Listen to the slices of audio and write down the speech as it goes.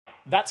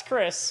That's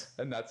Chris.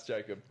 And that's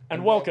Jacob.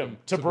 And welcome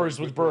to Brews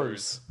with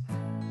Brews. So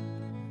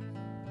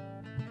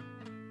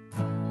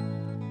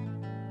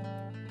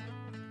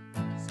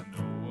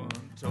no one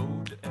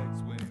told you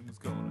X-Wing was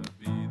gonna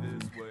be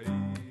this way.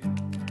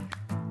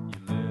 You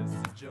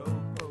listen to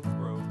Joe Post,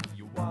 bro,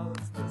 your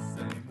wallet's the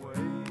same way.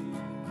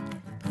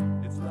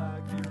 It's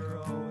like you're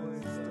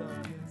always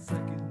stuck in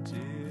second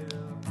tier.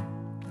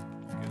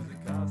 Cause the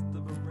cost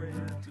of a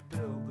rent to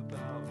build the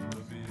power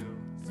bill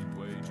seems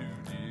way too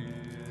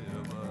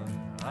dear.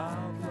 But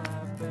I'll fly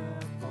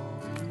back for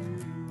you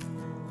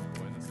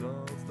when the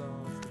sun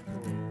starts to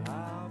pour.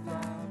 I'll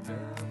fly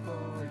back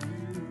for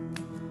you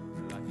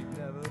like you've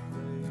never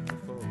played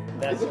before.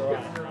 That's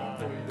alright.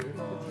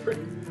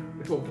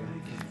 It's organic.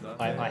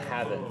 I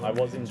haven't. I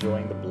was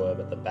enjoying the blurb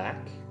at the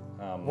back.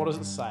 What does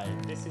it say?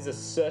 This is a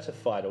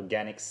certified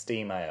organic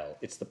steam ale.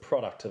 It's the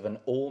product of an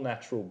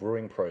all-natural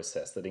brewing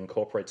process that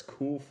incorporates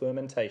cool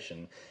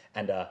fermentation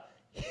and a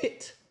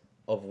hit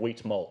of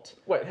wheat malt.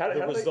 Wait, how the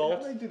do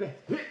result? they do the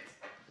hit?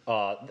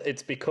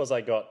 It's because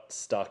I got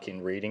stuck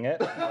in reading it.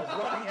 I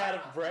was running out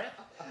of breath,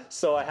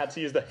 so I had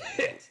to use the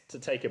hit to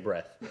take a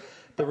breath.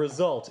 The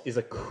result is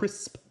a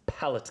crisp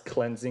palate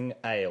cleansing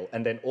ale,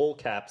 and then all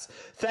caps,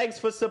 thanks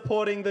for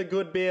supporting the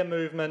good beer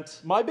movement.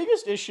 My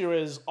biggest issue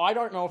is I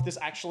don't know if this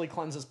actually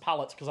cleanses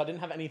palates because I didn't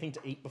have anything to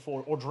eat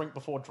before or drink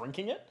before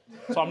drinking it,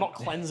 so I'm not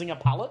cleansing a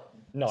palate.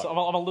 No. So I'm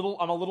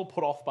a little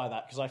put off by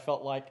that because I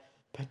felt like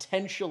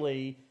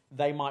potentially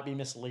they might be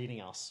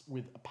misleading us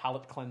with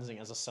palate cleansing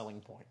as a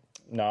selling point.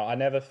 No, I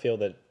never feel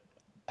that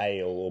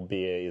ale or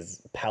beer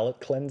is palate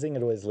cleansing.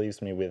 It always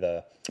leaves me with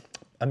a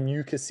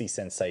mucousy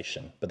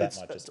sensation, but that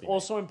might just It's be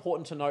also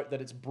important to note that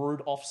it's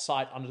brewed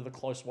off-site under the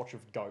close watch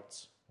of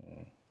goats.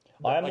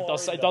 I am It worried,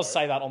 does though.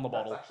 say that on the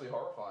bottle. That's actually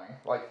horrifying.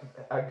 Like,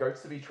 are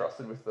goats to be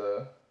trusted with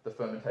the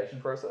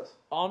fermentation process?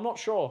 I'm not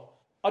sure.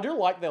 I do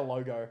like their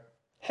logo.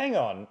 Hang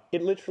on,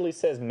 it literally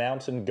says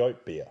mountain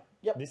goat beer.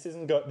 Yep. This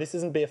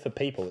isn't beer for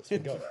people, it's for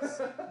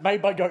goats.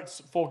 Made by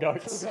goats for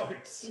goats.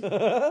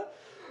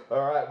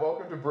 Alright,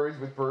 welcome to Brews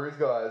with Brews,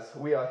 guys.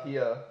 We are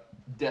here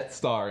Death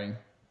Starring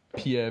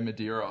Pierre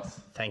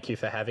Medeiros. Thank you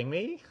for having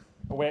me.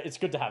 It's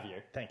good to have you.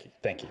 Thank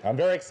you. I'm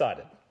very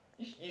excited.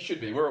 You should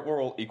be.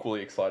 We're all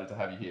equally excited to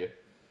have you here.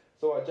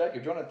 So,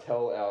 Jacob, do you want to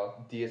tell our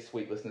dear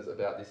sweet listeners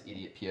about this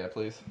idiot Pierre,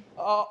 please?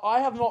 I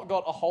have not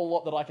got a whole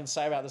lot that I can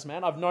say about this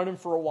man. I've known him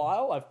for a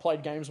while. I've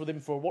played games with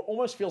him for what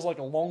almost feels like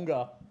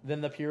longer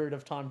than the period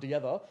of time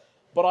together.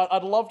 But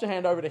I'd love to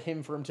hand over to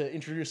him for him to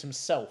introduce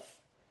himself.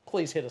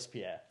 Please hit us,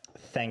 Pierre.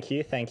 Thank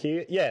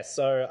you. Yeah,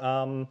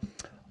 so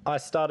I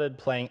started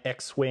playing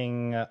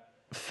X-Wing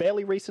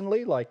fairly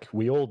recently, like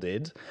we all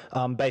did,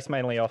 based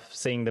mainly off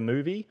seeing the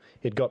movie.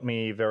 It got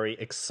me very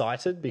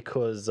excited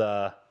because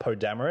Poe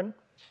Dameron,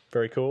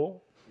 very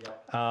cool.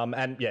 Yep.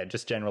 And yeah,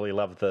 just generally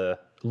love the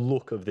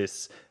look of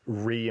this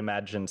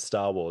reimagined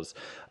Star Wars.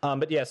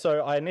 But yeah,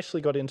 so I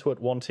initially got into it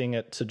wanting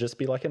it to just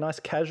be like a nice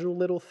casual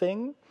little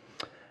thing.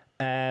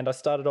 And I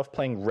started off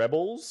playing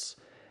Rebels.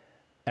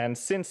 And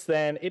since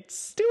then, it's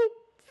still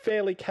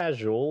fairly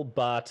casual,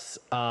 but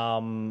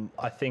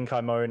I think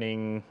I'm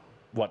owning,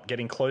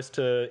 getting close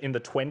to in the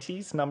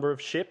 20s number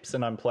of ships,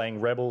 and I'm playing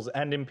Rebels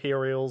and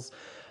Imperials.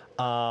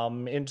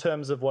 In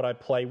terms of what I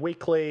play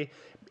weekly,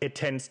 it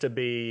tends to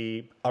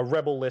be a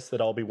Rebel list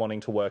that I'll be wanting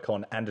to work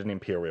on and an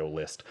Imperial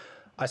list.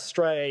 I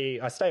stay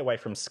away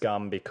from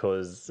Scum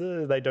because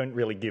they don't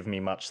really give me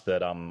much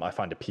that I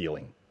find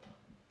appealing.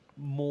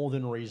 More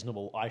than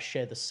reasonable. I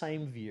share the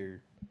same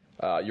view.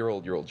 You're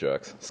all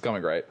jerks. Scum are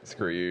great.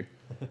 Screw you.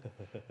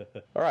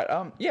 All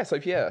right. Yeah. So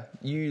Pierre,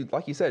 you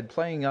like you said,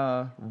 playing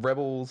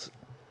Rebels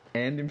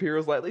and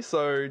Imperials lately.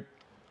 So,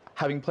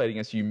 having played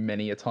against you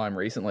many a time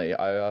recently,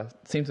 I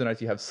seem to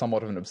notice you have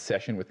somewhat of an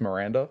obsession with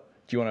Miranda.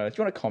 Do you want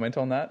to comment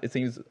on that? It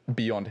seems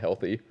beyond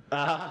healthy.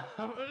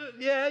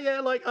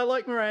 Yeah. Like I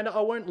like Miranda.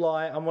 I won't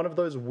lie. I'm one of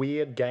those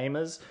weird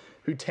gamers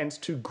who tends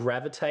to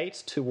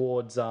gravitate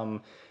towards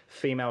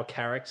female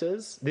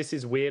characters. This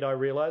is weird, I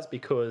realize,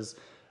 because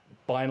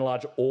by and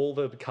large, all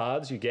the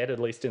cards you get, at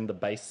least in the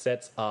base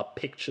sets, are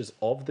pictures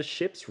of the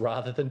ships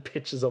rather than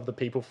pictures of the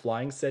people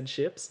flying said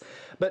ships.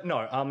 But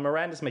no,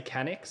 Miranda's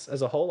mechanics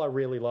as a whole I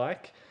really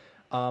like.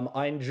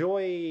 I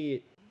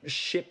enjoy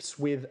ships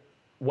with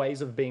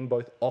ways of being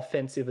both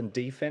offensive and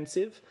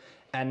defensive,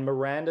 and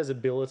Miranda's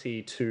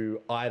ability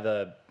to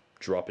either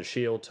drop a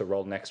shield to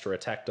roll an extra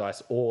attack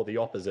dice or the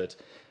opposite,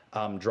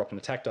 drop an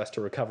attack dice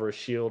to recover a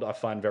shield, I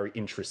find very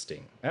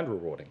interesting and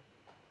rewarding.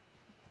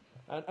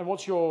 And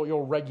what's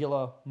your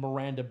regular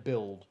Miranda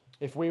build?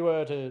 If we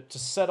were to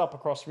set up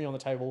across from you on the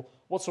table,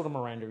 what sort of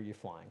Miranda are you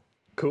flying?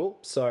 Cool.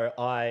 So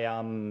I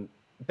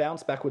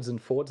bounce backwards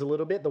and forwards a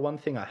little bit. The one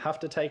thing I have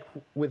to take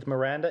with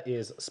Miranda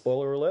is,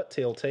 spoiler alert,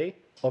 TLT,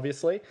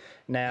 obviously.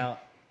 Now,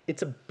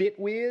 it's a bit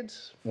weird.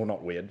 Well,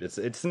 not weird.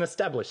 It's an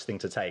established thing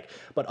to take.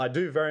 But I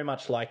do very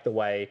much like the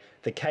way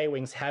the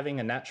K-Wings having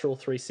a natural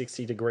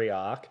 360-degree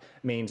arc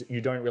means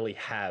you don't really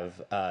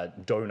have a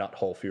donut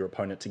hole for your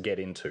opponent to get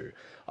into.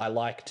 I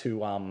like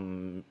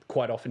to,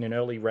 quite often in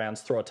early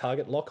rounds, throw a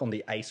target lock on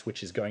the ace,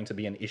 which is going to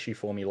be an issue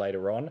for me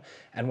later on.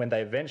 And when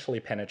they eventually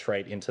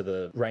penetrate into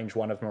the range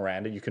 1 of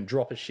Miranda, you can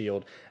drop a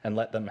shield and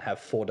let them have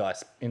 4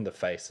 dice in the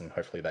face, and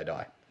hopefully they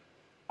die.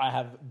 I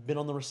have been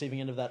on the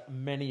receiving end of that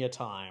many a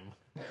time.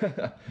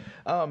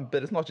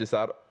 But it's not just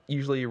that.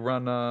 Usually you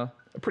run a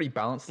pretty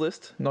balanced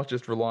list, not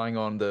just relying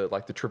on the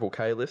triple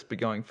K list, but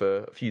going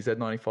for a few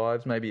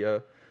Z95s, maybe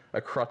a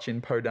crutch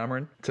in Poe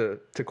Dameron,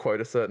 to quote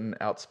a certain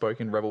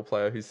outspoken Rebel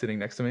player who's sitting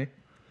next to me.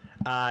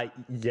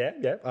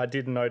 Yeah. I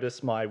did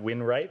notice my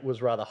win rate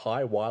was rather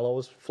high while I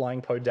was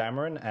flying Poe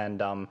Dameron,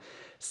 and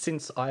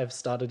since I have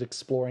started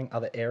exploring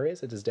other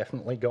areas, it has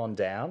definitely gone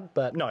down.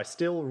 But no,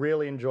 still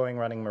really enjoying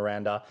running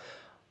Miranda.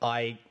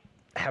 I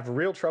have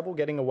real trouble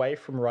getting away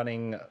from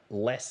running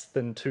less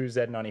than 2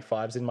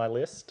 Z95s in my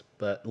lists.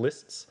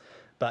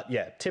 But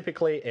yeah,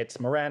 typically it's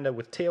Miranda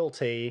with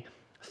TLT,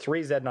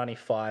 3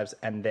 Z95s,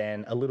 and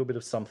then a little bit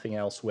of something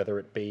else, whether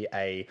it be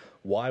a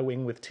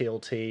Y-Wing with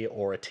TLT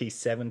or a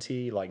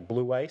T70 like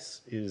Blue Ace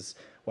is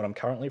what I'm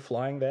currently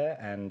flying there,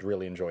 and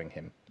really enjoying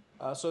him.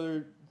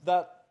 So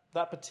that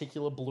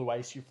particular Blue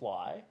Ace you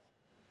fly,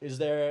 is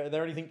there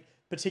anything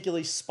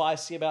particularly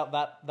spicy about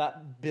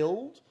that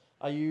build?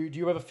 Do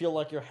you ever feel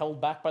like you're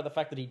held back by the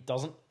fact that he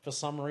doesn't, for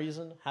some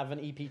reason, have an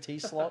EPT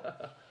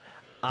slot?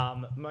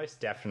 Most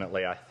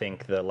definitely, I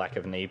think the lack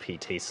of an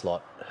EPT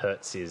slot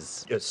hurts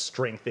his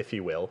strength, if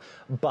you will.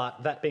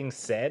 But that being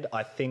said,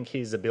 I think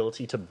his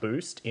ability to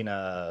boost in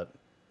a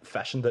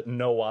fashion that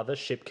no other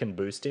ship can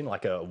boost in,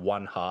 like a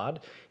 1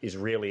 hard, is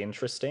really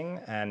interesting.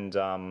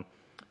 And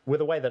with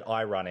the way that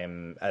I run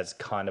him as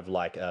kind of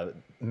like a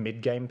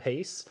mid-game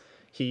piece,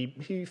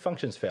 he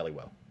functions fairly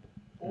well.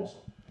 Awesome.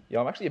 Yeah,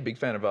 I'm actually a big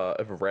fan of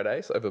a Red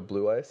Ace over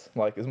Blue Ace.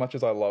 Like, as much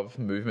as I love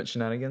movement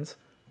shenanigans,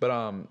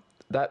 but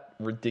that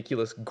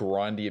ridiculous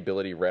grindy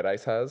ability Red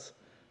Ace has.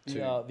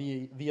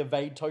 The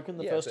evade token,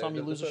 first time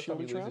you lose a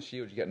shield each round?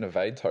 You get an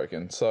evade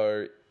token.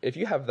 So if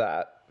you have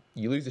that,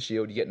 you lose a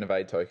shield, you get an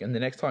evade token. The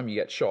next time you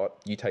get shot,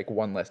 you take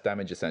 1 less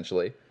damage,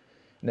 essentially.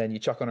 And then you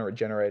chuck on a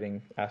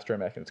regenerating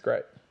astromech, and it's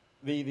great.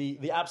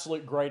 The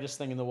absolute greatest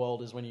thing in the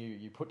world is when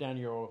you put down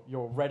your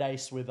Red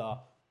Ace with a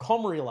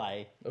comm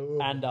relay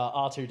and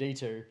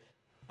R2D2,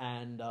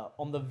 and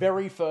on the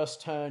very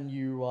first turn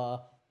you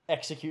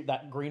execute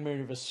that green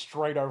maneuver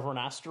straight over an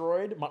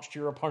asteroid, much to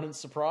your opponent's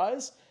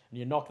surprise, and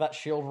you knock that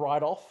shield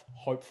right off,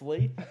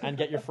 hopefully, and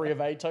get your free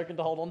evade token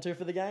to hold on to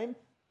for the game.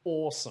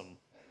 Awesome.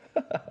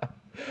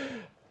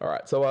 All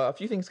right, so a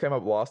few things came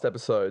up last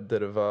episode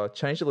that have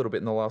changed a little bit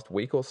in the last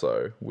week or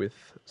so with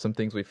some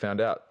things we found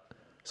out.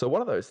 So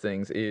one of those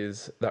things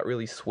is that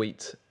really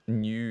sweet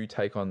new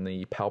take on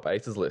the Palp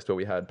Aces list, where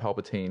we had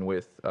Palpatine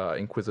with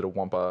Inquisitor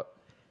Wampa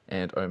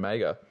and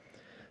Omega.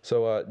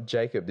 So,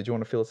 Jacob, did you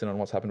want to fill us in on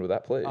what's happened with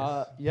that, please?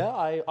 I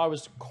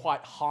was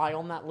quite high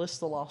on that list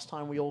the last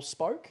time we all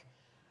spoke,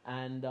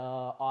 and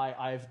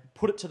I've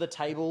put it to the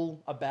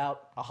table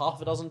about a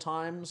half a dozen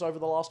times over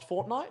the last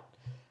fortnight,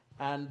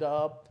 and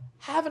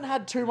haven't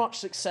had too much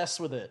success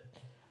with it.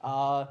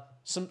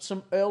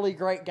 Some early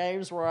great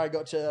games where I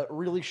got to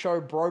really show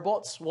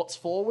Brobots what's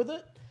for with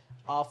it,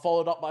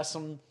 followed up by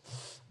some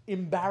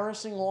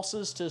embarrassing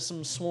losses to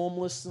some Swarm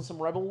lists and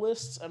some Rebel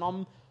lists, and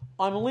I'm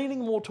leaning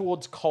more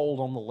towards cold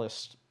on the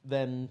list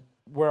than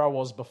where I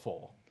was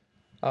before.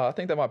 I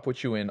think that might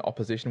put you in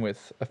opposition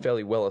with a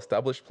fairly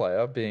well-established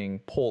player, being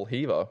Paul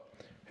Heaver,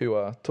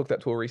 who took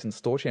that to a recent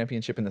store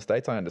championship in the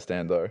States, I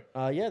understand, though.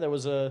 There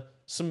was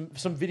some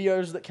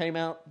videos that came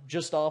out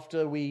just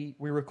after we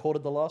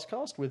recorded the last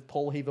cast with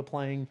Paul Heaver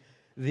playing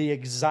the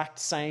exact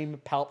same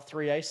Palp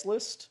 3 ace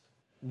list.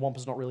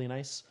 Wampa's not really an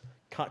ace.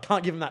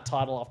 Can't give him that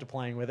title after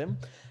playing with him.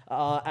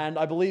 And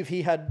I believe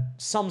he had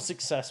some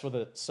success with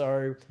it,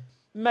 so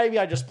maybe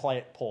I just play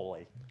it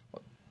poorly.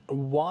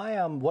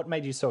 Why? What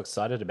made you so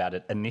excited about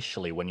it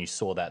initially when you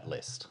saw that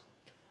list?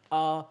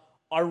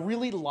 I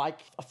really like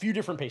a few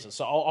different pieces,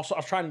 so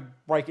I'll try and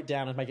break it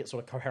down and make it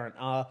sort of coherent.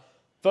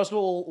 First of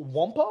all,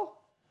 Wampa,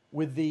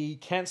 with the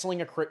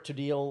cancelling a crit to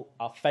deal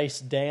a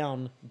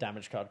face-down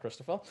damage card,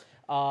 Christopher,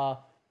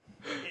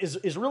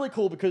 is really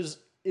cool because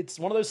it's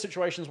one of those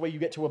situations where you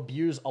get to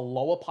abuse a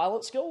lower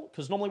pilot skill,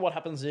 because normally what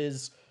happens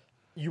is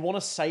you want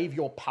to save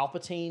your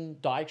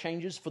Palpatine die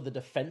changes for the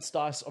defense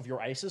dice of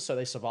your aces so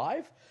they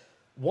survive.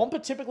 Wampa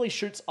typically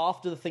shoots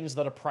after the things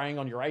that are preying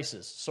on your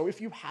aces. So if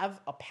you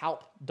have a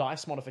Palp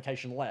dice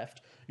modification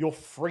left, you're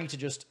free to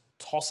just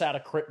toss out a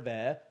crit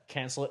there,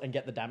 cancel it, and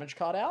get the damage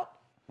card out,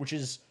 which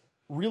is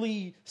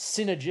really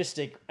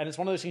synergistic, and it's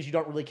one of those things you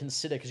don't really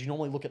consider because you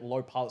normally look at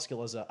low pilot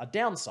skill as a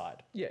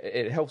downside. Yeah,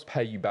 it helps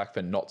pay you back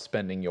for not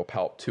spending your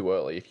Palp too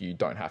early if you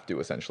don't have to,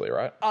 essentially,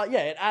 right?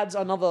 It adds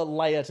another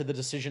layer to the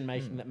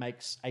decision-making that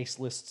makes ace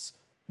lists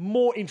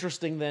more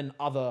interesting than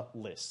other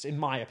lists, in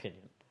my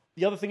opinion.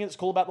 The other thing that's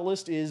cool about the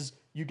list is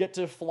you get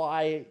to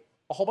fly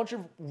a whole bunch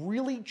of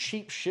really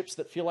cheap ships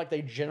that feel like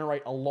they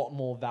generate a lot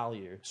more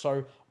value.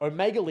 So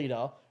Omega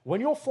Leader,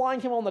 when you're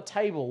flying him on the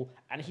table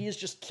and he is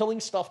just killing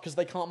stuff because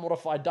they can't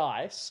modify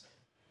dice,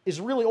 is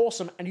really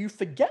awesome, and you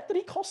forget that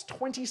he costs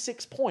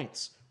 26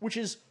 points, which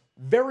is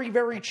very,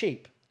 very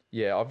cheap.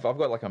 Yeah, I've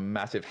got like a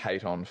massive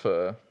hate on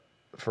for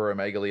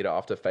Omega Leader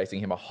after facing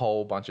him a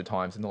whole bunch of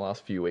times in the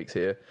last few weeks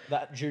here.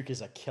 That Duke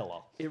is a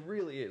killer. It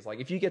really is. Like,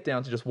 if you get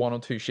down to just 1 or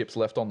 2 ships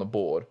left on the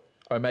board,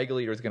 Omega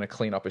Leader is going to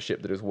clean up a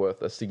ship that is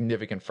worth a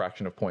significant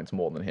fraction of points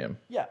more than him.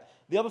 Yeah.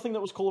 The other thing that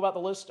was cool about the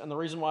list, and the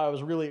reason why I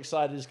was really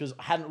excited, is because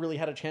I hadn't really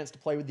had a chance to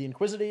play with the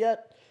Inquisitor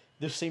yet.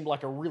 This seemed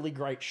like a really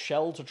great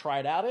shell to try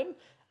it out in.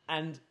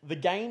 And the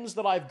games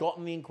that I've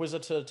gotten the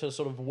Inquisitor to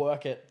sort of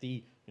work at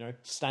the,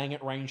 staying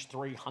at range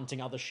 3,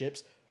 hunting other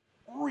ships,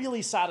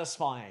 really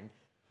satisfying.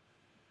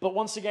 But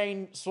once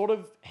again, sort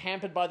of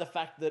hampered by the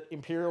fact that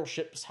Imperial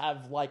ships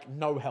have,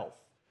 no health.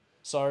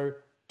 So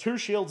 2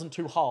 shields and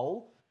 2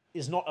 hull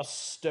is not a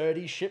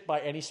sturdy ship by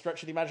any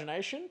stretch of the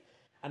imagination.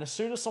 And as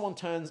soon as someone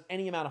turns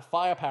any amount of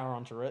firepower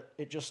onto it,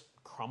 it just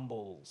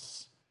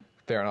crumbles.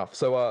 Fair enough.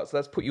 So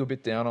that's put you a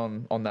bit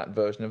down on that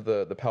version of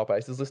the Palp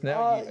Aces list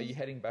now. Are you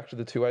heading back to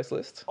the 2-ace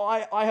list?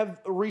 I have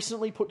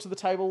recently put to the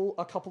table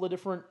a couple of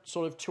different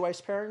sort of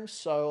 2-ace pairings.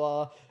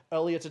 So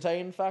earlier today,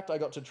 in fact, I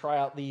got to try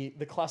out the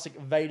classic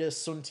Vader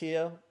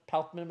Suntir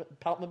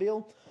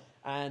Palpmobile.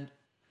 And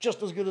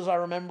just as good as I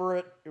remember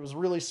it, it was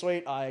really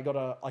sweet. I got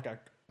a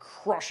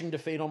crushing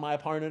defeat on my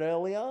opponent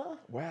earlier.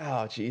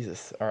 Wow,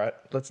 Jesus. All right,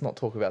 let's not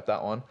talk about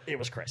that one. It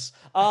was Chris.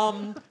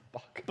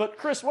 But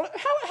Chris, how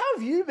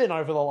have you been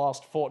over the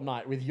last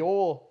fortnight with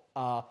your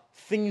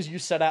things you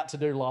set out to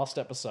do last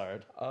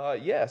episode?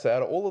 Yeah, so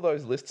out of all of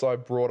those lists I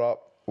brought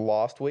up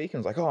last week,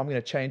 and was like, I'm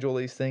going to change all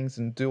these things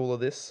and do all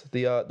of this,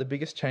 the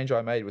biggest change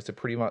I made was to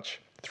pretty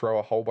much throw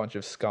a whole bunch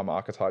of scum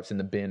archetypes in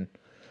the bin.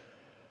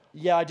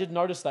 Yeah, I did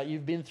notice that.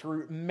 You've been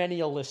through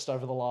many a list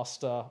over the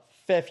last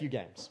fair few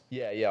games.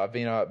 Yeah, I've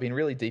been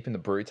really deep in the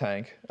brew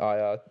tank.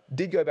 I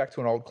did go back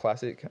to an old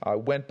classic. I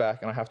went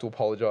back, and I have to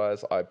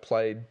apologise. I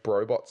played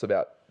Brobots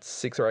about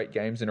 6 or 8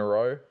 games in a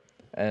row,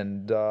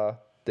 and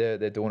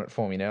they're doing it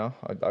for me now.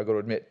 I got to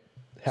admit.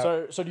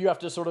 So do you have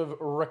to sort of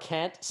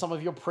recant some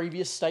of your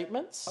previous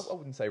statements? I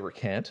wouldn't say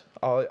recant.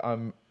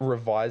 I'm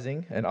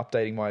revising and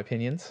updating my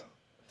opinions.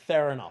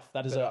 Fair enough.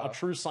 That is a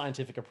true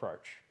scientific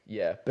approach.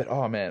 Yeah, but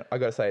oh man, I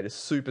got to say it is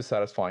super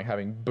satisfying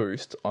having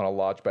boost on a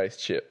large-based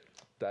ship.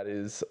 That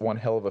is one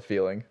hell of a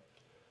feeling.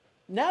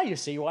 Now you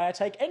see why I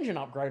take engine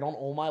upgrade on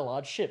all my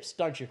large ships,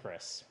 don't you,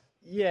 Chris?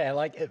 Yeah,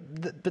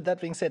 but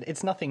that being said,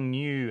 it's nothing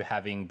new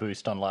having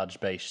boost on large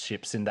base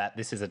ships in that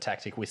this is a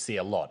tactic we see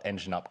a lot,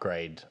 engine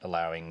upgrade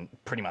allowing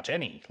pretty much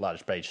any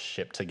large base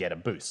ship to get a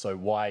boost. So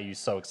why are you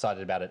so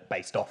excited about it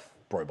based off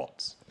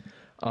Brobots?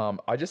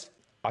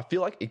 I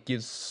feel like it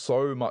gives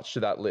so much to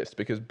that list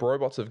because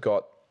Brobots have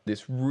got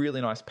this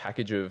really nice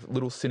package of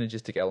little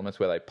synergistic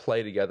elements where they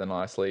play together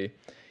nicely.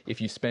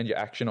 If you spend your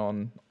action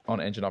on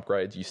engine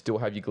upgrades, you still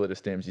have your glitter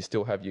stims, you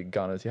still have your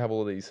gunners, you have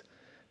all of these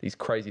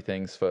crazy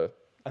things for...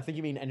 I think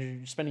you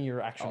mean spending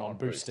your action on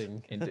boosting.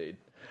 Boost, indeed.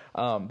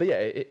 But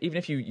yeah, even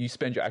if you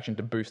spend your action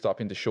to boost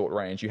up into short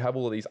range, you have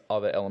all of these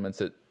other elements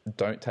that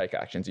don't take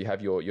actions. You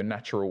have your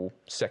natural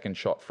second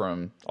shot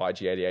from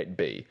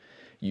IG-88B.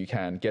 You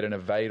can get an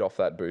evade off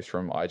that boost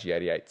from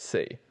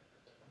IG-88C.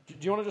 Do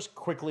you want to just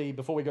quickly,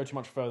 before we go too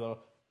much further,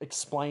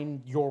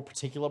 explain your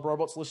particular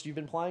Brobots list you've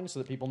been playing so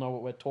that people know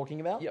what we're talking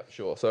about? Yep,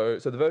 sure. So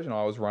the version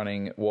I was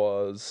running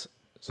was...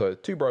 So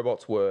 2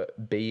 Brobots were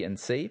B and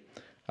C.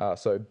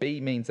 So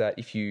B means that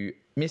if you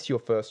miss your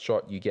first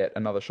shot, you get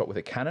another shot with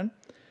a cannon.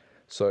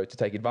 So to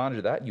take advantage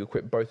of that, you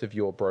equip both of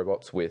your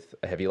Brobots with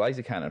a heavy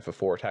laser cannon for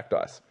 4 attack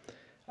dice.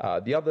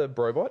 The other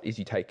Brobot is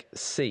you take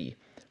C.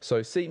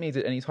 So C means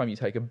that anytime you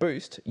take a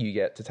boost, you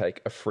get to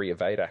take a free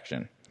evade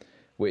action,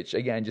 which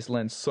again just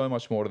lends so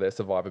much more to their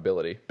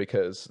survivability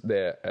because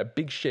they're a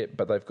big ship,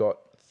 but they've got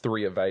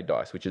 3 evade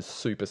dice, which is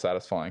super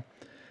satisfying.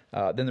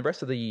 Then the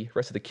rest of the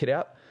kit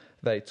out,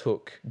 they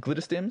took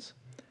glitter stims,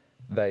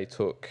 they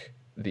took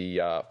the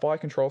fire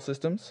control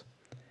systems,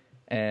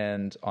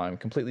 and I'm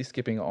completely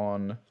skipping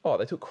on... Oh,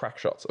 they took crack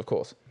shots, of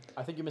course.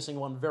 I think you're missing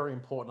one very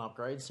important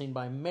upgrade seen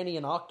by many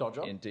an Arc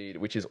Dodger. Indeed,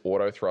 which is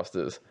auto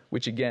thrusters,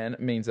 which again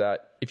means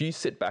that if you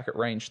sit back at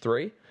range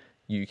 3,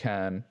 you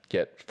can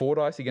get 4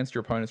 dice against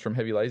your opponents from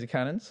heavy laser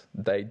cannons.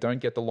 They don't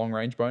get the long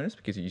range bonus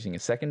because you're using a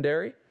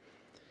secondary.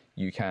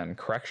 You can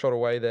crack shot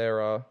away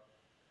their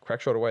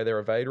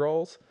evade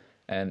rolls,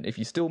 and if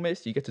you still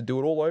miss, you get to do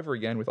it all over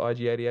again with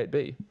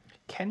IG-88B.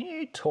 Can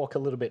you talk a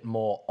little bit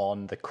more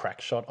on the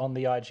crack shot on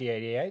the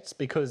IG-88s?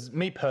 Because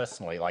me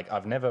personally,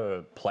 I've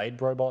never played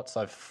Brobots.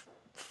 I've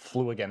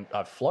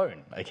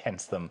flown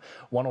against them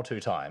 1 or 2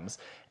 times.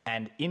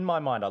 And in my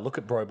mind, I look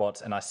at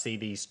Brobots and I see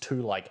these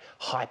 2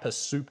 hyper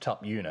souped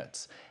up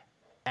units.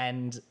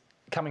 And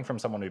coming from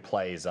someone who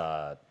plays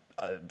a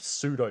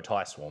pseudo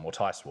TIE Swarm or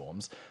TIE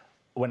Swarms,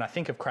 when I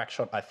think of crack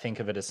shot, I think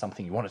of it as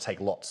something you want to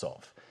take lots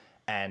of.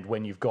 And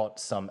when you've got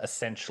some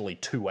essentially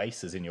two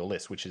aces in your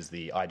list, which is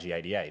the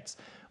IG-88s,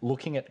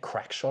 looking at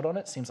crack shot on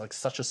it seems like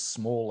such a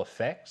small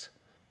effect.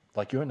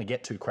 Like, you only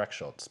get 2 crack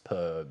shots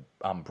per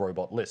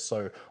Brobot list.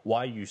 So why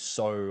are you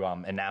so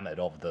enamored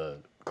of the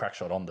crack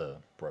shot on the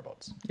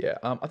Brobots? Yeah,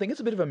 I think it's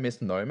a bit of a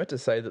misnomer to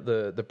say that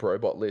the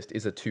Brobot list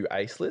is a 2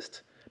 ace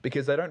list,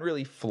 because they don't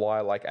really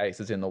fly like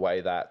aces in the way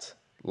that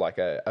like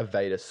a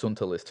Vader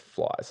Sunta list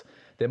flies.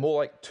 They're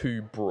more like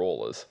 2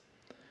 brawlers.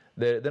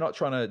 They're not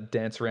trying to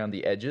dance around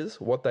the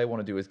edges. What they want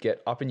to do is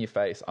get up in your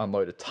face,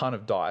 unload a ton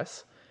of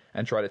dice,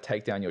 and try to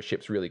take down your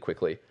ships really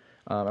quickly.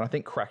 And I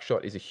think crack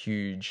shot is a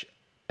huge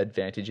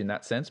advantage in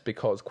that sense,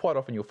 because quite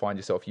often you'll find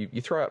yourself,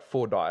 you throw out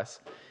 4 dice,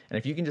 and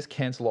if you can just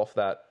cancel off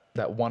that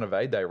 1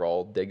 evade they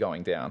rolled, they're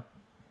going down.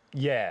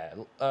 Yeah,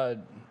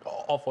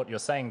 off what you're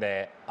saying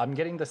there, I'm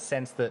getting the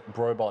sense that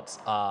Brobots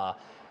are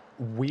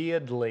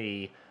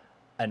weirdly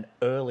an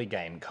early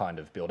game kind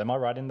of build. Am I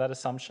right in that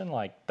assumption?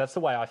 Like, that's the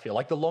way I feel.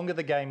 Like, the longer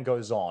the game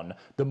goes on,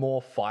 the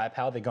more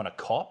firepower they're going to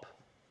cop.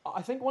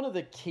 I think one of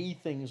the key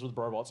things with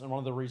Brobots, and one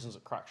of the reasons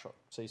that Crackshot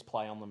sees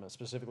play on them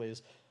specifically,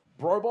 is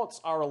Brobots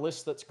are a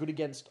list that's good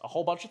against a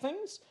whole bunch of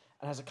things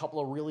and has a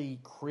couple of really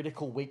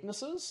critical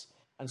weaknesses.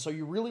 And so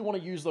you really want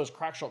to use those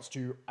crack shots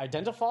to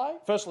identify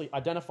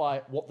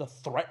what the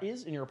threat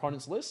is in your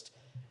opponent's list.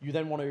 You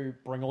then want to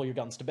bring all your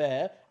guns to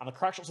bear, and the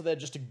crack shots are there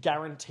just to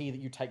guarantee that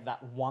you take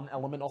that one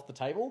element off the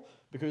table,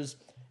 because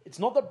it's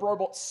not that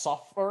Brobots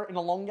suffer in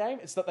a long game,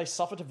 it's that they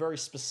suffer to very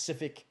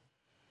specific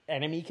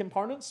enemy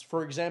components.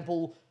 For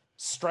example,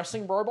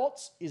 stressing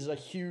Brobots is a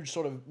huge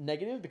sort of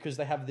negative, because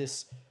they have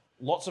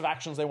lots of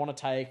actions they want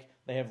to take.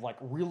 They have like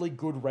really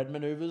good red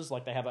maneuvers,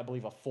 like they have, I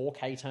believe, a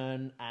 4K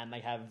turn, and they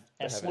have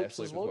S-loops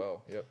as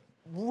well. Yep.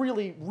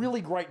 Really, really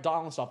great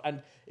dial and stuff.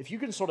 And if you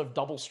can sort of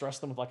double stress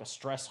them with like a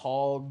stress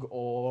hog,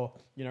 or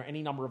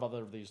any number of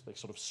other of these like,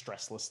 sort of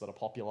stress lists that are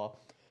popular,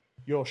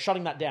 you're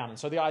shutting that down. And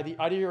so the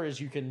idea is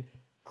you can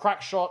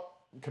crack shot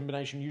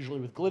combination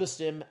usually with glitter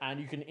stim, and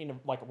you can, in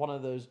like one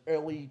of those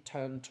early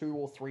turn 2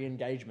 or 3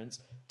 engagements,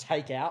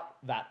 take out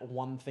that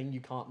one thing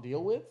you can't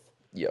deal with.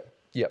 Yep.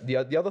 Yeah,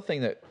 the other thing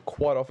that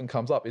quite often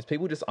comes up is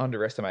people just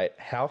underestimate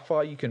how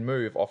far you can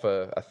move off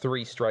a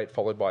 3 straight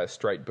followed by a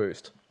straight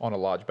boost on a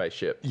large base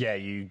ship. Yeah,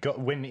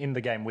 when in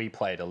the game we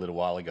played a little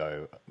while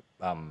ago,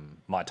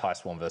 my TIE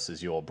Swarm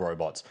versus your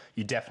Brobots,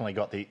 you definitely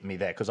got me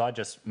there, because I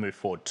just moved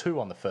forward 2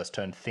 on the first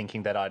turn,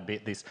 thinking that I'd be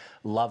at this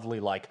lovely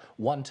like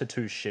 1 to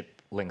 2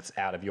 ship lengths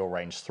out of your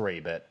range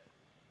 3, but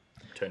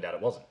turned out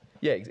it wasn't.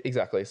 Yeah,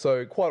 exactly.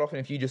 So quite often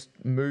if you just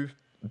move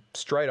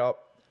straight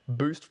up,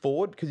 boost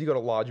forward, because you've got a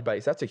large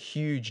base, that's a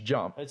huge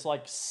jump. It's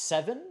like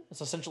 7. It's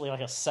essentially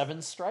like a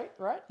 7 straight,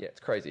 right? Yeah, it's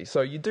crazy.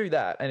 So you do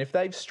that, and if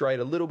they've strayed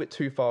a little bit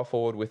too far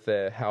forward with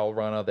their Howl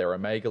Runner, their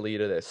Omega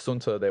Leader, their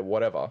Sunta, their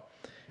whatever,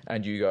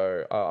 and you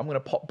go, I'm going to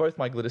pop both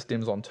my glitter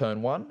stims on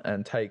turn 1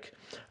 and take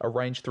a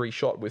range 3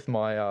 shot with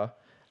my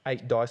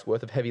 8 dice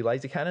worth of heavy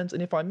laser cannons,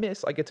 and if I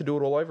miss, I get to do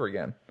it all over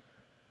again.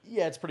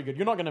 Yeah, it's pretty good.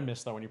 You're not going to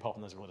miss, though, when you pop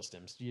in those glitter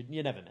stims.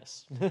 You never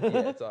miss.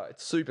 Yeah,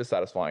 it's super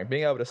satisfying.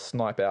 Being able to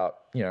snipe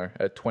out,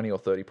 a 20 or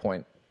 30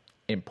 point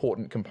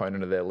important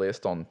component of their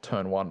list on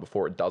turn 1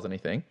 before it does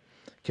anything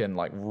can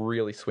like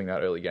really swing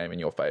that early game in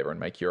your favor and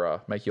make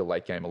your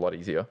late game a lot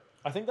easier.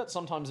 I think that's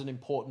sometimes an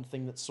important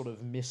thing that's sort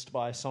of missed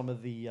by some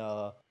of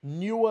the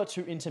newer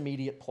to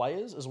intermediate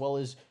players, as well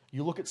as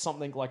you look at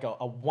something like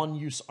a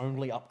one-use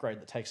only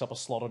upgrade that takes up a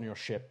slot on your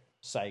ship,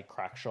 say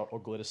Crackshot or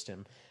Glitter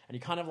Stim, and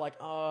you're kind of like,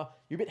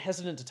 you're a bit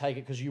hesitant to take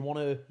it because you want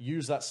to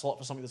use that slot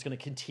for something that's going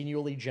to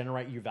continually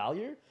generate you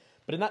value.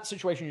 But in that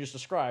situation you just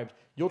described,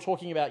 you're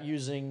talking about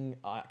using,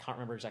 I can't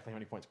remember exactly how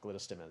many points Glitter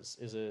Stim is.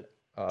 Is it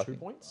 2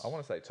 points? I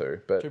want to say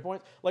 2, but 2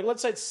 points? Like,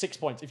 let's say it's 6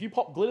 points. If you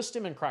pop Glitter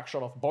Stim and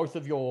Crackshot off both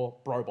of your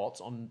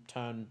Brobots on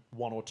turn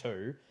 1 or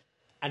 2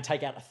 and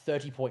take out a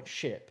 30-point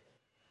ship,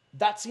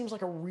 that seems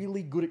like a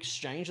really good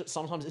exchange that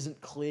sometimes isn't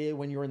clear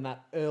when you're in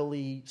that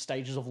early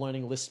stages of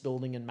learning list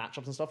building and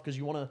matchups and stuff, because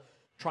you want to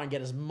try and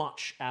get as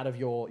much out of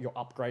your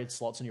upgrade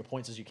slots and your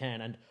points as you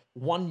can, and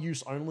one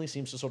use only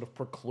seems to sort of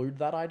preclude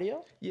that idea.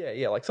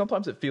 Yeah, like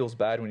sometimes it feels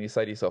bad when you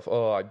say to yourself,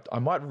 I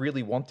might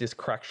really want this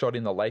crack shot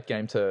in the late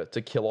game to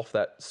kill off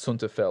that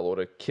Suntafel or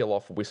to kill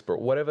off Whisper,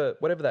 whatever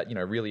that,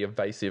 really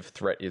evasive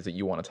threat is that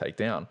you want to take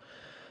down.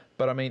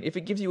 But I mean, if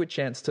it gives you a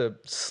chance to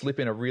slip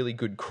in a really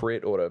good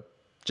crit or to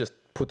just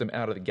put them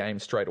out of the game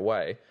straight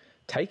away,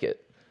 take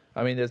it.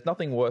 I mean, there's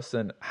nothing worse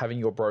than having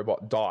your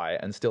Brobot die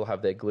and still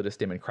have their Glitter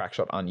Stim and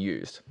Crackshot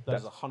unused.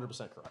 That's 100%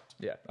 correct.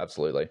 Yeah,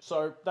 absolutely.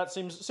 So that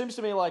seems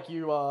to me like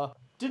you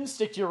didn't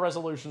stick to your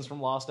resolutions from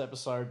last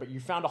episode, but you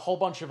found a whole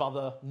bunch of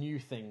other new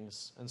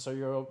things, and so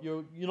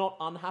you're not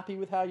unhappy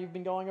with how you've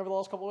been going over the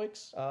last couple of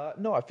weeks?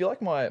 No, I feel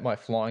like my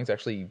flying's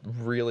actually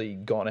really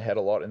gone ahead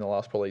a lot in the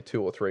last probably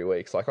 2 or 3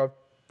 weeks. Like I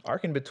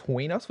reckon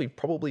between us, we've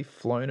probably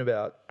flown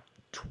about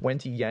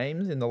 20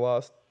 games in the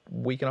last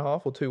week and a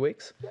half or 2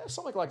 weeks. Yeah,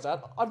 something like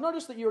that. I've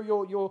noticed that you're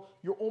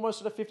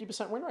almost at a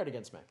 50% win rate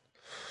against me.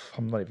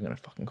 I'm not even going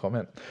to fucking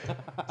comment.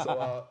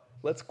 So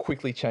let's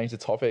quickly change the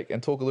topic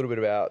and talk a little bit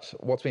about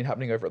what's been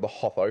happening over at the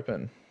Hoth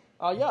Open.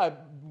 Yeah,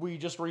 we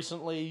just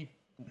recently.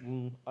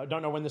 I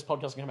don't know when this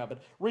podcast came out,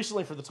 but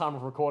recently, for the time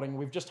of recording,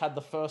 we've just had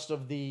the first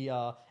of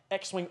the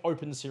X-Wing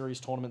Open Series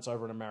tournaments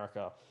over in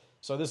America.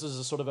 So this is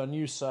a sort of a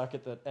new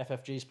circuit that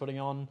FFG is putting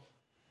on.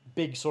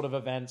 Big sort of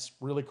events,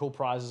 really cool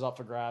prizes up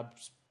for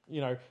grabs.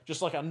 You know,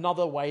 just like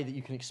another way that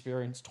you can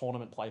experience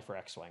tournament play for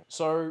X-Wing.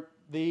 So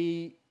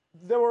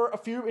there were a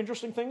few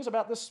interesting things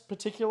about this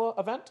particular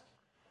event.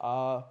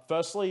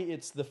 Firstly,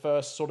 it's the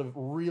first sort of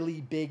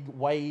really big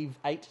Wave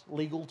 8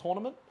 legal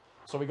tournament.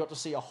 So we got to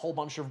see a whole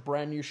bunch of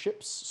brand new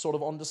ships sort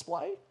of on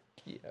display.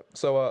 Yeah.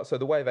 So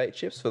the Wave 8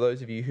 ships, for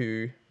those of you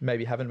who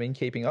maybe haven't been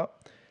keeping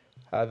up,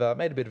 have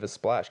made a bit of a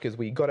splash because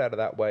we got out of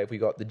that wave. We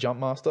got the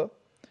Jumpmaster,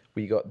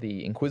 we got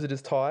the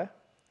Inquisitor's Tie,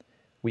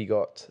 we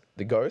got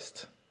the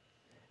Ghost,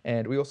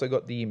 and we also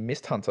got the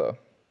Mist Hunter.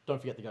 Don't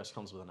forget the Ghost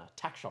comes with an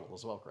attack shuttle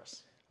as well,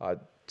 Chris. I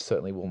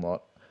certainly will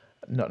not.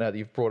 Not now that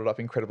you've brought it up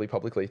incredibly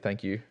publicly.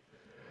 Thank you.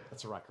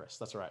 That's all right, Chris.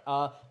 That's all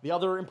right. The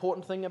other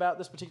important thing about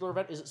this particular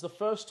event is it's the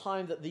first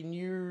time that the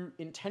new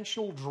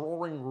intentional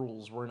drawing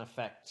rules were in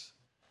effect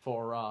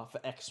for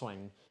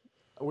X-Wing,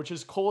 which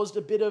has caused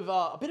a bit of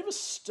a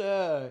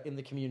stir in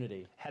the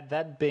community. Had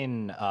that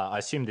been, I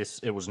assume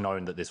it was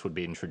known that this would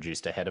be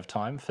introduced ahead of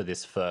time for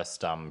this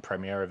first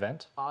premiere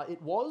event?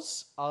 It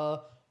was.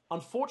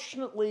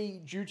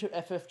 Unfortunately, due to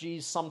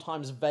FFG's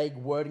sometimes vague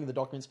wording of the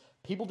documents,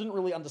 people didn't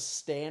really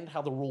understand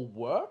how the rule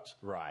worked.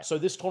 Right. So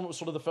this tournament was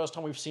sort of the first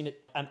time we've seen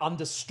it and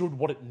understood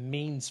what it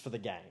means for the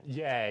game.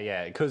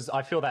 Yeah, because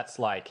I feel that's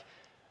like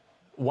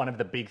one of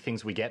the big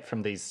things we get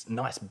from these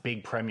nice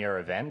big premiere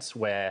events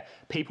where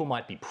people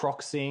might be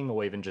proxying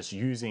or even just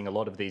using a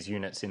lot of these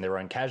units in their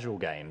own casual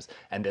games,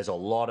 and there's a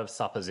lot of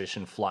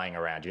supposition flying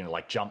around. You know,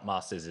 like Jump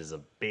Masters is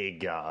a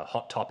big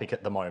hot topic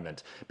at the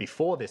moment.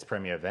 Before this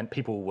premiere event,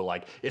 people were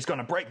like, it's going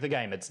to break the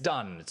game, it's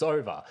done, it's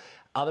over.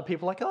 Other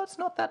people are like, oh, it's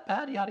not that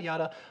bad, yada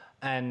yada.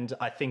 And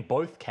I think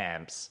both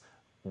camps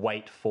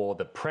wait for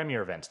the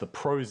premiere events, the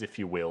pros, if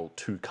you will,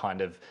 to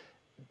kind of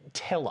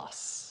tell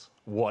us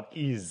what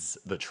is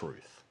the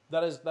truth.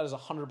 That is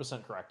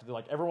 100% correct.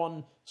 Like,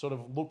 everyone sort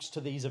of looks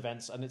to these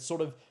events, and it's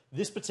sort of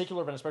this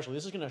particular event especially,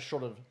 this is going to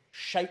sort of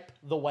shape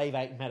the Wave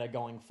 8 meta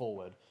going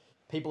forward.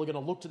 People are going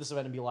to look to this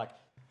event and be like,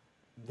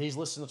 these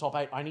lists in the top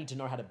 8, I need to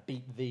know how to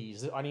beat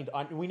these.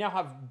 We now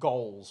have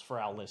goals for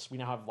our list. We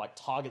now have like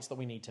targets that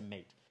we need to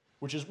meet,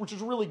 which is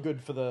really good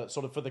for the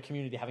for the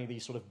community, having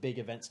these sort of big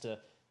events to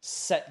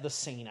set the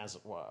scene, as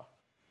it were.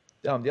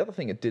 The other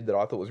thing it did that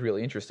I thought was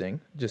really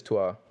interesting, just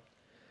to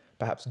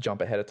perhaps jump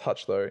ahead a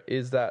touch though,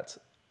 is that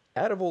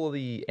out of all of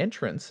the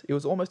entrants, it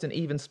was almost an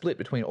even split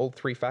between all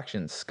three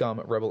factions, Scum,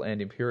 Rebel,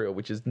 and Imperial,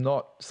 which is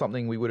not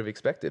something we would have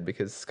expected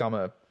because Scum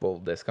are, well,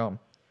 they're Scum.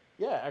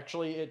 Yeah,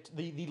 actually,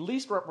 the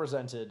least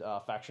represented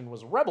faction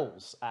was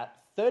Rebels at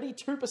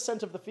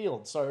 32% of the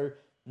field, so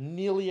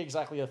nearly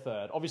exactly a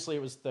third. Obviously,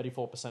 it was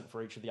 34%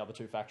 for each of the other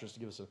two factions to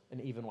give us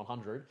an even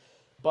 100.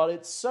 But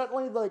it's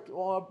certainly like,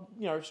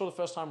 sort of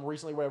first time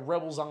recently where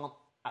Rebels aren't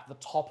at the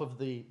top of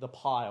the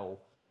pile.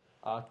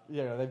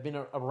 They've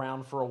been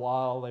around for a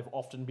while. They've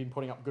often been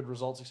putting up good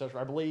results,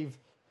 etc. I believe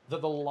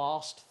that the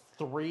last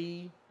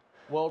 3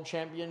 World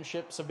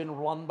Championships have been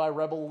run by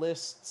Rebel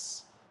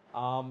lists.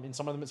 In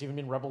some of them, it's even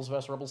been Rebels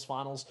versus Rebels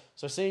finals.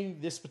 So seeing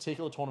this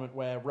particular tournament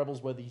where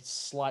Rebels were the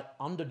slight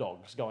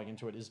underdogs going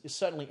into it is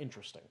certainly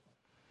interesting.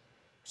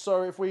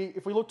 So if we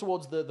look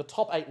towards the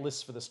top 8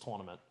 lists for this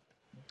tournament,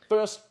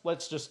 first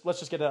let's just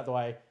get it out of the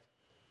way.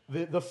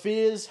 The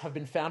fears have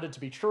been founded to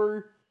be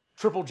true.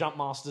 Triple Jump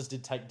Masters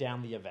did take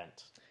down the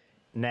event.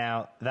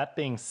 Now, that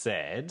being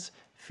said,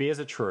 fears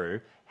are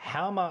true.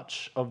 How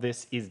much of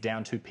this is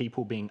down to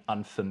people being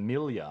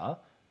unfamiliar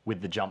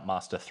with the Jump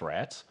Master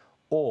threat,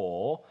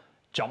 or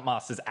Jump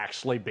Masters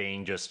actually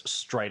being just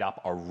straight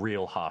up a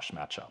real harsh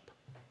matchup?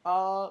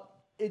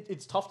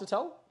 It's tough to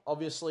tell.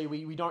 Obviously,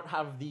 we don't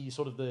have the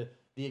sort of the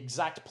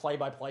exact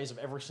play-by-plays of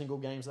every single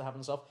games that happen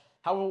and stuff.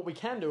 However, what we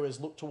can do is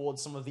look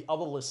towards some of the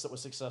other lists that were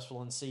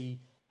successful and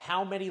see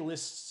how many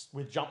lists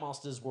with Jump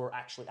Masters were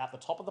actually at the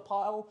top of the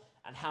pile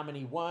and how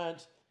many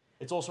weren't.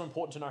 It's also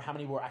important to know how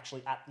many were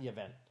actually at the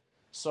event.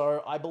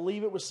 So I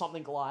believe it was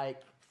something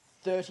like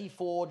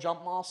 34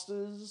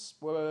 players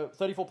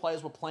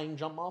were playing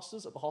Jump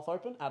Masters at the Hoth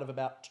Open out of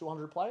about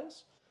 200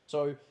 players.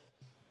 So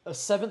a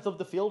seventh of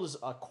the field is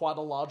quite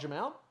a large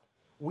amount.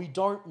 We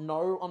don't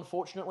know,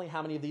 unfortunately,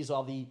 how many of these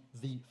are the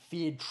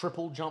feared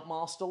triple Jump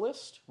Master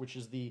list, which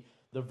is the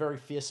very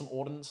fearsome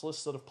ordnance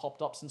lists that have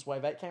popped up since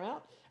Wave 8 came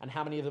out, and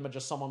how many of them are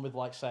just someone with,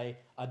 like, say,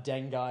 a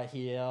Dengar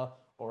here,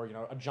 or,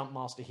 a Jump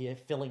Master here,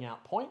 filling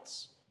out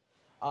points.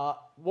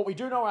 What we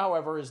do know,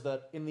 however, is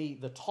that in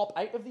the top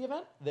 8 of the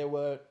event, there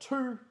were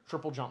 2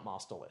 triple Jump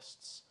Master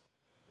lists.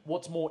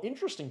 What's more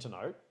interesting to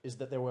note is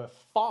that there were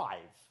 5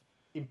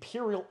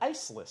 Imperial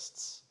Ace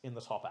lists in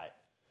the top 8,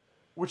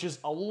 which is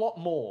a lot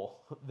more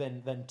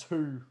than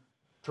 2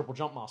 triple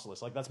Jump Master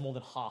lists. Like, that's more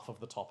than half of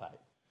the top 8.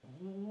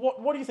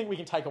 What do you think we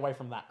can take away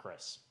from that,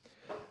 Chris?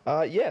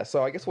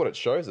 So I guess what it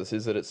shows us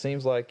is that it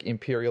seems like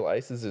Imperial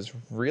Aces is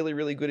really,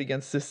 really good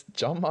against this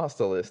Jump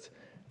Master list.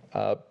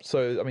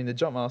 So, I mean, the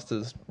Jump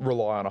Masters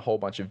rely on a whole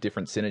bunch of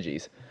different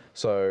synergies.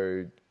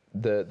 So,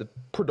 the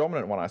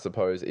predominant one, I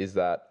suppose, is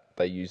that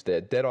they use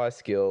their Deadeye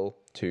skill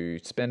to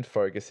spend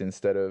focus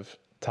instead of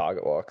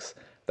target locks.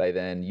 They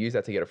then use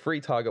that to get a free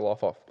target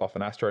lock off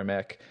an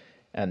astromech,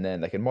 and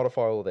then they can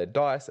modify all their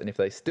dice. And if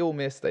they still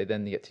miss, they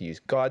then get to use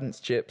guidance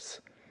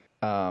chips.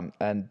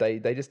 And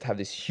they just have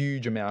this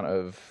huge amount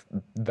of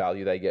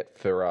value they get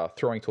for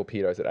throwing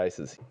torpedoes at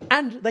aces.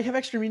 And they have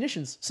extra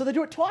munitions, so they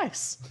do it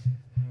twice.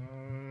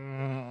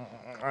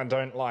 I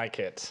don't like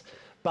it.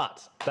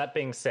 But that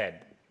being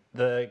said,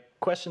 the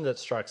question that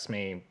strikes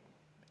me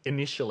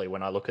initially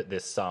when I look at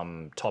this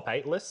top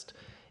 8 list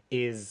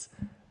is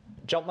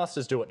Jump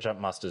Masters do what Jump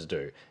Masters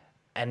do.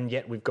 And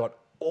yet we've got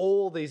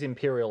all these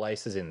Imperial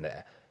Aces in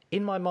there.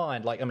 In my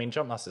mind,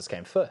 Jump Masters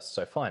came first,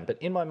 so fine. But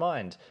in my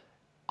mind,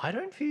 I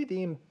don't view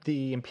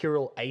the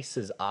Imperial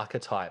Aces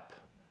archetype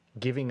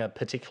giving a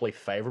particularly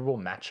favourable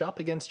matchup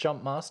against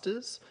Jump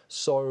Masters.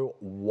 So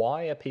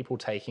why are people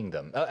taking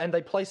them? And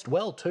they placed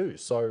well too.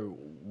 So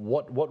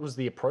what was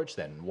the approach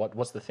then?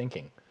 What's the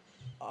thinking?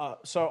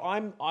 So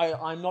I'm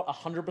not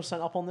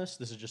 100% up on this.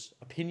 This is just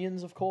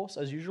opinions, of course,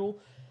 as usual.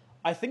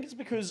 I think it's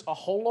because a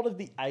whole lot of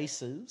the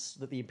aces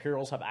that the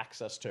Imperials have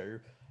access to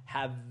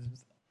have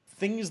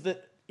things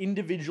that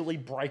individually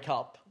break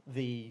up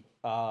the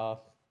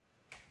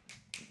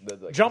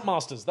Jump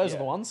Masters. Those are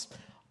the ones.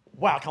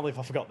 Wow, I can't believe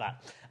I forgot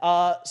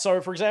that. So,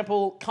 for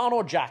example,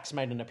 Karnor Jax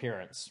made an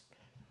appearance.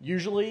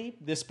 Usually,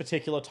 this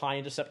particular TIE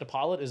Interceptor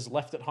pilot is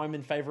left at home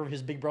in favour of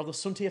his big brother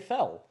Suntir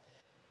Fel.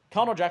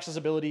 Karnor Jax's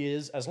ability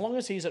is, as long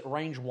as he's at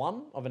range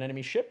 1 of an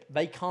enemy ship,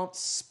 they can't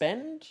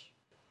spend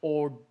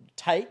or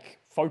take,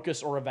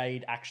 focus or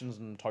evade actions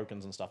and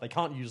tokens and stuff. They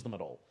can't use them at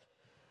all.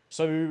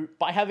 So,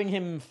 by having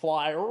him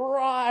fly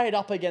right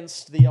up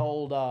against the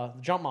old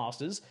Jump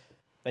Masters,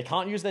 they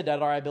can't use their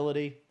Deadeye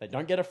ability, they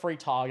don't get a free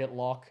target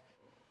lock,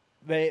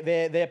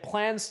 their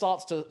plan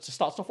starts to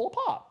fall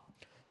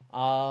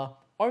apart.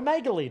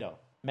 Omega Leader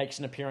makes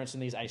an appearance in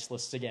these ace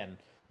lists again.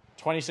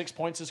 26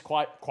 points is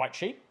quite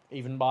cheap,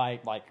 even by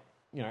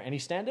any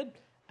standard.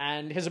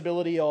 And his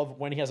ability of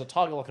when he has a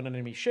target lock on an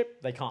enemy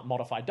ship, they can't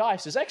modify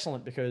dice is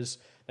excellent because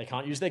they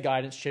can't use their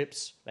guidance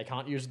chips, they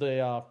can't use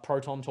the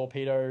proton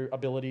torpedo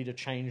ability to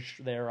change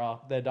their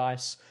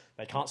dice,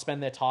 they can't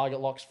spend their target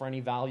locks for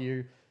any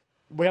value.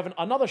 We have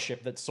another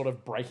ship that's sort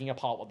of breaking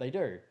apart what they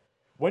do.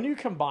 When you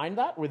combine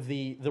that with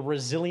the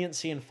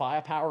resiliency and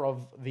firepower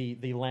of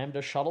the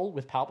Lambda shuttle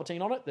with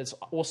Palpatine on it, that's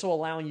also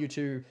allowing you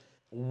to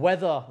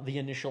weather the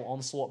initial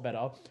onslaught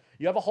better,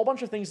 you have a whole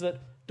bunch of things that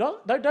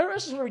don't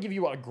necessarily give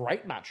you a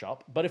great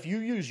matchup, but if you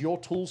use your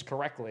tools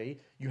correctly,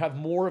 you have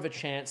more of a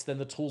chance than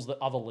the tools that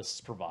other lists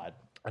provide.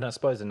 And I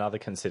suppose another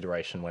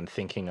consideration when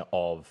thinking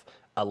of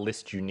a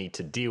list you need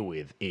to deal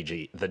with,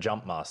 e.g. the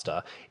Jump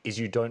Master, is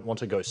you don't want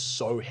to go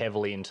so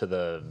heavily into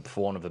the,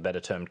 for want of a better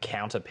term,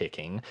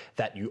 counter-picking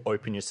that you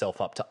open yourself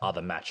up to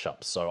other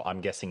matchups. So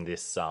I'm guessing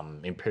this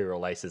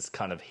Imperial Aces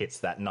kind of hits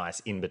that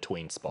nice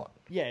in-between spot.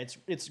 Yeah,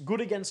 it's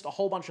good against a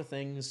whole bunch of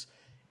things.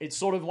 It's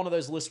sort of one of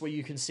those lists where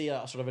you can see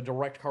a sort of a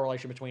direct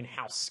correlation between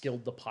how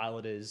skilled the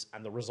pilot is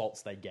and the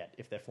results they get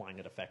if they're flying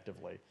it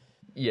effectively.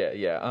 Yeah.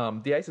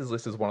 The Aces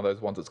list is one of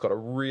those ones that's got a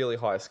really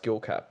high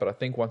skill cap, but I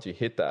think once you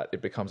hit that, it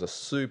becomes a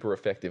super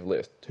effective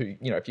list.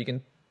 If you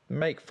can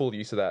make full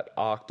use of that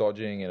arc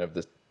dodging and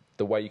of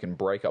the way you can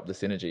break up the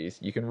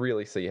synergies, you can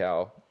really see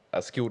how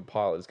a skilled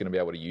pilot is going to be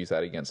able to use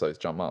that against those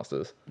Jump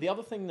Masters. The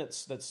other thing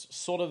that's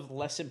sort of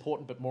less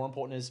important but more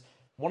important is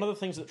one of the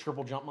things that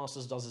Triple Jump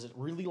Masters does is it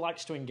really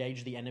likes to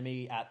engage the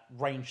enemy at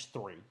range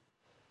 3.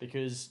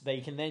 Because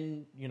they can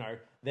then,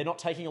 they're not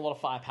taking a lot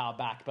of firepower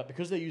back, but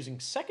because they're using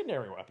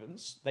secondary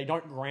weapons, they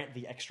don't grant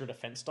the extra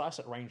defense dice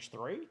at range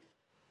 3.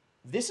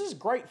 This is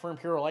great for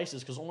Imperial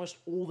Aces because almost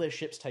all their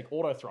ships take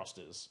auto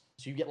thrusters.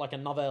 So you get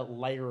another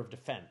layer of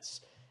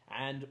defense.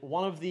 And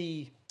one of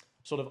the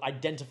sort of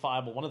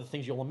one of the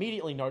things you'll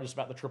immediately notice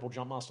about the Triple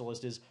Jump Master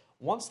list is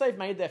once they've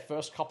made their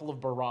first couple of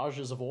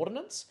barrages of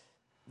ordnance,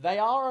 they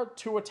are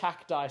 2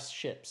 attack dice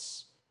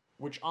ships,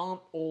 which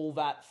aren't all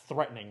that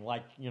threatening.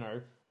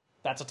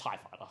 That's a TIE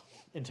fighter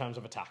in terms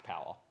of attack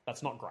power.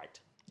 That's not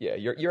great. Yeah,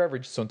 your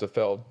average Suntir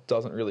Fel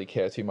doesn't really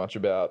care too much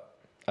about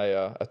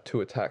a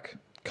 2 attack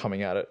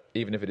coming at it,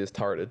 even if it is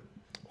turreted.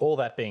 All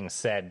that being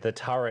said, the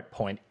turret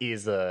point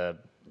is a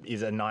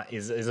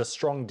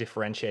strong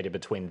differentiator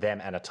between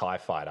them and a TIE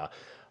fighter.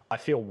 I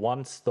feel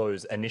once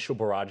those initial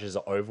barrages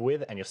are over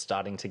with and you're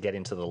starting to get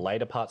into the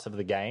later parts of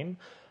the game,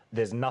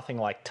 there's nothing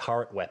like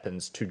turret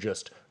weapons to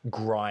just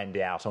grind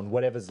out on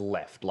whatever's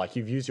left.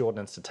 You've used your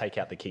ordnance to take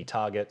out the key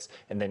targets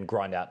and then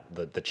grind out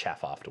the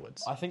chaff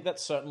afterwards. I think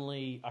that's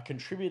certainly a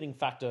contributing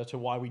factor to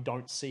why we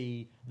don't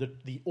see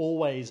the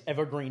always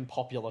evergreen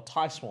popular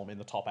TIE Swarm in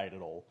the top 8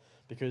 at all.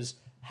 Because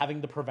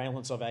having the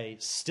prevalence of a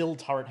still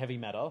turret-heavy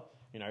meta,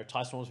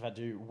 TIE Swarms have had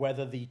to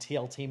weather the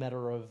TLT meta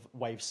of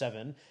Wave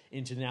 7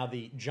 into now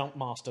the Jump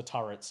Master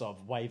turrets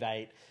of Wave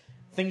 8.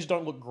 Things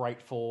don't look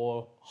great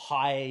for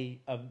high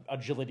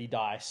agility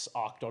dice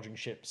arc dodging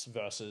ships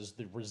versus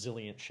the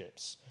resilient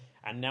ships.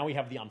 And now we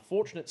have the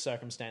unfortunate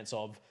circumstance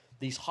of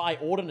these high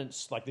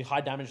ordnance, like the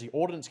high damage the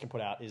ordnance can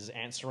put out, is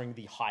answering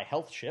the high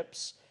health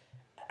ships,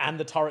 and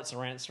the turrets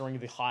are answering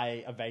the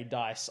high evade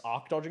dice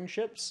arc dodging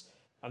ships,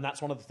 and that's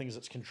one of the things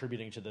that's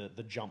contributing to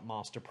the jump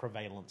master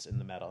prevalence in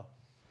the meta.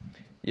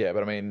 Yeah,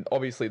 but I mean,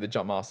 obviously the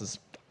jump masters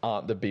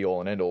aren't the be all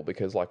and end all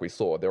because, like we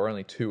saw, there were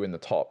only 2 in the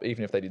top.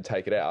 Even if they did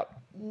take it out,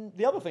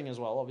 The other thing as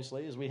well,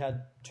 obviously, is we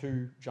had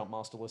 2 jump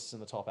master lists in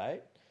the top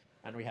 8,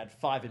 and we had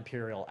 5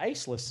 Imperial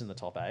Ace lists in the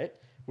top 8,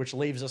 which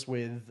leaves us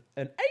with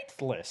an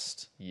 8th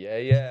list.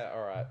 yeah.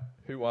 All right,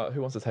 who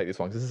wants to take this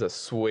one? Because this is a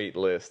sweet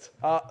list.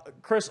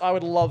 Chris, I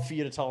would love for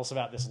you to tell us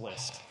about this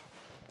list.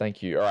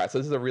 Thank you. All right, so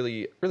this is a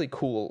really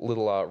cool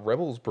little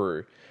Rebels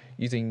brew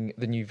using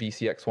the new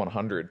VCX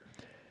 100.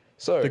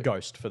 So The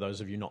Ghost, for those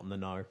of you not in the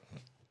know.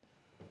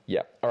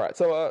 yeah. All right.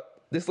 So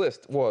this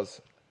list was,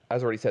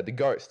 as already said, the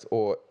Ghost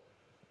or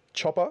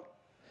Chopper,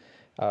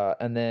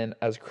 and then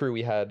as crew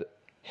we had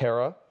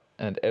Hera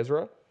and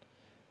Ezra.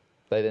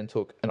 They then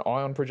took an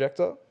ion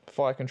projector,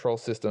 fire control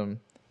system,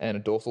 and a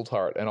dorsal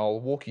turret, and I'll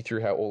walk you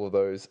through how all of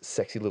those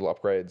sexy little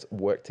upgrades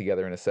work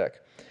together in a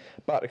sec.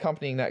 But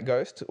accompanying that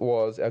Ghost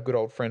was our good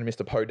old friend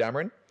Mr. Poe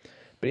Dameron,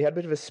 but he had a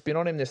bit of a spin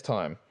on him this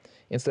time.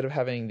 Instead of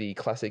having the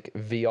classic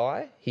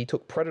VI, he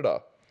took Predator,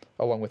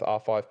 along with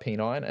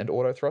R5P9 and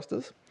auto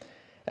thrusters.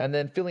 And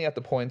then filling out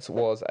the points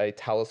was a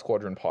Talus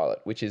Squadron pilot,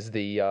 which is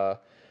the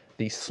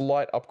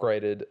slight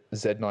upgraded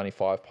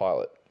Z95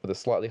 pilot with a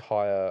slightly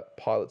higher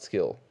pilot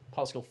skill.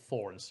 Pilot skill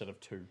 4 instead of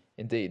 2.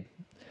 Indeed.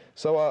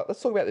 So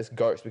let's talk about this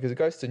Ghost, because the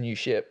Ghost's a new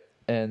ship,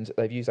 and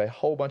they've used a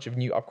whole bunch of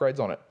new upgrades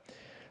on it.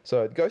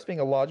 So the Ghost,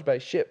 being a large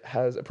base ship,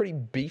 has a pretty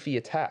beefy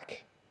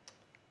attack.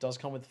 Does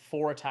come with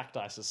 4 attack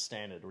dice as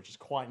standard, which is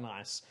quite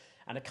nice.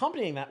 And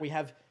accompanying that, we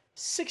have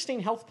 16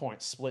 health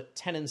points split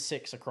 10 and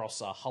 6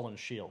 across hull and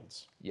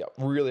shields. Yeah,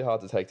 really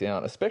hard to take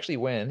down, especially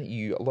when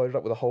you load it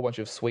up with a whole bunch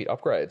of sweet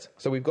upgrades.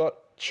 So we've got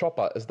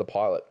Chopper as the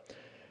pilot,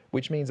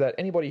 which means that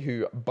anybody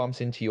who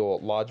bumps into your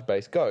large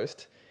base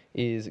Ghost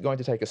is going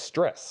to take a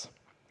stress.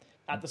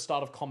 At the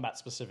start of combat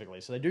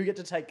specifically. So they do get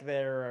to take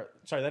their...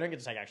 Sorry, they don't get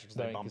to take action because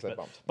they Don't, bumped. 'cause they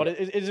bumped. But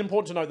it is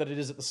important to note that it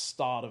is at the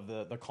start of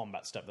the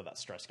combat step that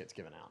stress gets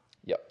given out.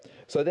 Yep.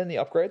 So then the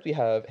upgrades, we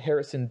have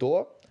Harrison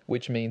Dulla,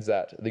 which means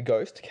that the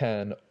Ghost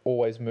can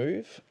always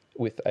move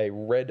with a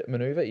red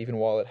maneuver even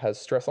while it has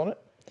stress on it.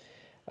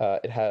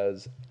 It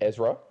has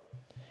Ezra,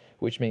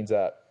 which means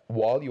that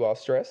while you are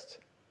stressed,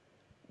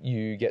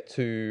 you get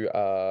to...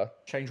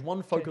 Change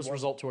one focus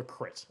result to a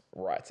crit.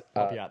 right.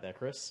 Help you out there,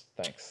 Chris.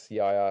 Thanks.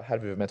 Yeah, I had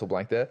a bit of a mental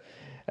blank there.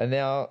 And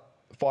now,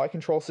 fire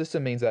control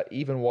system means that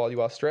even while you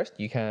are stressed,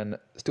 you can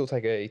still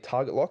take a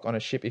target lock on a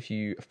ship if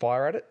you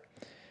fire at it.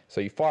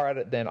 So you fire at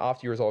it, then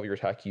after you resolve your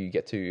attack, you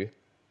get to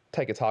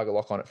take a target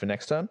lock on it for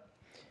next turn.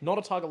 Not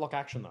a target lock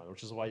action, though,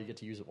 which is why you get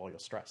to use it while you're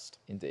stressed.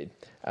 Indeed.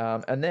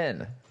 And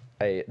then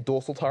a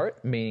dorsal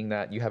turret, meaning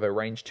that you have a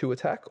range 2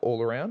 attack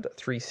all around,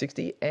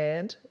 360,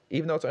 and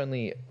even though it's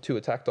only 2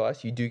 attack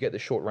dice, you do get the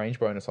short range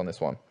bonus on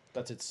this one.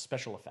 That's its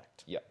special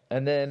effect. Yep.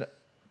 And then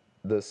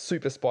the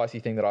super spicy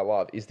thing that I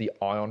love is the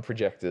ion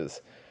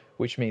projectors,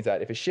 which means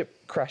that if a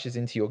ship crashes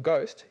into your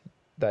Ghost,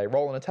 they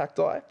roll an attack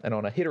die, and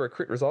on a hit or a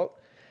crit result,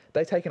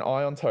 they take an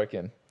ion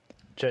token.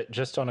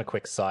 Just on a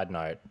quick side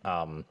note,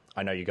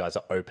 I know you guys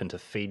are open to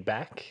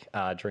feedback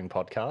during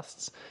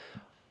podcasts.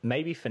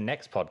 Maybe for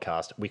next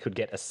podcast, we could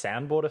get a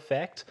soundboard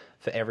effect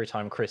for every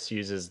time Chris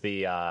uses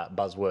the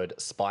buzzword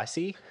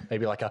spicy.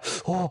 Maybe like a,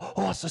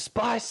 oh, so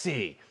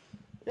spicy.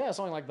 Yeah,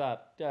 something like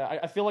that. Yeah,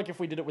 I feel like if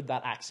we did it with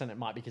that accent, it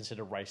might be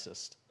considered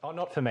racist. Oh,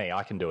 not for me.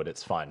 I can do it.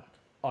 It's fine.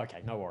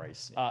 Okay, no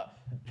worries.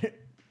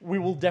 We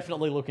will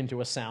definitely look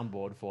into a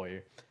soundboard for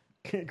you.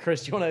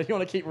 Chris, you want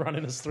to keep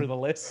running us through the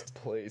list?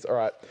 Please. All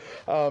right.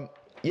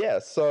 Yeah,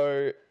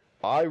 so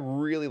I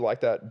really like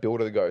that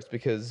build of the Ghost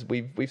because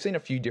we've seen a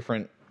few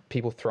different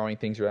people throwing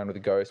things around with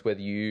the Ghost, whether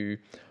you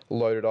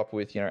load it up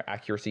with,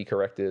 accuracy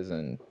correctors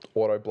and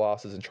auto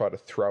blasters and try to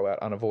throw out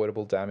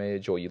unavoidable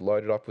damage, or you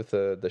load it up with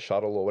the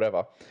shuttle or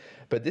whatever.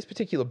 But this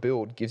particular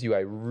build gives you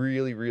a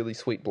really, really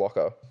sweet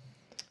blocker.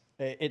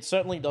 It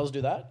certainly does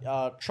do that.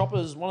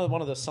 Chopper's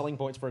one of the selling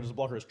points for it as a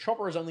blocker is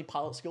Chopper is only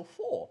pilot skill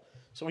 4.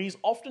 So he's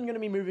often going to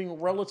be moving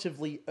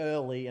relatively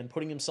early and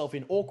putting himself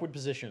in awkward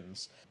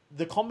positions.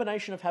 The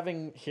combination of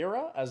having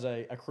Hera as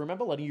a crew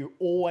member, letting you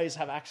always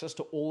have access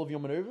to all of your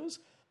maneuvers,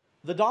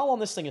 the dial on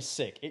this thing is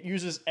sick. It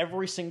uses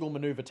every single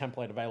maneuver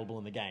template available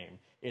in the game.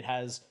 It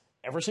has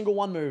every single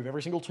 1 move,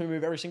 every single 2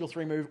 move, every single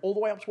 3 move, all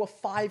the way up to a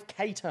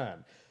 5k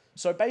turn.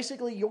 So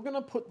basically, you're going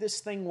to put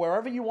this thing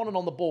wherever you want it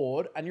on the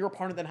board, and your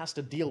opponent then has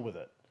to deal with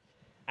it.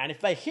 And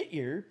if they hit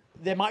you,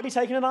 they might be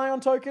taking an ion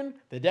token,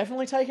 they're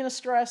definitely taking a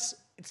stress.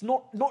 It's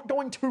not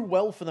going too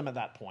well for them at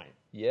that point.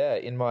 Yeah,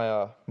 in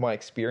my my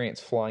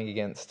experience flying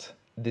against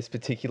this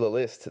particular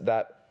list,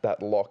 that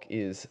lock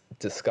is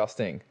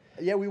disgusting.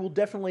 Yeah, we will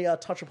definitely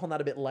touch upon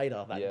that a bit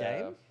later, that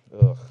game.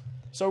 Ugh.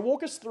 So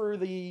walk us through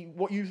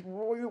what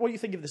you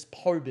think of this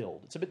Poe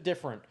build. It's a bit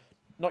different.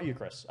 not you,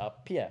 Chris.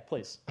 Pierre,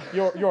 please.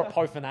 You're a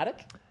Poe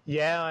fanatic.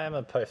 Yeah, I am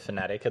a Poe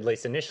fanatic. At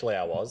least initially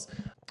I was.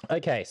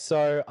 Okay,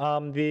 so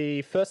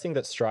the first thing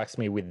that strikes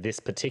me with this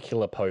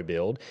particular Poe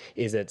build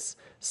is it's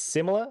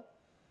similar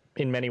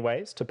in many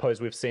ways to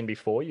Poes we've seen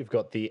before. You've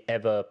got the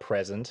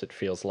ever-present, it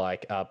feels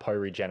like, Poe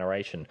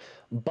regeneration.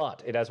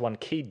 But it has one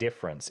key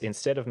difference.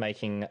 Instead of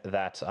making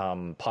that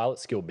pilot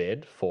skill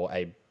bid for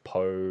a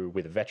Poe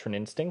with veteran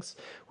instincts,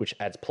 which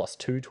adds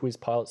 +2 to his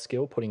pilot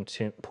skill,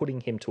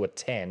 putting him to a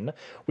 10,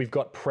 we've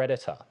got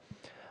Predator.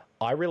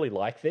 I really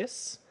like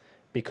this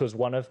because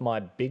one of my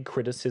big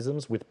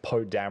criticisms with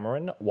Poe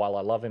Dameron, while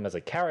I love him as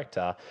a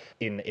character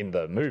in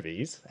the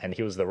movies, and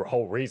he was the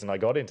whole reason I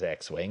got into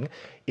X-Wing,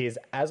 is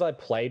as I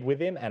played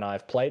with him and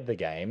I've played the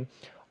game,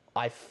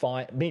 I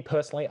find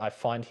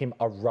him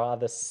a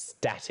rather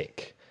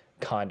static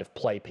kind of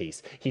play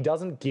piece. He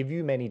doesn't give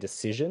you many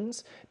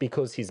decisions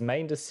because his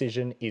main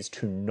decision is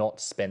to not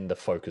spend the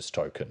focus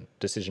token.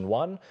 Decision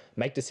 1,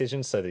 make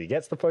decisions so that he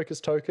gets the focus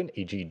token,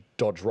 e.g.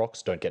 dodge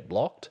rocks, don't get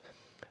blocked.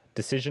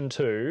 Decision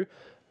 2,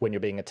 when you're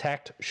being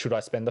attacked, should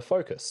I spend the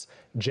focus?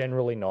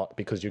 Generally not,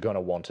 because you're going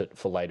to want it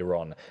for later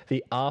on.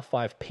 The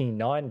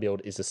R5P9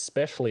 build is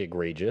especially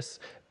egregious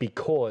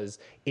because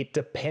it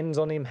depends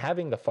on him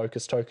having the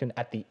focus token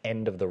at the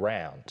end of the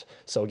round.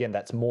 So again,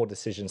 that's more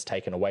decisions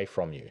taken away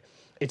from you.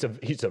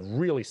 It's a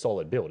really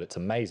solid build. It's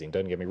amazing,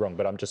 don't get me wrong,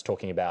 but I'm just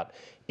talking about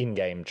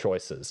in-game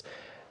choices.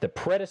 The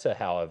Predator,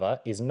 however,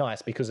 is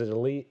nice because it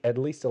at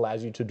least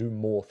allows you to do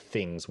more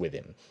things with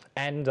him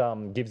and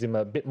gives him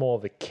a bit more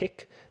of a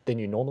kick than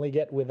you normally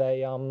get with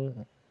a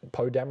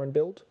Poe Dameron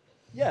build.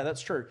 Yeah,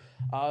 that's true.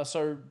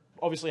 So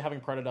obviously having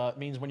Predator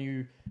means when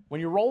you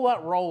roll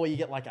that roll where you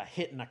get like a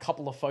hit and a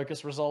couple of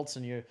focus results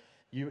and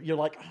you're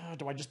like, oh,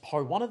 do I just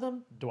Poe one of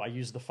them? Do I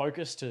use the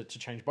focus to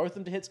change both of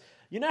them to hits?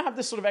 You now have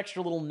this sort of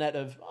extra little net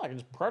of, I can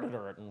just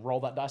Predator it and roll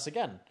that dice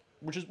again.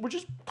 Which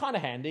is kind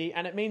of handy,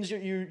 and it means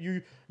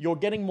you're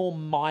getting more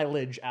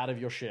mileage out of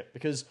your ship,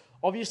 because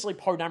obviously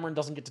Poe Dameron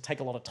doesn't get to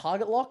take a lot of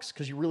target locks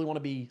because you really want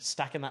to be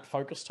stacking that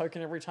focus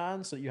token every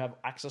turn so that you have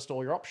access to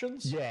all your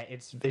options. Yeah,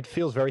 it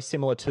feels very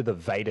similar to the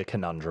Vader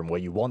conundrum where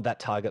you want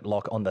that target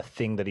lock on the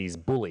thing that he's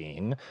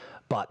bullying,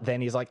 but then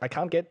he's like, I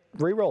can't get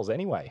rerolls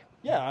anyway.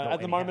 Yeah, at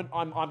the moment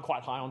I'm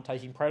quite high on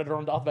taking Predator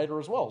on Darth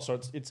Vader as well,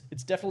 so it's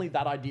definitely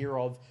that idea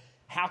of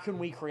how can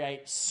we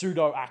create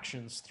pseudo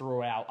actions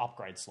through our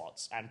upgrade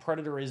slots? And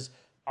Predator is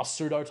a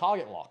pseudo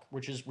target lock,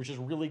 which is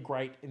really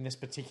great in this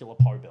particular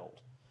Poe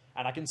build.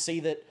 And I can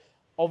see that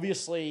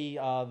obviously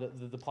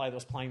the player that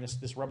was playing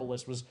this Rebel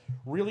list was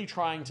really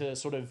trying to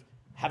sort of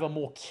have a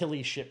more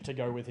killy ship to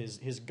go with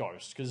his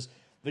Ghost, because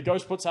the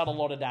Ghost puts out a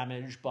lot of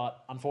damage,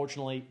 but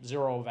unfortunately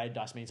 0 evade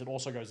dice means it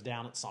also goes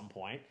down at some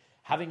point.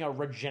 Having a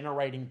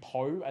regenerating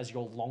Poe as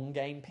your long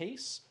game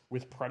piece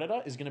with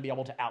Predator is going to be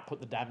able to output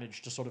the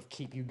damage to sort of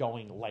keep you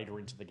going later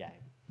into the game.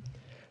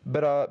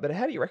 But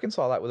how do you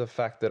reconcile that with the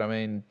fact that, I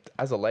mean,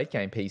 as a late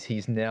game piece,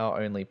 he's now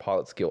only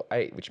pilot skill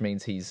 8, which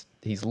means he's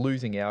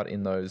losing out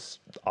in those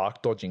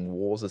arc dodging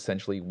wars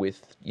essentially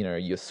with, you know,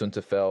 your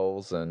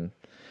Sunterfels and,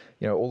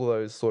 you know, all of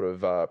those sort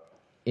of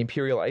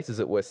Imperial aces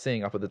that we're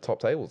seeing up at the top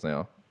tables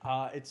now.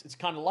 It's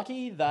kind of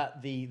lucky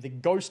that the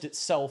Ghost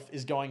itself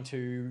is going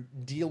to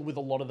deal with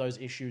a lot of those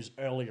issues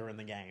earlier in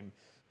the game.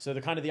 So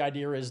the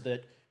idea is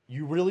that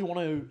you really want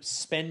to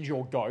spend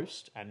your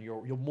Ghost, and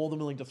you're more than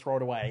willing to throw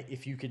it away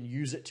if you can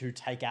use it to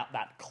take out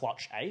that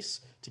clutch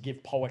ace to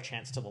give Poe a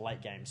chance to the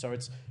late game. So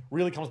it's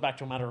really comes back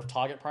to a matter of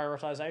target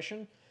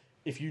prioritization.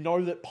 If you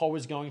know that Poe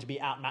is going to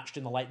be outmatched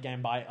in the late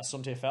game by a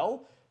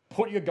Sunterfell,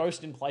 put your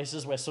Ghost in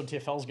places where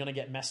Sunterfell is going to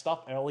get messed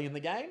up early in the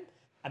game,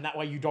 and that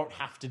way you don't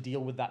have to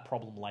deal with that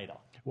problem later.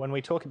 When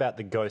we talk about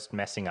the Ghost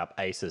messing up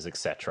aces,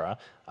 etc.,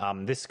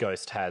 this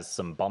Ghost has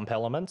some bump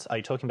elements. Are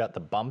you talking about the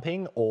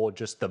bumping or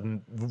just the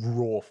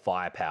raw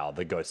firepower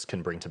the Ghost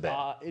can bring to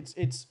bear? It's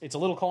a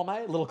little column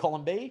A, little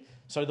column B.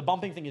 So the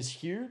bumping thing is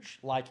huge.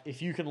 Like,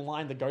 if you can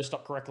line the Ghost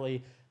up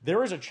correctly,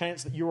 there is a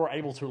chance that you are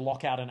able to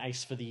lock out an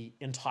ace for the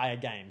entire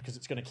game, because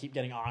it's going to keep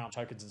getting ion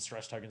tokens and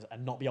stress tokens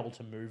and not be able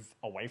to move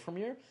away from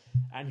you.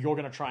 And you're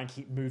going to try and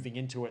keep moving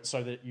into it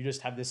so that you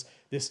just have this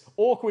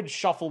awkward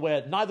shuffle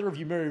where neither of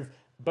you move,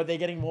 but they're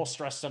getting more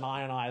stressed and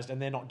ionized and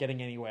they're not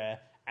getting anywhere,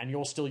 and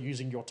you're still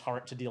using your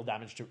turret to deal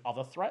damage to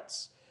other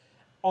threats.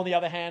 On the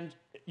other hand,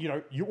 you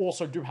know, you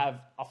also do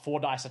have a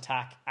 4-dice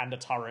attack and a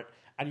turret,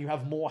 and you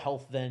have more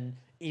health than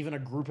even a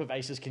group of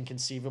aces can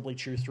conceivably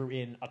chew through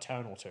in a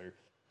turn or two.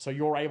 So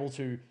you're able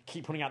to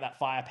keep putting out that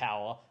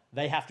firepower.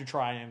 They have to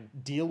try and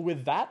deal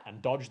with that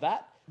and dodge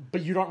that,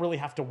 but you don't really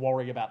have to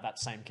worry about that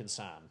same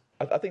concern.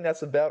 I think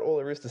that's about all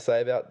there is to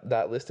say about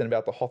that list and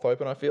about the Hoth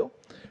Open, I feel.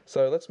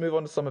 So let's move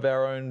on to some of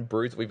our own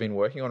brews that we've been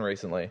working on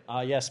recently.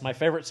 Yes, my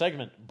favorite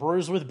segment,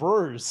 Brews with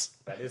Brews.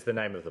 That is the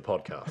name of the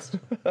podcast.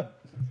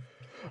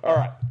 All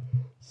right.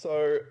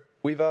 So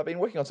we've been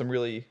working on some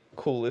really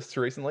cool lists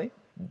recently.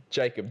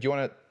 Jacob, do you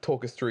want to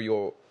talk us through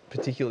your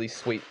particularly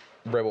sweet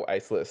Rebel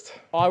Ace list?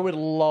 I would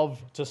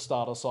love to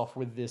start us off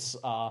with this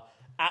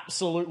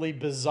absolutely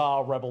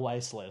bizarre Rebel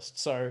Ace list.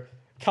 So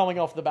coming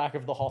off the back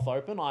of the Hoth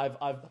Open,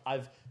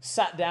 I've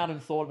sat down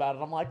and thought about it.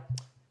 I'm like,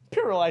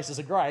 Imperial Aces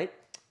are great.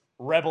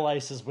 Rebel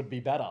Aces would be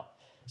better.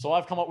 So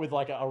I've come up with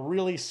like a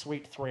really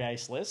sweet 3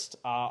 ace list.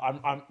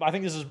 I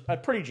think this is a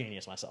pretty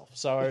genius myself.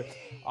 So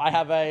I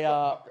have an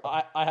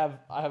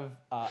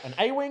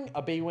A wing,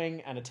 a B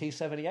wing, and a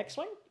T-70 X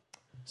wing.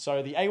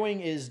 So the A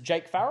wing is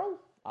Jake Farrell,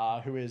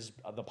 who is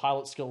the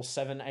pilot skill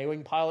 7 A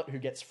wing pilot who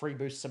gets free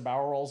boosts and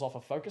barrel rolls off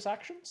of focus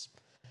actions.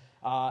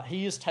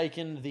 He has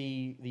taken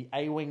the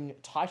A wing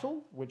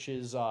title, which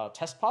is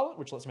test pilot,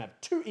 which lets him have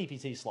 2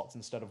 EPT slots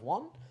instead of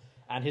 1.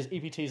 And his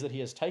EPTs that he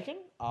has taken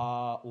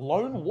are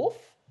Lone Wolf,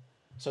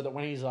 so that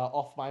when he's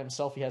off by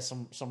himself, he has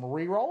some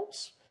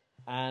rerolls,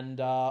 and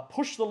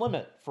Push the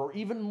Limit for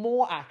even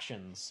more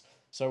actions.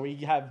 So we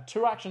have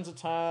 2 actions a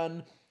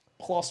turn,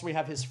 plus we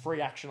have his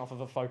free action off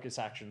of a focus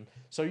action.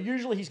 So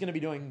usually he's going to be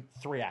doing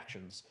 3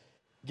 actions,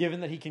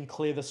 given that he can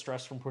clear the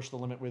stress from Push the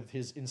Limit with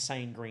his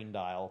insane green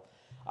dial.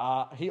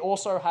 He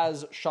also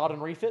has Shard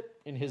and Refit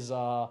in his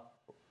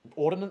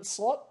ordnance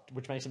slot,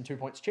 which makes him 2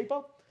 points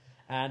cheaper,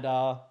 and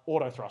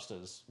auto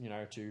thrusters,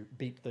 to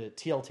beat the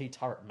TLT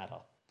turret meta.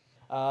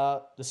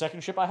 The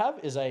second ship I have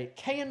is a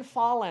Kayan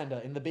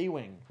Farlander in the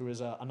B-Wing, who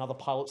is another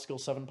pilot skill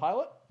 7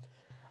 pilot.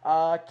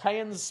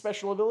 Kayan's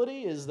special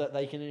ability is that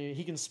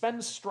he can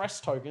spend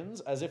stress tokens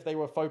as if they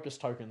were focus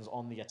tokens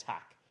on the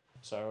attack,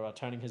 so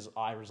turning his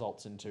eye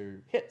results into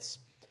hits.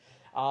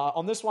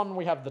 On this one,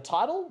 we have the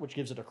title, which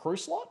gives it a crew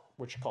slot,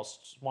 which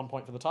costs 1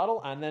 point for the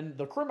title, and then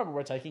the crew member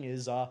we're taking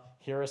is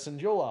Hera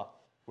Syndulla,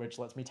 which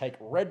lets me take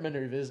red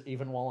maneuvers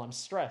even while I'm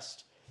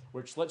stressed,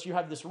 which lets you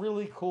have this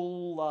really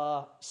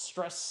cool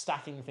stress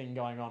stacking thing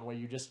going on where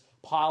you just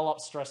pile up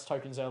stress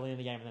tokens early in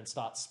the game and then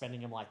start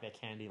spending them like they're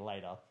candy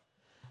later.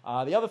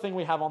 The other thing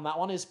we have on that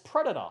one is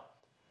Predator.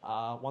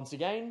 Once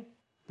again,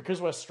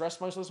 because we're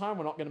stressed most of the time,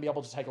 we're not going to be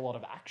able to take a lot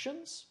of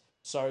actions,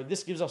 so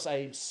this gives us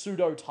a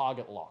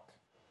pseudo-target lock.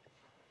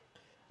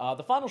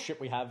 The final ship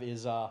we have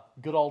is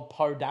good old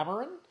Poe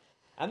Dameron.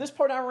 And this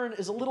Poe Dameron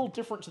is a little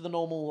different to the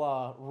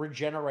normal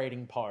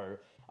regenerating Poe.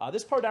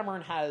 This Poe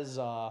Dameron has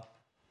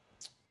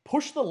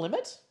Push the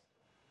Limit,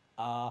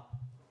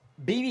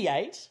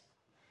 BB-8,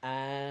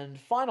 and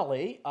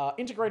finally,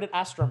 Integrated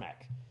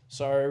Astromech.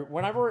 So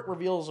whenever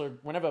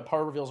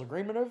Poe reveals a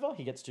green maneuver,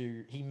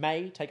 he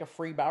may take a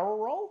free barrel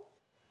roll,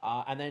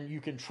 and then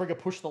you can trigger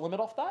Push the Limit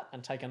off that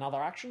and take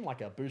another action,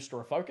 like a boost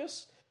or a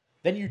focus.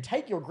 Then you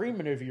take your green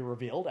maneuver you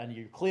revealed, and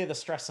you clear the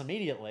stress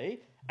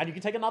immediately, and you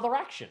can take another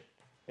action.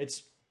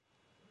 It's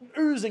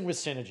oozing with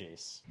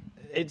synergies.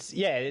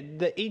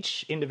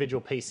 Each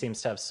individual piece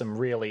seems to have some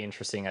really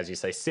interesting, as you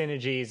say,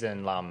 synergies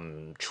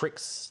and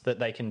tricks that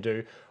they can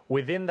do.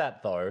 Within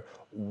that, though,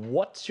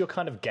 what's your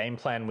kind of game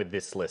plan with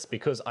this list?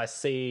 Because I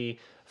see,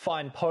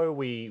 fine, Poe,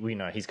 we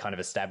know he's kind of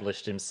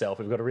established himself.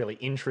 We've got a really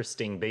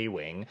interesting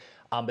B-Wing,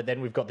 but then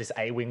we've got this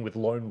A-Wing with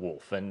Lone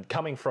Wolf. And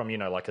coming from,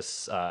 like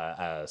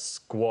a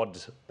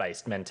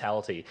squad-based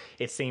mentality,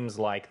 it seems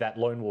like that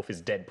Lone Wolf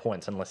is dead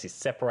points unless he's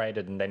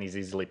separated and then he's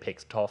easily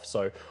picked off.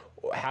 So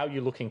how are you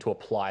looking to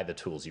apply the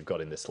tools you've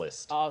got in this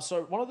list?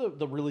 So one of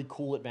the really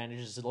cool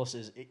advantages to the list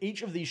is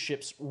each of these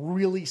ships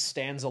really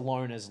stands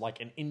alone as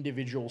like an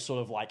individual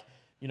sort of like,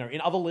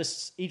 in other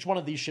lists, each one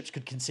of these ships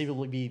could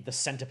conceivably be the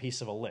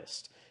centerpiece of a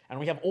list. And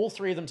we have all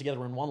 3 of them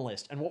together in one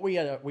list. And what we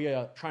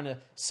are trying to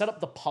set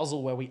up the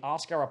puzzle where we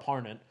ask our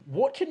opponent,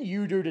 what can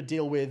you do to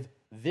deal with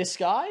this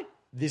guy,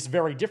 this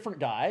very different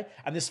guy,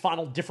 and this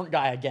final different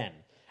guy again?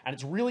 And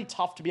it's really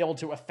tough to be able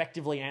to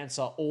effectively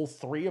answer all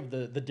 3 of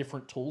the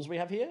different tools we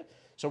have here.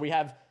 So we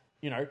have,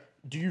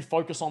 do you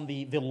focus on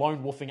the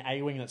lone wolfing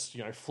A-Wing that's,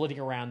 flitting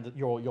around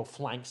your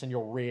flanks and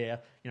your rear?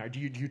 Do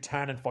you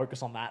turn and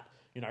focus on that?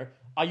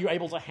 Are you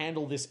able to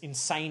handle this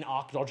insane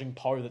arc-dodging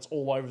Poe that's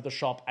all over the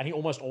shop and he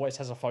almost always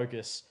has a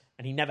focus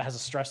and he never has a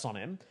stress on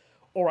him?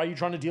 Or are you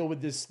trying to deal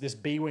with this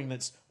B-Wing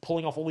that's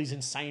pulling off all these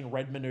insane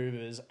red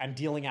maneuvers and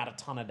dealing out a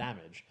ton of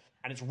damage?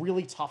 And it's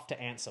really tough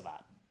to answer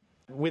that.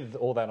 With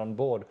all that on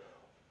board,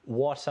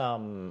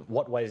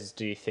 what ways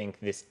do you think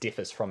this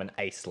differs from an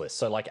ace list?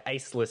 So like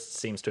ace list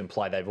seems to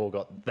imply they've all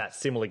got that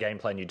similar game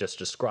plan you just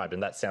described,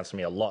 and that sounds to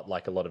me a lot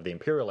like a lot of the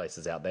Imperial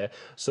aces out there.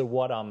 So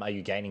what are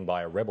you gaining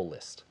by a rebel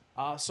list?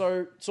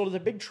 So sort of the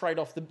big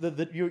trade-off,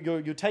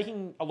 you're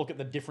taking a look at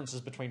the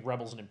differences between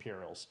Rebels and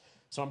Imperials.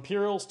 So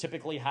Imperials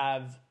typically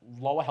have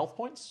lower health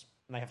points,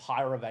 and they have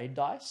higher evade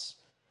dice.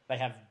 They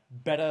have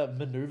better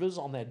maneuvers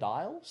on their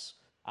dials,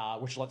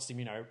 which lets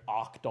them,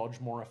 arc dodge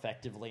more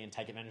effectively and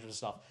take advantage of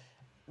stuff.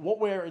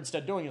 What we're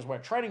instead doing is we're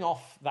trading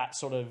off that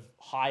sort of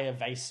high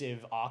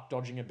evasive arc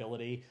dodging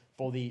ability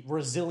for the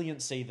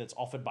resiliency that's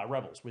offered by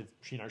Rebels with,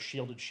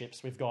 shielded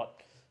ships. We've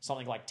got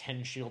something like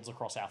 10 shields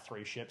across our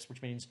 3 ships,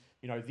 which means,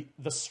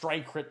 the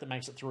stray crit that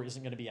makes it through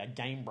isn't going to be a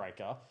game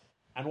breaker.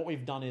 And what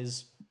we've done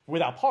is,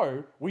 with our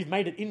Poe, we've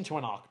made it into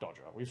an arc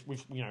dodger.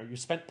 We've you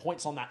spent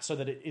points on that so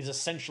that it is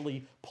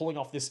essentially pulling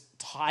off this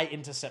TIE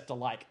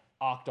interceptor-like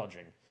arc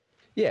dodging.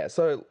 Yeah,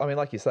 so,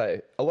 like you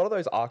say, a lot of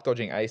those arc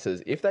dodging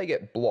aces, if they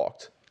get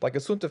blocked, like a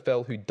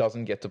Sunterfell who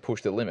doesn't get to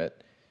push the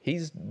limit,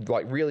 he's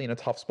like really in a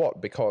tough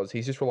spot because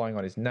he's just relying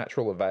on his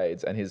natural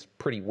evades and his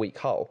pretty weak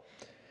hull.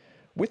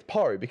 With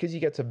Poe, because you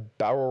get to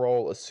barrel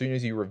roll as soon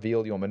as you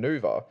reveal your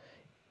maneuver,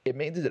 it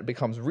means that it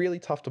becomes really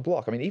tough to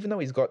block. I mean, even though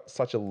he's got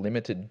such a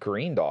limited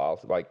green dial,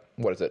 like,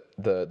 what is it?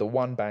 The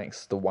one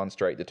banks, the one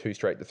straight, the two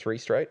straight, the three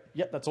straight.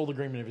 Yep, that's all the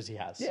green maneuvers he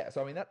has. Yeah,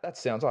 so I mean, that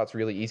sounds like it's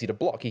really easy to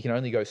block. He can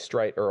only go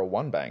straight or a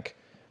one bank.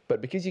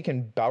 But because you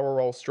can barrel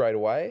roll straight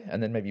away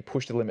and then maybe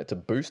push the limit to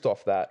boost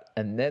off that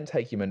and then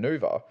take your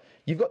maneuver,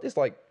 you've got this,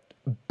 like,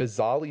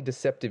 bizarrely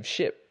deceptive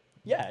ship.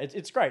 Yeah,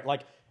 it's great.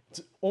 Like, it's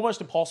almost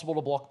impossible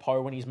to block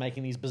Poe when he's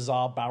making these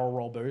bizarre barrel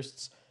roll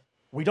boosts.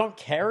 We don't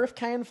care if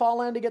Kayan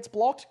Farlander gets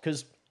blocked,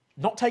 because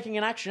not taking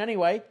an action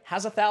anyway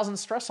has 1,000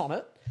 stress on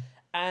it.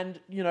 And,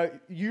 you know,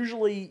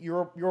 usually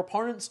your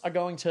opponents are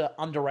going to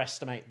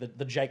underestimate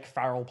the Jake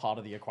Farrell part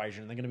of the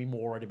equation. They're going to be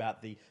more worried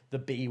about the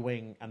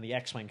B-Wing and the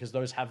X-Wing, because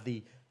those have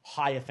the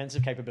high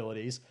offensive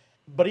capabilities.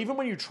 But even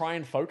when you try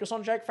and focus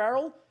on Jake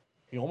Farrell,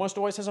 he almost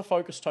always has a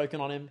focus token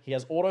on him. He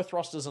has auto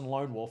thrusters and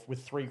Lone Wolf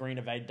with 3 green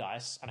evade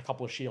dice and a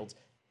couple of shields.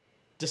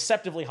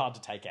 Deceptively hard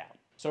to take out.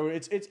 So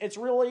it's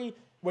really...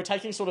 We're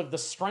taking sort of the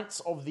strengths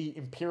of the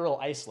Imperial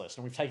Ace list,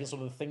 and we've taken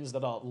sort of the things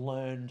that are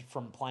learned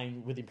from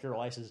playing with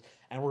Imperial Aces,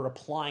 and we're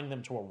applying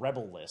them to a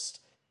Rebel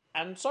list.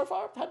 And so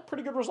far, I've had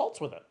pretty good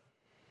results with it.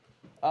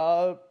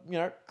 You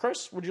know,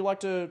 Chris, would you like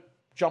to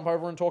jump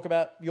over and talk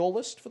about your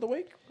list for the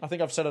week? I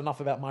think I've said enough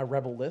about my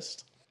Rebel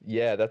list.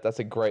 Yeah, that's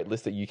a great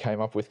list that you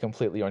came up with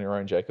completely on your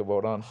own, Jacob. Well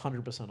done.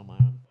 100% on my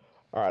own.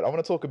 All right, I want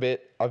to talk a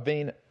bit. I've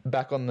been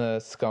back on the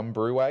Scum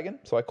Brew wagon,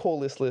 so I call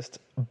this list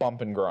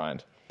Bump and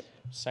Grind.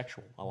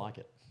 Sexual. I like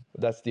it.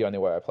 That's the only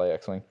way I play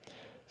X-Wing.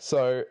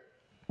 So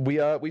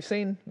we've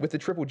seen with the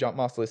triple jump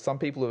master list, some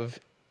people have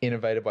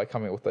innovated by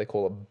coming up with what they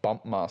call a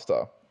bump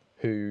master,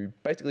 who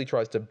basically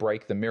tries to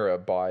break the mirror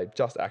by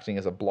just acting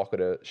as a blocker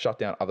to shut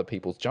down other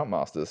people's jump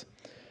masters.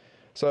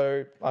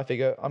 So I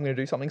figure I'm going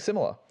to do something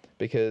similar,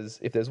 because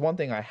if there's one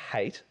thing I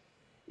hate,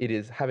 it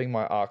is having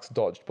my arcs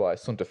dodged by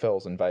Sunta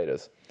Fells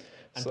invaders.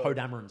 And Poe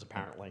Dameron's,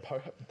 apparently.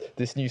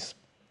 This new,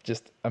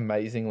 just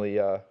amazingly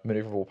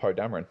maneuverable Poe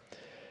Dameron.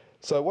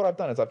 So what I've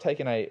done is I've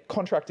taken a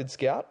contracted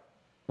scout,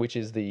 which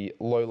is the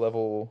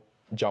low-level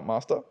jump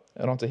master,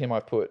 and onto him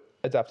I've put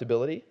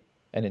adaptability,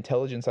 an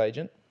intelligence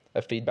agent,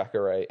 a feedback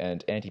array,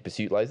 and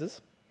anti-pursuit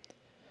lasers.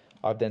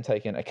 I've then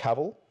taken a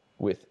Cavil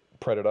with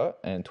Predator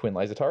and twin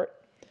laser turret,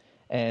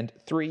 and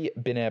 3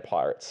 Binair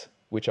Pirates,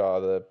 which are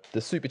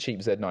the super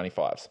cheap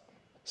Z95s.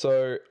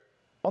 So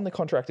on the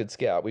contracted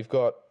scout, we've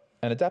got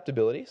an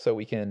adaptability, so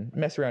we can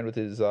mess around with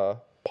his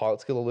pilot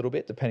skill a little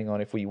bit, depending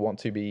on if we want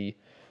to be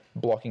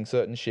blocking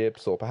certain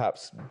ships or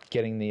perhaps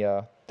getting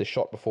the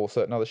shot before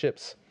certain other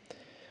ships.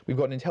 We've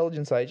got an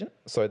intelligence agent,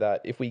 so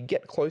that if we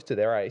get close to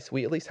their ace,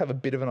 we at least have a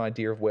bit of an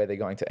idea of where they're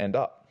going to end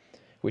up,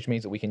 which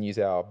means that we can use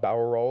our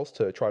barrel rolls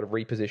to try to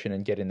reposition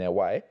and get in their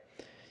way.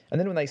 And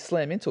then when they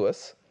slam into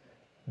us,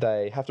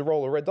 they have to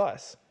roll a red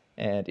dice.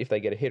 And if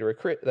they get a hit or a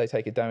crit, they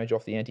take a damage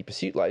off the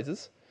anti-pursuit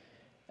lasers.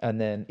 And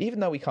then,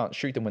 even though we can't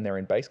shoot them when they're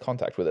in base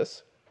contact with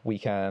us, we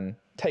can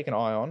take an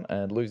ion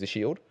and lose a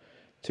shield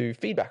to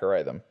feedback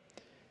array them.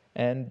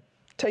 And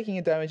taking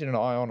a damage and an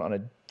ion on a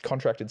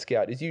contracted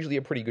scout is usually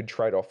a pretty good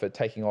trade-off for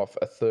taking off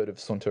a third of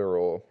Sunta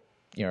or,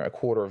 you know, a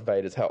quarter of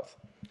Vader's health.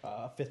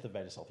 A fifth of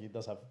Vader's health. He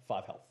does have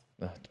 5 health.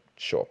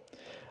 Sure.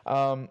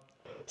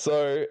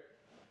 So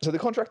the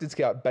contracted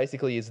scout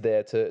basically is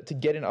there to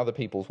get in other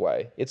people's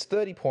way. It's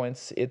 30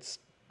 points. It's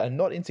a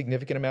not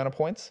insignificant amount of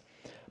points.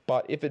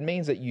 But if it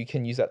means that you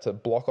can use that to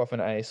block off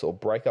an ace or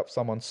break up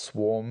someone's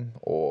swarm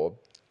or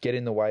get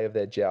in the way of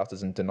their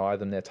jousters and deny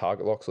them their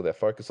target locks or their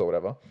focus or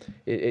whatever,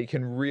 it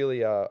can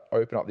really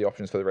open up the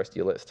options for the rest of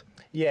your list.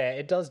 Yeah,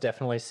 it does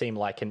definitely seem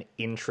like an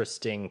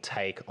interesting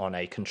take on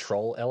a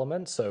control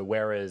element. So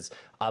whereas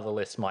other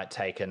lists might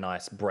take a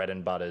nice bread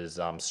and butters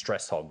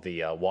stress hog,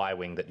 the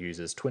Y-Wing that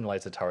uses twin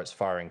laser turrets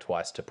firing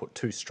twice to put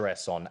 2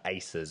 stress on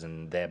aces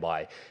and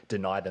thereby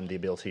deny them the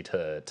ability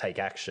to take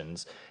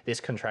actions, this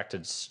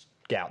contracted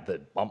scout,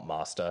 that Bump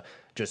Master,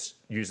 just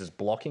uses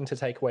blocking to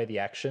take away the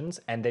actions,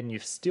 and then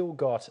you've still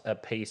got a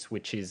piece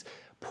which is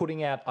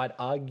putting out, I'd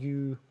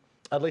argue,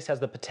 at least has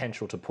the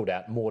potential to put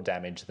out more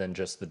damage than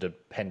just the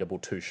dependable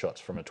 2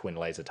 shots from a twin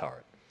laser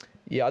turret.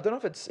 Yeah, I don't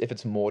know if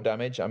it's more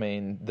damage. I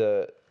mean,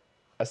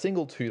 a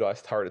single 2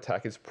 dice turret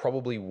attack is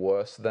probably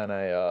worse than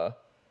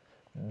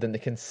the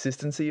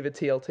consistency of a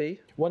TLT.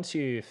 Once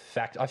you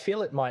I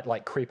feel it might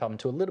like creep up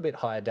into a little bit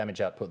higher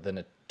damage output than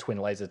a twin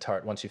laser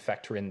turret once you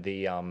factor in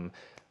the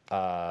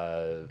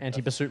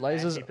Anti-pursuit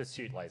lasers.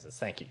 Anti-pursuit lasers,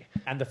 thank you.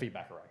 And the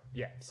feedback array.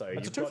 Yeah, so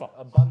That's you've a got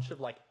twofer. a bunch of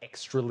like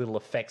extra little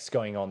effects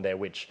going on there,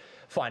 which,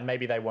 fine,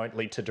 maybe they won't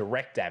lead to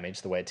direct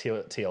damage the way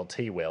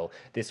TLT will.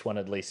 This one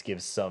at least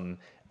gives some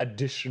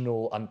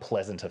additional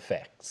unpleasant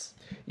effects.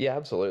 Yeah,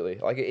 absolutely.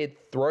 Like,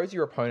 it throws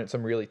your opponent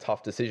some really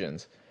tough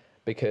decisions,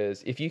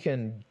 because if you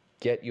can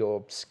get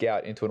your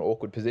scout into an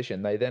awkward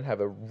position, they then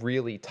have a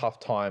really tough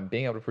time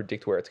being able to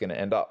predict where it's going to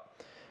end up,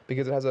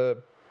 because it has a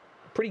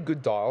pretty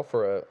good dial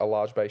for a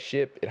large base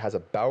ship. It has a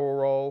barrel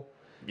roll.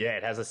 Yeah,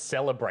 it has a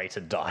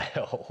celebrated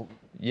dial.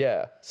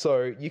 Yeah,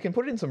 so you can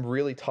put it in some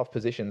really tough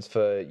positions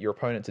for your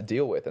opponent to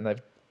deal with, and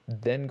they've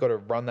then got to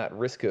run that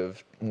risk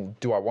of,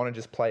 do I want to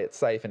just play it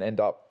safe and end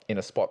up in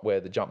a spot where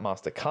the jump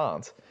master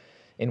can't?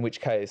 In which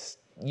case,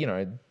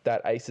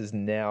 that ace is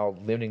now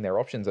limiting their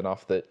options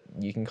enough that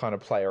you can kind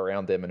of play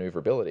around their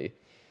maneuverability.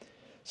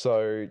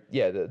 So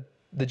yeah,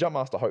 the jump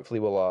master hopefully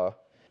will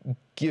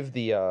give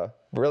the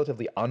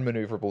relatively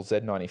unmaneuverable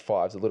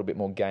Z95s a little bit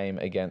more game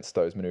against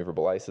those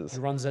maneuverable aces.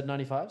 You run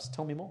Z95s?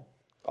 Tell me more.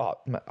 Oh,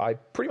 I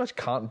pretty much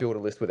can't build a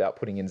list without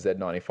putting in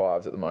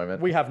Z95s at the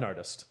moment. We have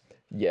noticed.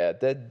 Yeah,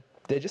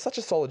 they're just such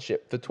a solid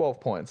ship for 12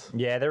 points.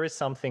 Yeah, there is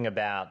something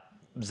about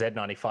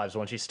Z95s.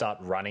 Once you start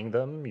running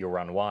them, you'll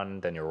run 1,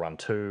 then you'll run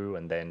 2,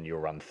 and then you'll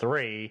run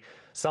 3.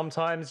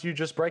 Sometimes you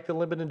just break the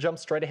limit and jump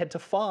straight ahead to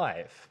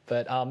 5.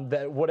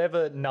 But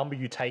whatever number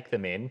you take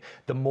them in,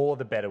 the more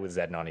the better with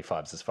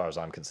Z95s as far as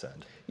I'm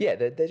concerned. Yeah,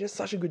 they're just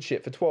such a good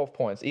ship for 12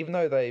 points. Even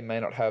though they may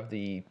not have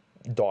the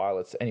dial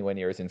that's anywhere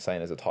near as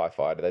insane as a TIE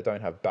fighter, they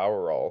don't have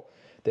barrel roll,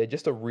 they're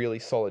just a really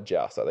solid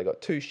jouster. They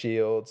got 2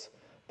 shields,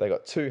 they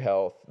got 2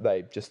 health,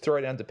 they just throw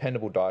down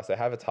dependable dice, they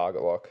have a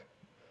target lock.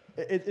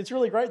 It's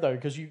really great, though,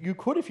 because you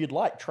could, if you'd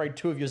like, trade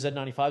 2 of your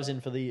Z95s in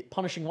for the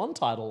Punishing 1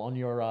 title on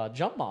your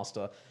Jump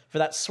Master for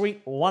that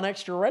sweet 1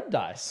 extra red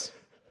dice.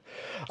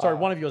 Sorry,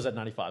 1 of your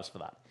Z95s for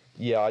that.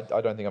 Yeah, I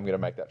don't think I'm going to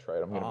make that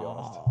trade, I'm going to be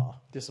honest.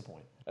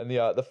 Disappoint. And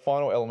the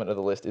final element of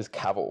the list is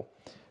Cavil,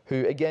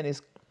 who again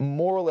is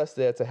more or less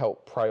there to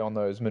help prey on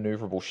those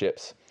maneuverable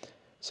ships.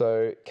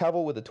 So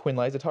Cavil with a twin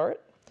laser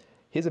turret,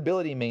 his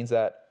ability means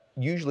that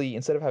usually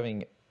instead of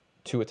having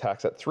 2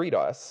 attacks at 3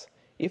 dice,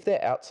 if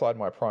they're outside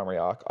my primary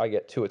arc, I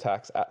get 2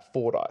 attacks at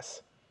 4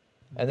 dice.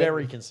 And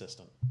Very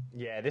consistent.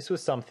 Yeah, this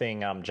was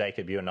something,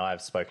 Jacob, you and I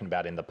have spoken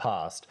about in the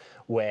past,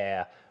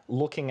 where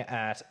looking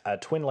at a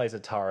twin laser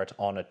turret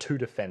on a 2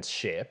 defense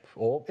ship,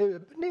 or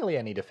nearly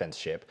any defense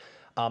ship,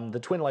 the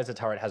twin laser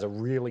turret has a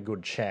really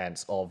good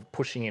chance of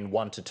pushing in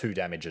 1 to 2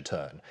 damage a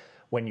turn.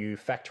 When you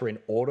factor in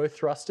auto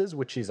thrusters,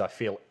 which is, I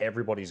feel,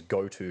 everybody's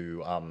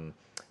go-to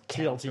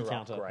TLT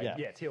counter. upgrade.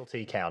 Yeah.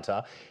 TLT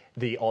counter,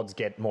 the odds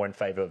get more in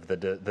favor of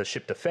the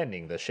ship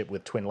defending, the ship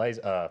with twin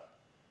laser,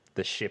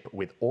 the ship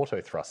with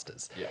auto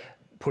thrusters,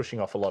 pushing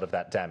off a lot of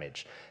that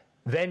damage.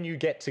 Then you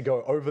get to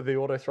go over the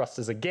auto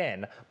thrusters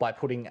again by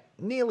putting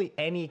nearly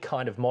any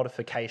kind of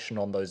modification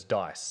on those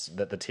dice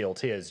that the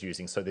TLT is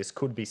using. So this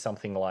could be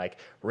something like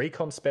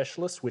Recon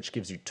Specialist, which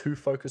gives you 2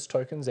 focus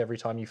tokens every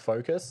time you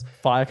focus.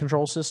 Fire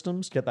control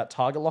systems, get that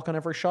target lock on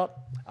every shot.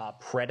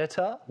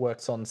 Predator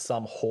works on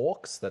some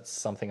Hawks. That's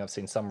something I've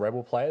seen some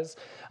Rebel players.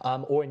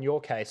 Or in your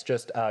case,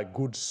 just a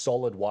good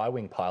solid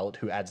Y-Wing pilot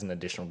who adds an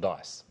additional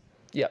dice.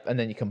 Yep, and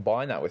then you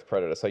combine that with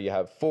Predator. So you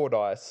have 4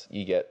 dice,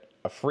 you get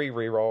a free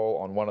reroll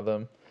on one of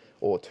them,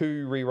 or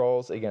 2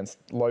 rerolls against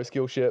low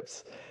skill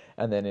ships.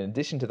 And then in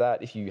addition to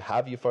that, if you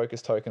have your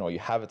focus token or you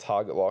have a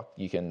target lock,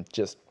 you can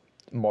just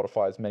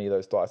modify as many of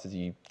those dice as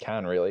you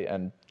can, really,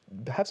 and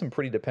have some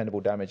pretty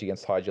dependable damage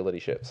against high agility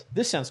ships.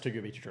 This sounds too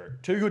good to be true.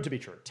 Too good to be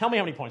true. Tell me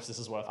how many points this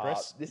is worth,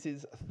 Chris. This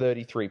is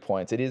 33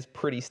 points. It is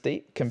pretty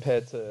steep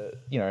compared to,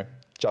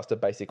 just a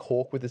basic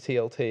Hawk with the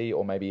TLT,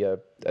 or maybe a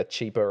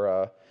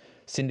cheaper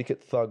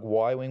Syndicate Thug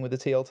Y-Wing with the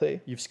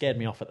TLT. You've scared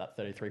me off at that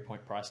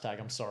 33-point price tag.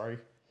 I'm sorry.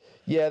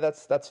 Yeah,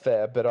 that's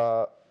fair,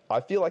 but I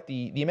feel like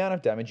the amount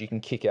of damage you can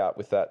kick out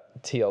with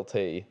that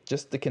TLT,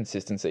 just the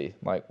consistency.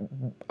 Like,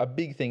 a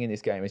big thing in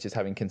this game is just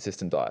having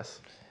consistent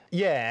dice.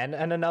 Yeah,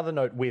 and another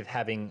note with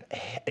having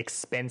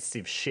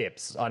expensive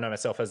ships, I know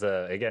myself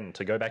again,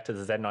 to go back to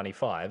the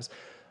Z95s,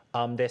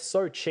 they're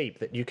so cheap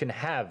that you can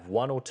have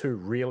 1 or 2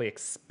 really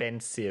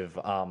expensive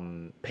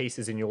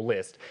pieces in your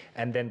list,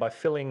 and then by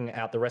filling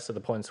out the rest of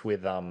the points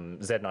with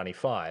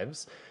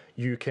Z95s,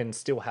 you can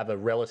still have a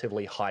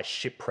relatively high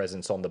ship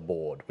presence on the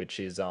board, which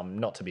is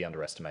not to be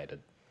underestimated.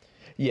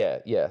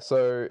 Yeah.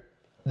 So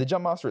the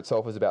Jump Master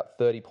itself is about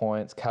 30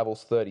 points,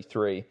 Cavil's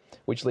 33,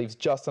 which leaves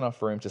just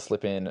enough room to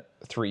slip in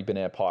 3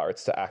 Benair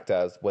Pirates to act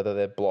as, whether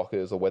they're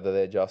blockers or whether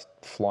they're just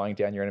flying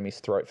down your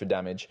enemy's throat for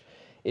damage.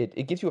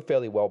 It gives you a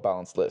fairly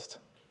well-balanced list.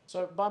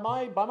 So by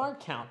my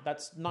count,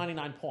 that's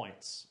 99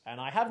 points. And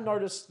I have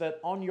noticed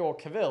that on your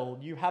Cavil,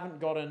 you haven't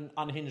got an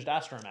unhinged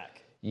astromech.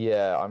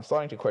 Yeah, I'm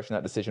starting to question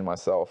that decision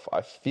myself.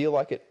 I feel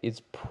like it is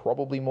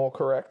probably more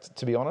correct,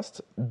 to be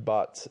honest,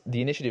 but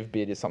the initiative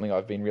bid is something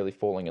I've been really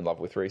falling in love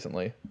with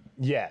recently.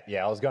 Yeah,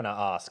 I was going to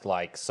ask,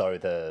 so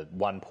the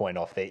 1 point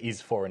off there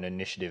is for an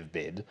initiative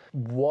bid.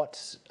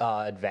 What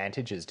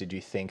advantages did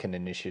you think an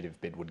initiative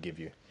bid would give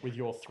you? With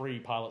your 3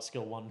 pilot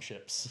skill 1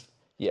 ships.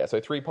 Yeah,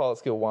 so 3 pilot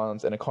skill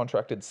 1s and a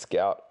contracted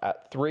scout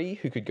at 3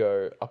 who could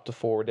go up to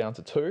 4 or down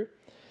to 2.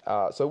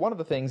 So one of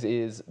the things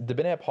is the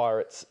Benair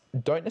Pirates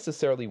don't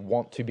necessarily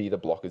want to be the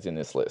blockers in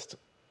this list.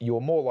 You're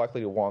more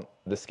likely to want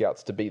the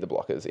scouts to be the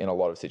blockers in a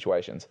lot of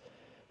situations.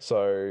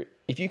 So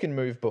if you can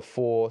move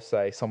before,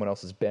 say, someone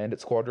else's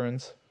bandit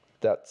squadrons,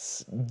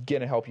 that's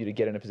going to help you to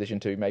get in a position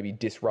to maybe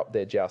disrupt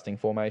their jousting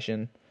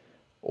formation,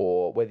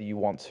 or whether you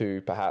want to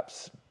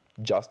perhaps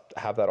just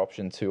have that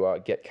option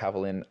to get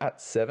Cavill in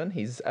at 7.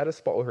 He's at a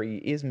spot where he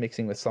is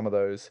mixing with some of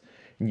those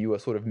newer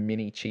sort of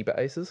mini cheaper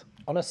aces.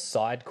 On a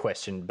side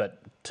question,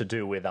 but to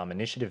do with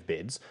initiative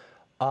bids,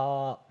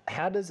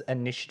 how does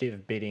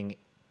initiative bidding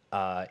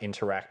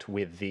interact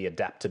with the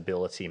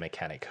adaptability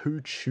mechanic?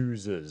 Who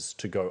chooses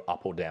to go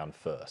up or down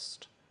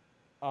first?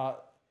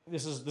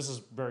 This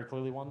is very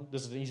clearly one.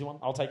 This is an easy one.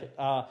 I'll take it.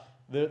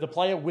 The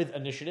player with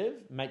initiative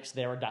makes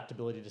their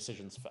adaptability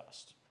decisions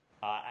first.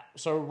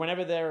 So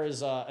whenever there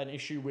is an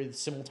issue with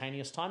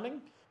simultaneous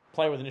timing,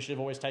 player with initiative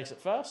always takes it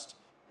first.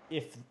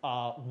 If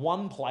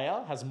one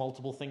player has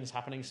multiple things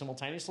happening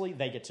simultaneously,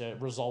 they get to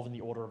resolve in the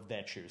order of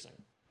their choosing.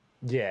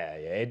 Yeah.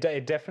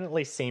 It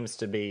definitely seems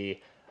to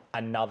be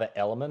another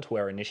element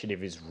where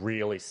initiative is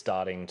really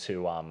starting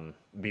to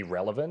be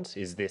relevant.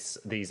 Is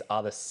these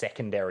other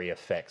secondary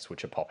effects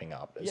which are popping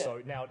up? Yeah.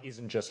 So now it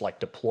isn't just like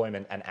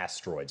deployment and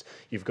asteroids.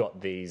 You've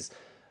got these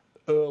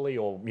early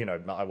or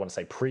I want to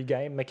say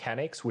pre-game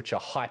mechanics which are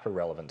hyper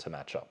relevant to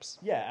matchups.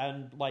 Yeah,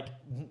 and like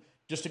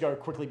just to go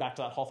quickly back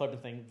to that Hoth Open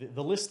thing,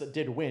 the list that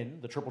did win,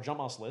 the Triple Jump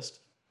Master list,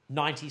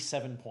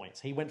 97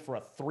 points. He went for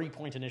a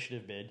 3-point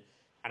initiative bid,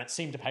 and it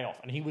seemed to pay off.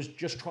 And he was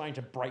just trying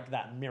to break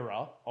that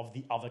mirror of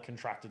the other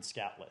contracted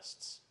scout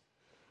lists.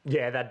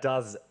 Yeah, that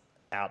does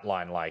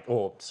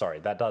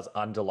that does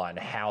underline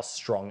how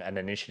strong an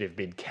initiative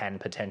bid can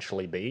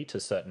potentially be to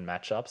certain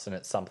matchups, and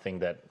it's something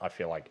that I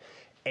feel like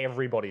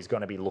everybody's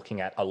going to be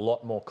looking at a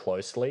lot more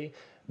closely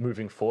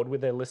moving forward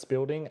with their list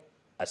building,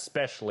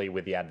 especially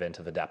with the advent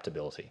of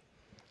adaptability.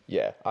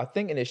 Yeah, I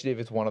think initiative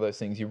is one of those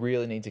things you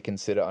really need to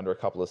consider under a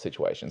couple of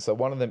situations. So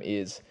one of them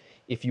is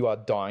if you are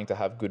dying to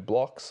have good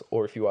blocks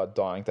or if you are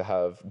dying to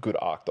have good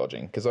arc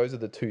dodging, because those are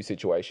the two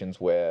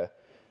situations where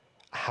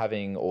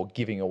having or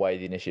giving away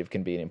the initiative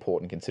can be an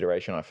important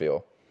consideration, I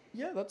feel.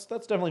 Yeah, that's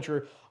definitely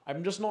true.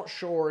 I'm just not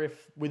sure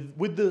if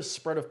with the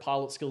spread of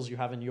pilot skills you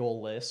have in your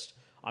list,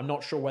 I'm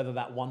not sure whether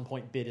that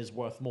 1-point bid is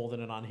worth more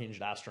than an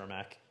unhinged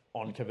astromech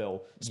on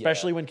Cavill,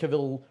 especially when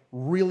Cavill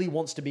really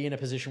wants to be in a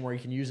position where he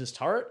can use his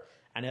turret.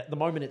 And at the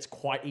moment, it's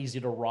quite easy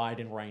to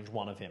ride in range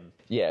 1 of him.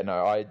 Yeah,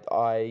 no,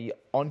 I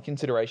on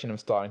consideration, I'm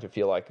starting to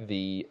feel like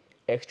the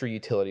extra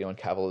utility on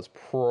Cavill is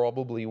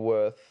probably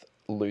worth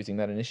losing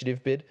that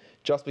initiative bid,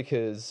 just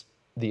because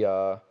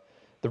the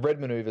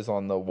red maneuvers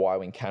on the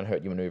Y-Wing can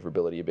hurt your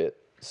maneuverability a bit.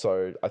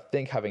 So I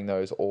think having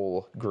those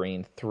all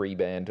green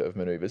 3-band of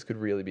maneuvers could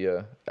really be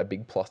a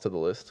big plus to the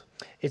list.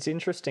 It's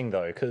interesting,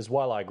 though, because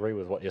while I agree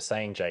with what you're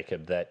saying,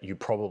 Jacob, that you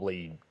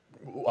probably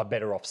are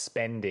better off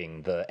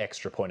spending the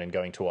extra point and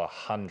going to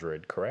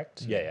 100,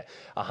 correct? Yeah,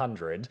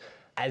 100.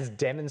 As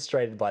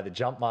demonstrated by the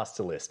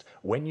Jumpmaster list,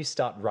 when you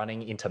start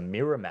running into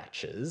mirror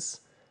matches,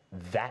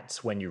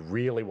 that's when you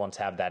really want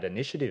to have that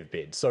initiative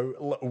bid.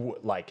 So,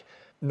 like,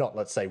 not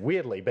let's say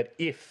weirdly, but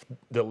if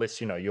the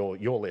list, your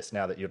list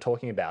now that you're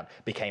talking about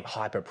became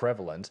hyper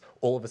prevalent,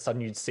 all of a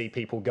sudden you'd see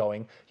people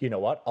going, you know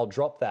what, I'll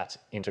drop that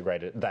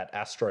that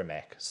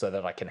astromech so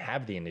that I can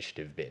have the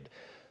initiative bid.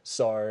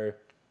 So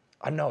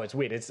I know it's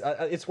weird.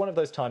 It's one of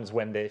those times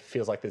when there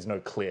feels like there's no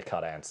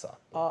clear-cut answer.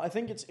 I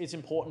think it's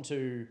important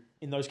to,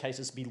 in those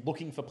cases, be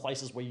looking for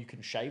places where you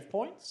can shave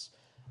points.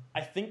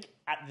 I think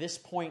at this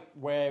point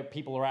where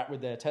people are at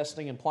with their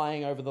testing and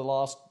playing over the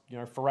last,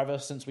 forever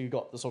since we've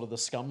got the sort of the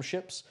scum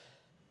ships,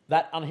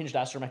 that unhinged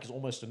astromech is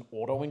almost an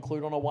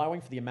auto-include on a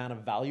Y-Wing for the amount of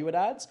value it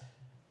adds.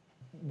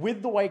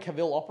 With the way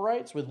Cavill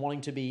operates, with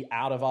wanting to be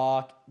out of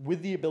arc,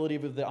 with the ability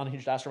of the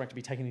unhinged astromech to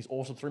be taking these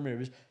awesome 3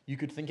 moves, you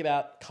could think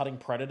about cutting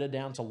Predator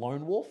down to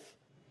Lone Wolf,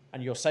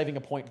 and you're saving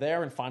a point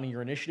there and finding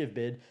your initiative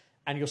bid,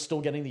 and you're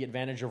still getting the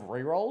advantage of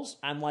rerolls,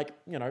 and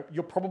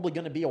you're probably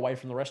going to be away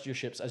from the rest of your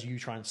ships as you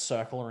try and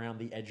circle around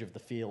the edge of the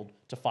field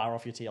to fire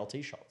off your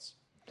TLT shots.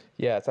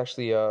 Yeah, it's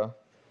actually...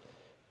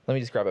 let me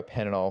just grab a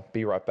pen and I'll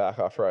be right back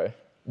after I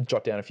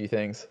jot down a few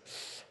things.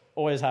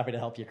 Always happy to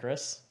help you,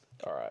 Chris.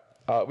 All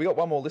right. We got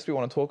one more list we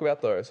want to talk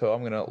about, though, so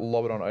I'm going to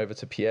lob it on over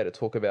to Pierre to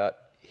talk about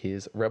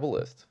his Rebel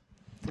list.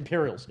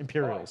 Imperials.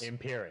 Imperials.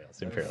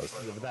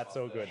 That's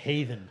all good.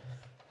 Heathen.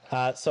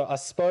 So I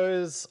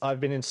suppose I've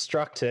been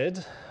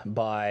instructed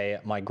by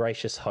my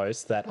gracious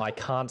host that I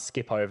can't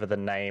skip over the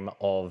name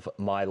of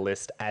my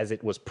list as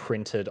it was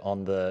printed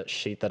on the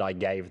sheet that I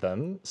gave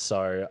them.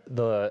 So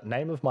the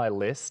name of my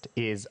list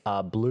is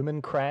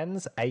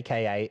Blumenkranz,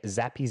 aka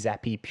Zappy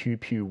Zappy Pew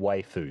Pew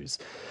Waifus.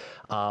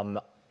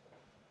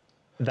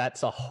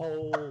 That's a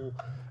whole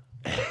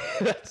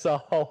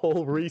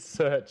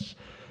research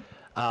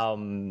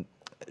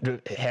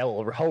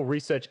whole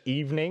research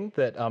evening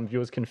that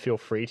viewers can feel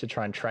free to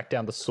try and track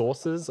down the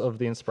sources of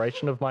the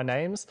inspiration of my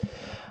names.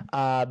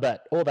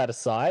 But all that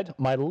aside,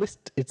 my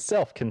list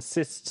itself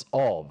consists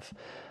of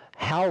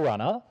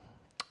Howlrunner,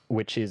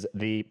 which is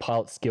the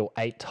pilot skill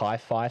 8 TIE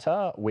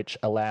fighter, which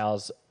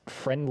allows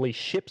friendly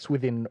ships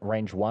within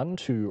range 1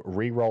 to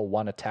reroll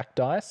 1 attack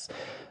dice.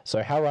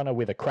 So Howlrunner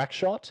with a crack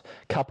shot,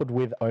 coupled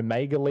with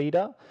Omega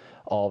Leader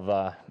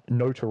of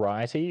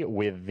notoriety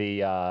with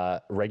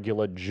the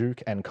regular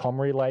Juke and Com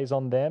relays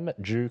on them.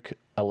 Juke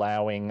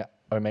allowing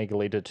Omega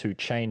Leader to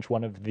change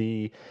one of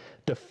the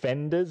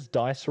defender's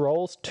dice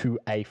rolls to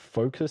a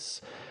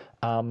focus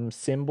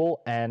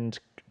symbol, and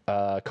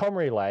Com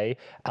Relay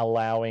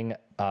allowing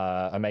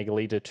Omega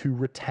Leader to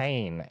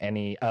retain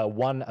any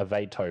one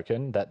evade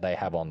token that they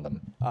have on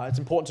them. It's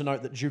important to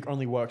note that Duke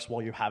only works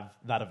while you have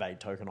that evade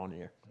token on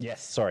you.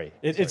 Yes, sorry.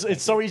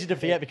 It's so easy to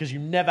forget because you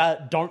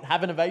never don't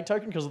have an evade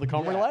token because of the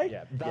Com Relay.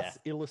 Yeah, thus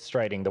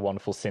illustrating the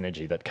wonderful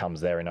synergy that comes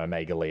there in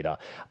Omega Leader.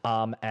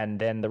 And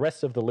then the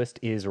rest of the list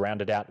is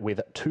rounded out with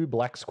 2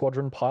 Black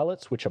Squadron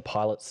pilots, which are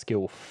pilot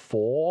skill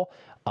 4,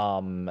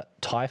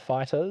 TIE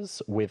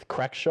fighters with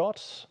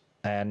Crackshot,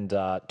 and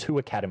 2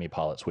 Academy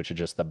pilots, which are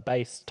just the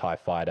base TIE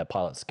fighter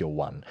pilot skill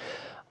 1.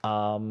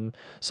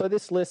 So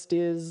this list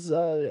is,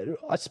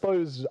 I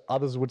suppose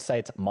others would say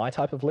it's my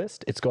type of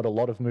list. It's got a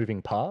lot of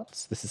moving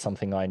parts. This is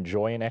something I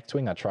enjoy in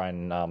X-Wing. I try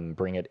and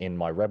bring it in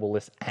my Rebel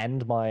list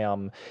and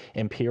my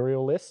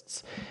Imperial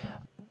lists.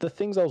 The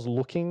things I was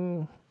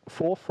looking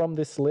for from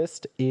this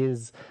list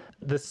is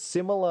the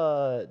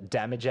similar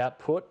damage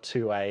output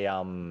to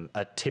a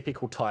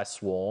typical TIE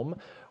Swarm,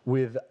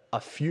 with a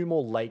few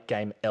more late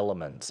game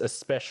elements,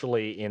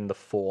 especially in the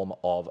form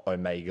of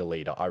Omega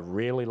Leader. I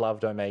really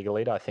loved Omega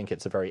Leader. I think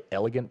it's a very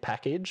elegant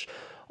package.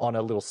 On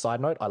a little side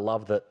note, I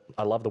love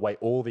the way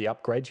all the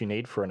upgrades you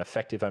need for an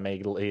effective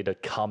Omega Leader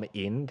come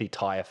in the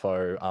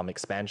TIE-FO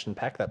expansion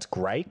pack. That's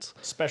great.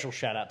 Special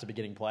shout out to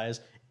beginning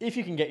players. If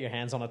you can get your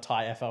hands on a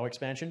TIE-FO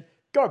expansion,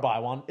 go buy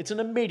one. It's an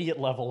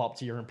immediate level up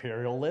to your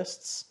Imperial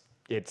lists.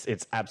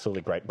 It's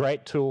absolutely great.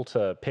 Great tool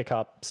to pick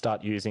up,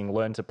 start using,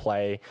 learn to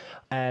play.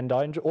 And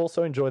I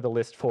also enjoy the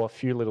list for a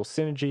few little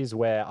synergies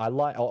where I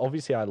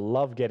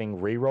love getting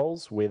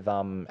rerolls with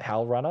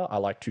HAL Runner. I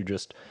like to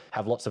just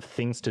have lots of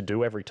things to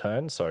do every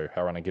turn, so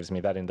HAL Runner gives me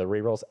that in the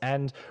rerolls.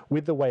 And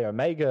with the way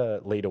Omega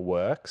Leader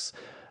works,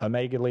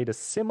 Omega Leader's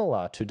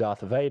similar to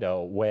Darth Vader,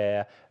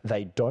 where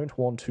they don't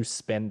want to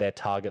spend their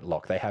target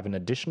lock. They have an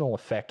additional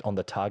effect on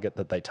the target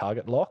that they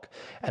target lock,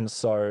 and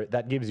so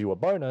that gives you a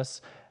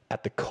bonus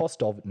at the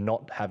cost of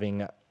not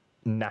having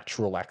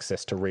natural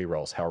access to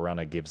rerolls. HAL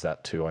Runner gives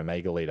that to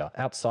Omega Leader.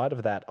 Outside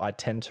of that, I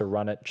tend to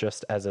run it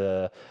just as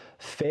a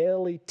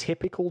fairly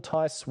typical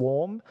TIE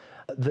Swarm.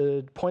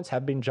 The points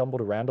have been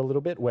jumbled around a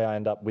little bit, where I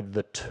end up with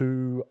the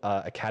 2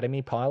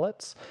 Academy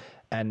pilots,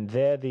 and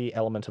they're the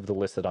element of the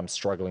list that I'm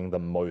struggling the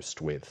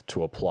most with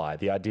to apply.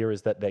 The idea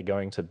is that they're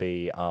going to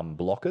be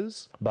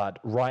blockers, but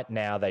right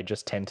now they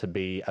just tend to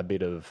be a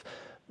bit of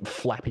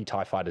flappy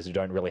TIE fighters who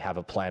don't really have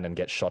a plan and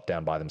get shot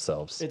down by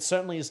themselves. It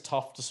certainly is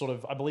tough to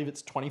I believe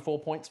it's 24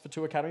 points for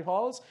 2 Academy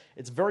pilots.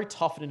 It's very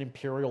tough in an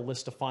Imperial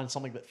list to find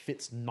something that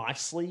fits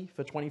nicely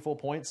for 24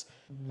 points.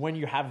 When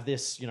you have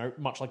this,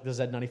 much like the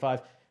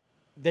Z95,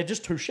 they're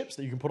just 2 ships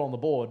that you can put on the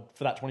board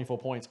for that 24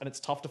 points, and it's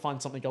tough to find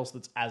something else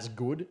that's as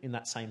good in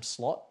that same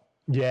slot.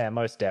 Yeah,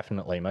 most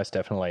definitely.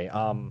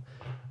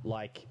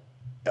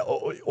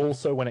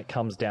 Also when it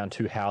comes down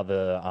to how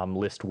the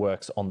list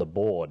works on the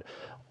board,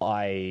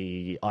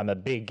 I'm a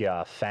big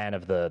fan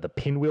of the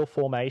pinwheel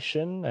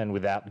formation, and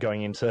without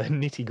going into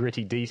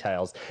nitty-gritty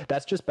details,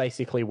 that's just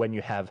basically when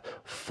you have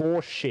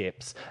 4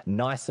 ships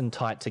nice and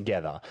tight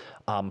together,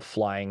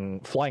 flying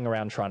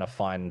around trying to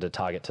find a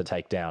target to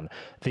take down.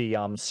 The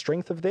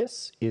strength of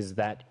this is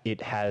that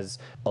it has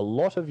a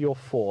lot of your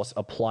force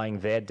applying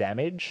their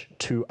damage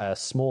to a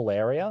small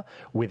area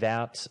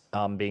without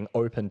being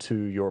open to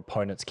your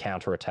opponent's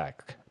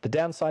counterattack. The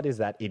downside is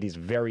that it is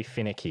very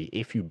finicky.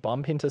 If you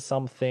bump into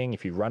something,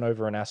 if you run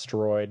over an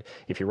asteroid,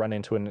 if you run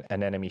into an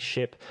enemy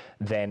ship,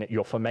 then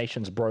your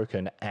formation's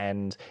broken,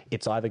 and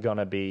it's either going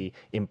to be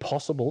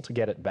impossible to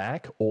get it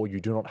back, or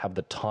you do not have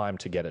the time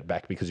to get it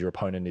back because your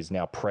opponent is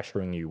now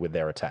pressuring you with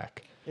their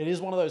attack. It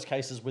is one of those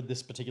cases with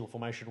this particular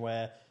formation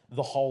where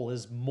the whole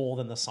is more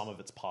than the sum of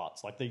its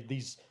parts. Like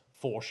these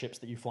 4 ships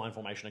that you fly in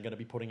formation are going to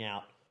be putting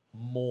out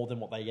more than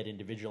what they get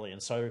individually,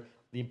 and so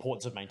the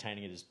importance of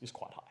maintaining it is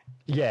quite high.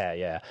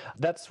 Yeah.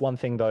 That's one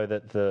thing, though,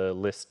 that the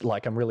list,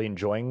 I'm really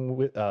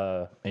enjoying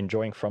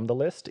from the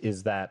list,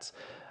 is that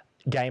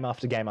game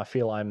after game, I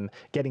feel I'm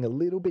getting a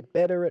little bit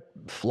better at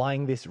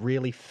flying this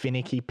really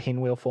finicky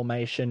pinwheel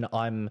formation.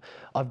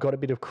 I've got a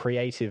bit of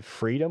creative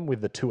freedom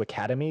with the 2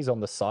 academies on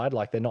the side.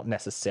 They're not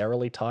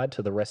necessarily tied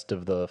to the rest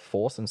of the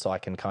force, and so I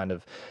can kind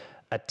of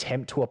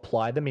attempt to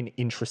apply them in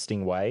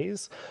interesting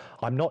ways.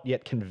 I'm not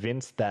yet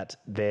convinced that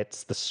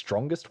that's the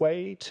strongest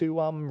way to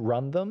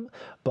run them,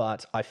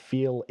 but I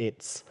feel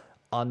it's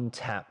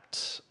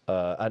untapped,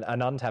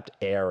 an untapped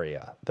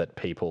area that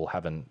people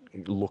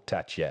haven't looked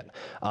at yet,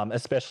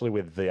 especially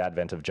with the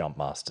advent of Jump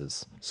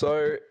Masters.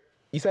 So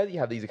you say that you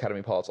have these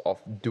Academy pilots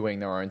off doing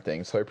their own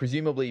thing, so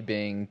presumably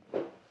being,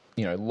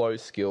 low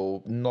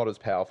skill, not as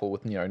powerful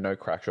with, no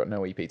crackshot,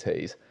 no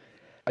EPTs.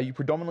 Are you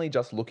predominantly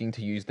just looking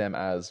to use them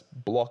as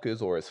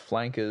blockers or as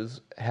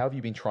flankers? How have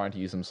you been trying to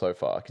use them so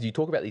far? Because you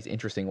talk about these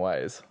interesting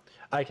ways.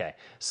 Okay,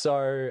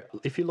 so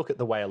if you look at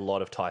the way a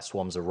lot of TIE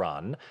Swarms are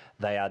run,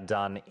 they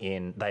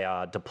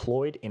are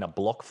deployed in a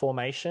block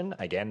formation.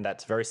 Again,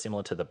 that's very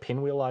similar to the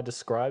pinwheel I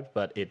described,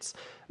 but it's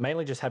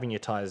mainly just having your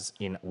TIEs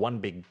in one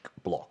big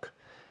block.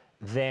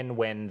 then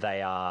when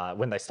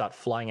they start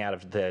flying out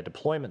of their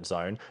deployment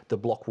zone, the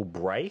block will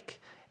break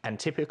and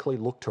typically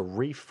look to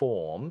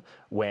reform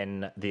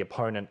when the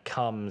opponent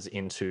comes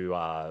into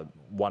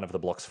one of the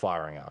block's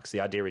firing arcs.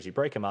 The idea is you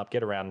break them up,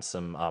 get around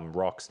some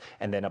rocks,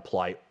 and then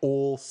apply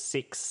all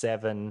 6,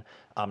 7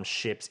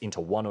 ships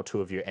into one or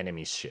two of your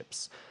enemy's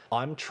ships.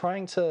 I'm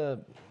trying to,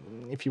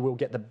 if you will,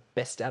 get the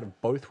best out of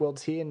both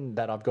worlds here, in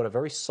that I've got a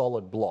very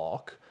solid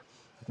block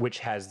which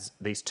has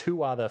these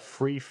 2 other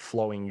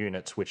free-flowing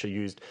units which are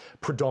used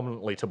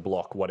predominantly to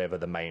block whatever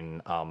the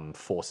main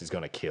force is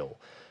going to kill.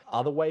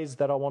 Other ways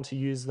that I want to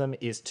use them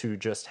is to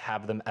just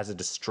have them as a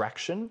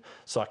distraction,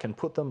 so I can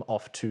put them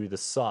off to the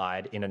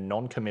side in a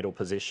non-committal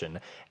position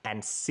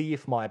and see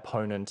if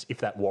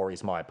that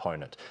worries my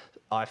opponent.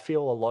 I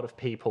feel a lot of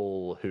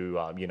people who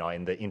are,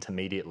 in the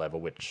intermediate level,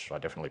 which I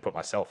definitely put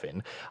myself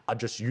in, are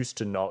just used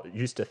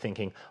to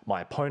thinking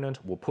my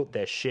opponent will put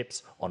their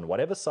ships on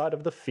whatever side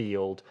of the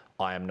field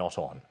I am not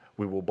on.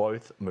 We will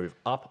both move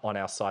up on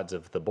our sides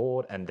of the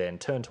board and then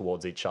turn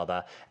towards each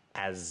other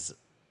as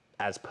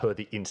per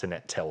the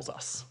internet tells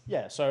us.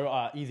 Yeah,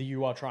 so either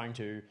you are trying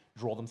to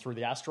draw them through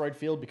the asteroid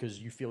field because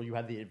you feel you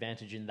have the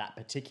advantage in that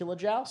particular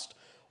joust,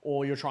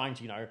 or you're trying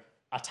to,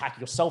 attack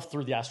yourself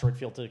through the asteroid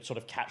field to sort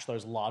of catch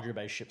those larger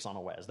base ships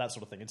unawares, that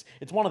sort of thing.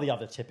 It's one or the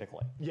other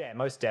typically. Yeah,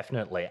 most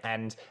definitely.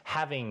 And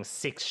having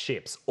 6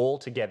 ships all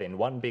together in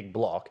one big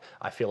block,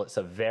 I feel it's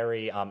a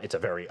very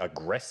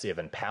aggressive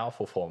and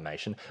powerful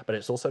formation, but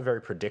it's also very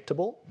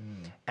predictable.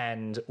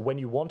 And when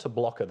you want a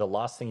blocker, the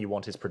last thing you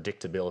want is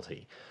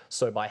predictability.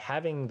 So by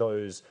having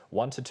those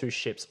 1 to 2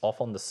 ships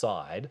off on the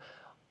side,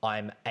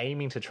 I'm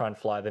aiming to try and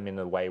fly them in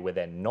a way where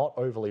they're not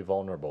overly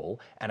vulnerable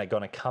and are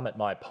going to come at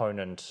my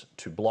opponent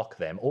to block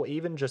them, or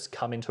even just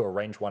come into a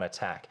range 1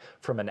 attack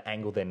from an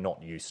angle they're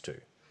not used to.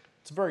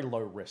 It's very low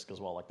risk as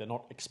well. Like, they're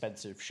not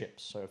expensive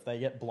ships. So if they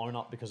get blown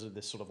up because of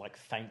this sort of like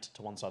feint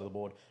to one side of the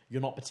board,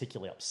 you're not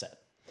particularly upset.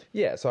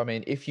 Yeah, so I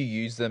mean, if you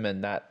use them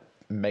and that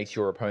makes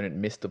your opponent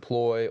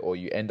misdeploy, or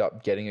you end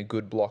up getting a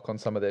good block on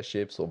some of their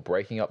ships or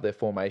breaking up their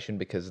formation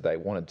because they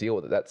want to deal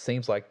with it, that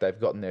seems like they've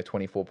gotten their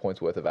 24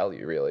 points worth of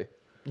value, really.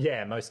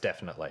 Yeah, most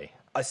definitely.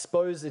 I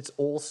suppose it's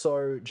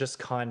also just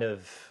kind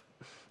of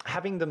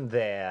having them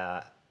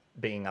there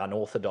being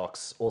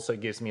unorthodox also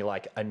gives me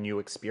like a new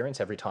experience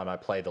every time I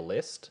play the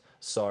list.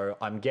 So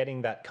I'm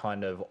getting that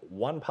kind of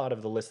one part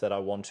of the list that I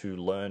want to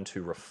learn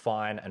to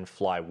refine and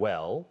fly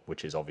well,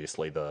 which is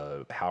obviously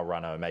the Power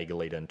Runner, Omega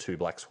Leader, and 2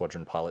 Black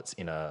Squadron pilots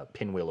in a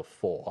pinwheel of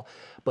 4.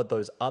 But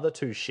those other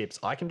 2 ships,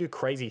 I can do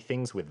crazy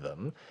things with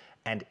them,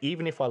 and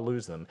even if I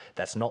lose them,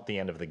 that's not the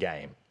end of the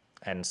game.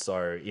 And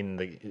so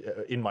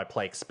in my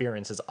play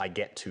experiences, I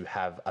get to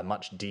have a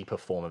much deeper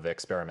form of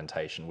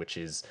experimentation, which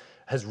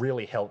has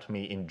really helped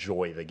me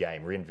enjoy the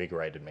game,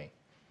 reinvigorated me.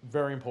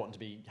 Very important to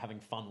be having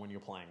fun when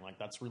you're playing. Like,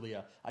 that's really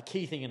a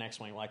key thing in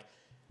X-Wing. Like,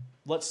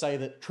 let's say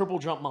that Triple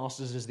Jump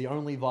Masters is the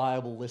only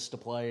viable list to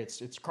play.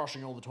 It's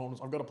crushing all the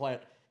tournaments. I've got to play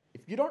it.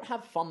 If you don't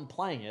have fun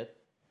playing it,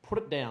 put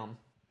it down,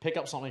 pick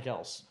up something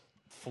else.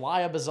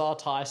 Fly a Bizarre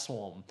TIE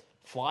Swarm.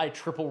 Fly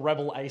Triple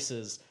Rebel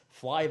Aces.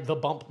 Fly the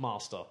Bump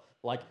Master.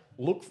 Like,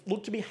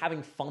 look to be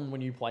having fun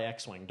when you play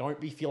X-Wing. Don't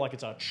feel like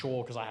it's a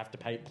chore because I have to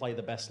play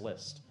the best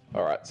list.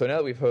 All right, so now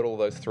that we've heard all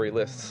those 3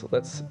 lists,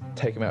 let's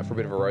take them out for a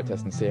bit of a road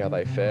test and see how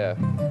they fare.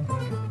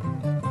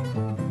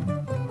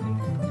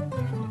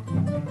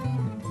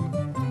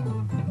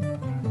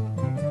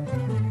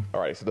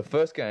 Alrighty, so the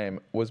first game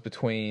was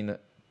between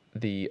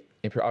the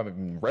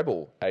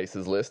Rebel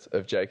Aces list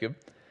of Jacob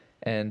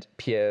and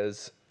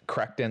Pierre's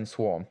Crackden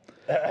Swarm.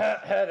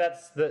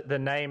 That's the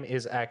name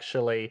is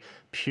actually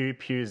Pew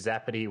Pew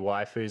Zappity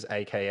Waifus,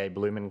 aka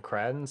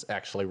Blumenkrans.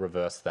 Actually,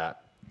 reverse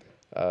that.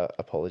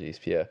 Apologies,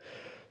 Pierre.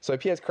 So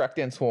Pierre's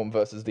Crackdown Swarm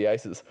versus the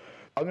Aces.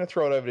 I'm going to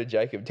throw it over to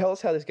Jacob. Tell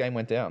us how this game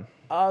went down.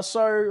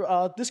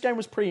 So this game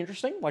was pretty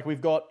interesting. Like, we've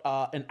got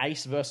an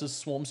Ace versus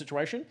Swarm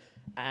situation,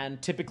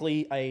 and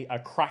typically a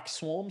crack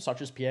Swarm,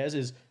 such as Pierre's,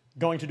 is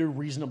going to do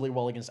reasonably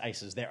well against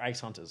Aces. They're Ace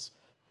Hunters.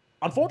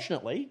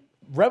 Unfortunately,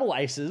 Rebel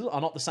Aces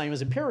are not the same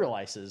as Imperial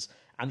Aces,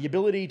 and the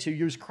ability to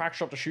use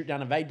Crackshot to shoot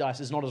down evade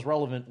dice is not as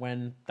relevant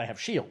when they have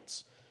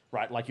shields,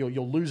 right? Like, you're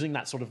losing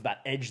that sort of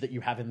that edge that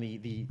you have in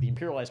the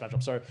Imperial Ace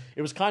matchup. So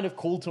it was kind of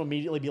cool to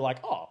immediately be like,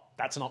 oh,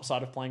 that's an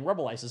upside of playing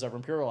Rebel Aces over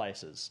Imperial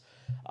Aces.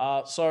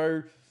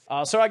 So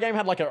our game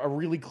had like a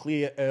really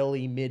clear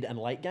early, mid, and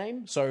late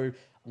game. So,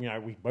 you know,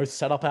 we both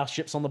set up our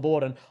ships on the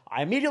board, and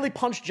I immediately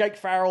punched Jake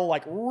Farrell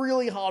like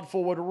really hard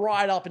forward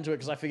right up into it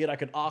because I figured I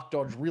could arc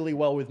dodge really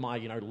well with my,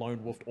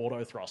 lone wolf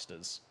auto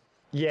thrusters.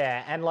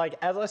 Yeah, and like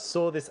as I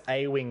saw this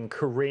A-Wing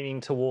careening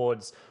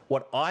towards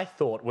what I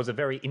thought was a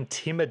very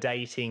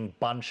intimidating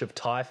bunch of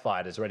TIE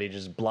fighters ready to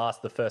just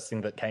blast the first thing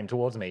that came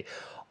towards me,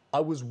 I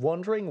was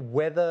wondering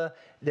whether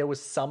there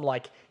was some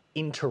like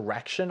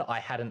interaction I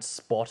hadn't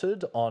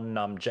spotted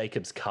on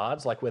Jacob's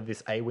cards, like whether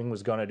this A-Wing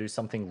was going to do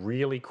something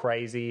really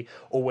crazy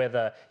or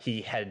whether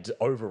he had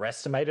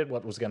overestimated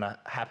what was going to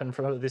happen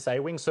from this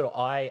A-Wing. So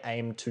I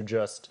aimed to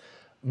just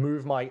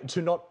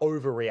to not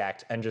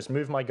overreact and just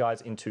move my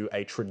guys into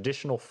a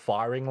traditional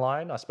firing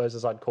line, I suppose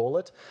as I'd call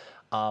it.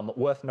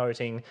 Worth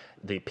noting,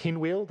 the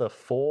pinwheel, the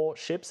 4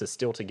 ships are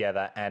still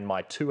together, and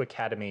my 2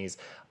 academies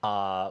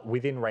are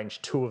within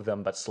range, 2 of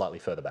them, but slightly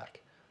further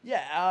back.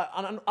 Yeah,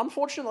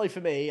 unfortunately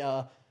for me,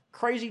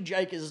 Crazy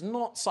Jake is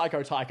not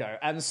Psycho Tycho,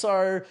 and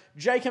so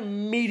Jake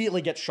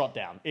immediately gets shot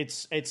down.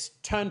 It's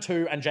turn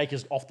 2, and Jake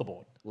is off the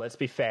board. Let's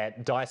be fair,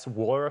 dice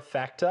were a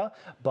factor,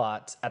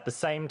 but at the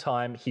same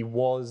time, he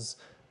was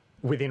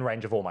within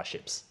range of all my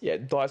ships. Yeah,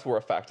 dice were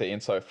a factor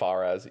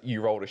insofar as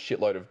you rolled a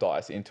shitload of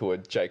dice into a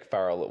Jake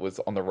Farrell that was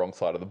on the wrong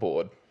side of the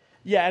board.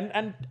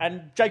 Yeah,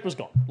 and Jake was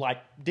gone. Like,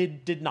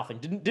 did nothing.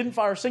 Didn't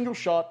fire a single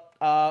shot.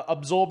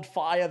 Absorbed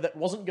fire that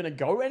wasn't going to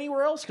go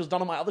anywhere else because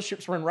none of my other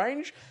ships were in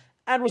range,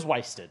 and was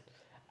wasted.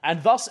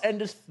 And thus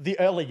ended the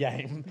early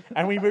game,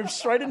 and we moved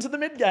straight into the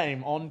mid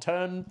game on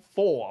turn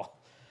 4.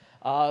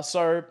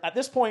 So at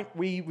this point,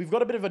 we've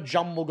got a bit of a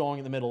jumble going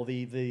in the middle.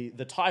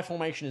 The TIE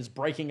formation is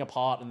breaking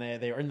apart, and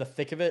they're in the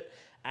thick of it.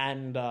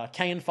 And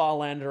Kane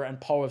Farlander and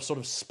Poe have sort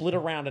of split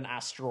around an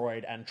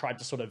asteroid and tried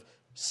to sort of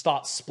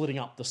start splitting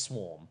up the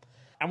swarm.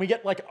 And we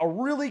get like a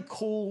really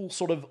cool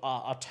sort of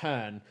a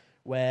turn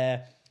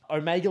where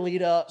Omega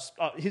Leader,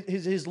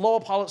 his lower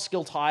pilot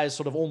skill ties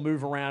sort of all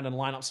move around and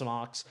line up some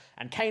arcs,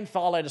 and Kane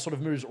Farlander sort of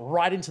moves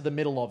right into the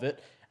middle of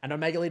it, and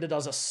Omega Leader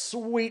does a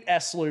sweet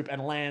S-loop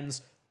and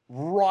lands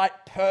right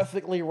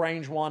perfectly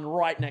range 1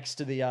 right next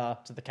to the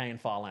Kane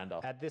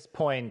Farlander. At this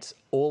point,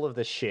 all of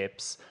the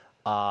ships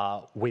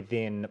are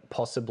within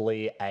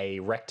possibly a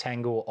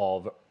rectangle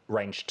of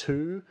range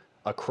 2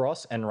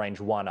 across and range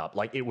 1 up.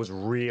 Like, it was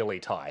really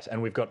tight, and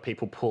we've got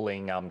people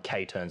pulling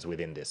K-turns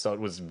within this, so it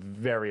was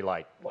very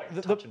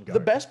touch and go. The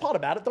best part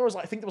about it, though, is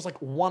I think there was like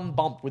 1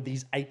 bump with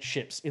these 8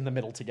 ships in the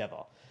middle together.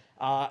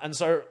 And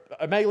so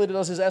Omega Leader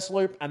does his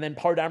S-loop, and then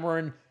Poe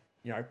Dameron,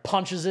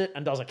 punches it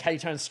and does a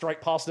K-turn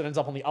straight past it, ends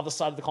up on the other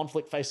side of the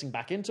conflict facing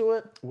back into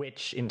it.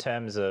 Which, in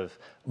terms of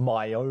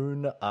my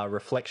own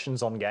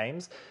reflections on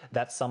games,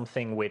 that's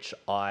something which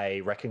I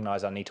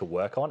recognise I need to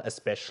work on,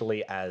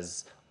 especially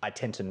as I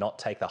tend to not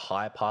take the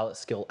higher pilot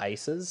skill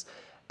aces,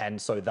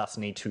 and so thus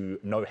need to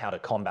know how to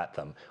combat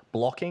them.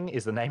 Blocking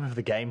is the name of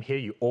the game here.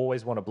 You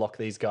always want to block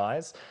these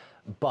guys,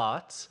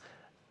 but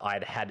I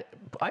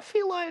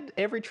feel I had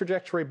every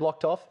trajectory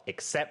blocked off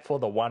except for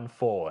the 1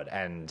 forward,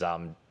 and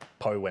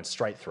Poe went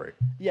straight through.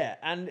 Yeah,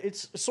 and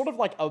it's sort of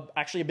like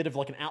actually a bit of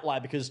like an outlier,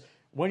 because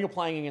when you're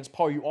playing against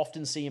Poe, you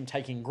often see him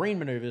taking green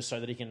maneuvers so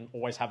that he can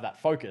always have that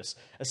focus,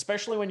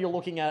 especially when you're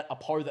looking at a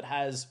Poe that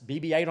has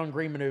BB-8 on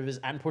green maneuvers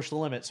and push the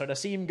limit. So to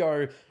see him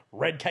go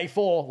red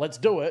K4, let's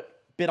do it,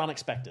 bit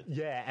unexpected.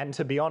 Yeah, and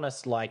to be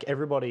honest, like,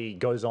 everybody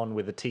goes on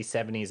with the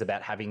T-70s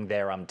about having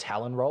their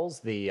Talon rolls,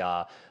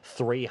 the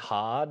 3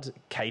 hard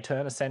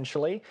K-turn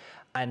essentially,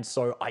 and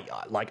so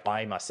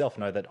I myself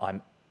know that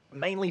I'm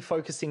mainly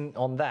focusing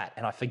on that,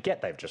 and I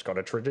forget they've just got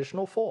a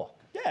traditional 4.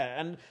 Yeah,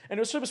 and it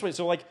was super sweet.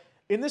 So like,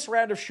 in this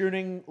round of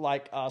shooting,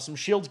 like, some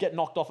shields get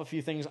knocked off a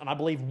few things, and I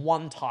believe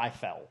 1 TIE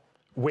fell.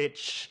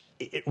 Which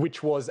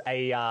was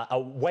a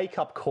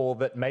wake-up call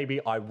that maybe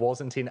I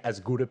wasn't in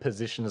as good a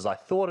position as I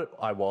thought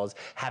I was,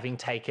 having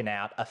taken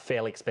out a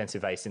fairly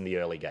expensive ace in the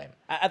early game.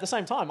 At the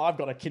same time, I've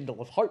got a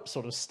Kindle of Hope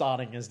sort of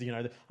starting as,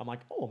 I'm like,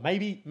 oh,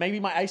 maybe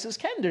my aces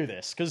can do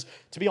this. Because,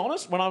 to be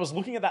honest, when I was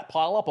looking at that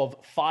pile-up of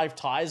 5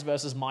 ties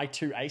versus my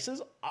 2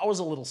 aces, I was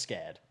a little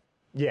scared.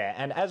 Yeah,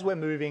 and as we're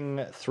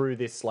moving through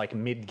this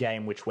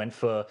mid-game, which went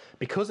for,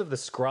 because of the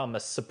scrum, a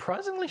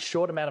surprisingly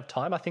short amount of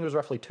time. I think it was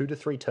roughly 2 to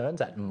 3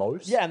 turns at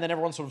most. Yeah, and then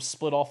everyone sort of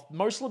split off,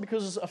 mostly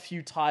because a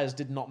few ties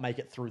did not make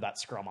it through that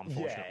scrum,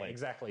 unfortunately. Yeah,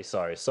 exactly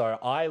so. So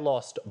I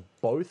lost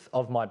both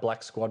of my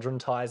Black Squadron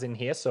ties in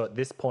here, so at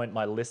this point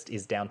my list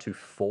is down to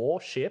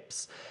 4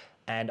 ships,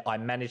 and I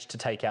managed to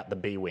take out the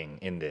B-Wing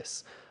in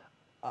this.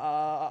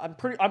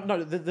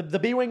 The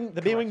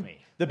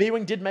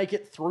B-Wing did make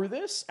it through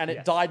this, and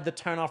it died the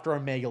turn after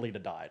Omega Leader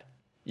died.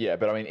 Yeah,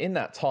 but I mean, in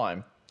that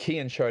time,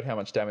 Kian showed how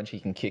much damage he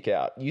can kick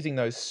out. Using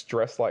those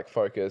stress-like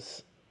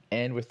focus,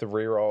 and with the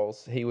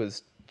rerolls, he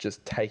was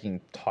just taking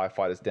TIE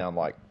fighters down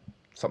like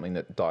something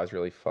that dies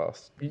really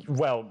fast.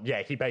 Well,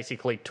 yeah, he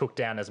basically took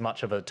down as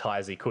much of a TIE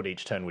as he could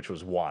each turn, which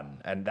was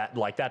 1, and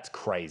that's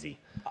crazy.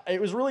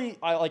 It was really,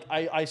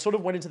 I sort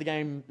of went into the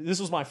game, this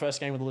was my first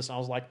game with the list, and I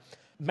was like,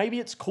 maybe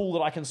it's cool that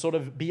I can sort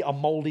of be a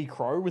moldy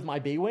crow with my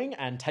B-Wing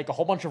and take a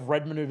whole bunch of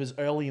red maneuvers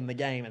early in the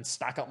game and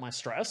stack up my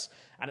stress.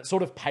 And it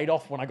sort of paid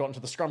off when I got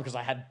into the scrum because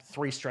I had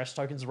 3 stress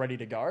tokens ready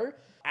to go.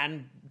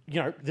 And,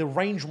 the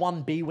range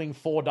 1 B-Wing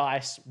 4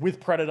 dice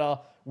with Predator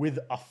with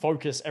a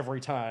focus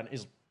every turn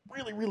is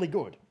really, really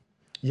good.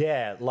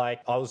 Yeah,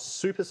 I was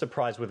super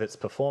surprised with its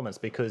performance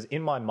because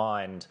in my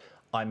mind,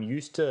 I'm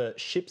used to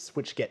ships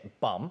which get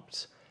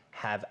bumped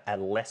have a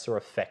lesser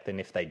effect than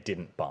if they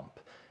didn't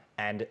bump.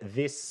 And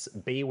this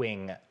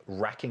B-Wing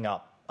racking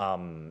up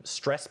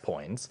stress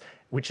points,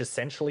 which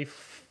essentially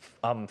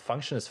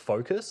function as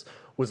focus,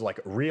 was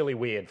really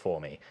weird for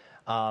me.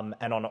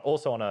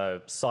 Also on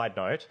a side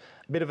note,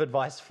 a bit of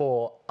advice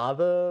for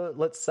other,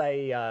 let's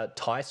say,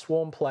 TIE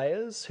Swarm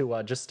players who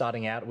are just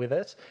starting out with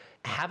it.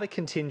 Have a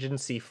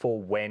contingency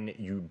for when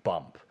you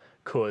bump.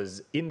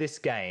 Because in this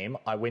game,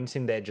 I went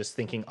in there just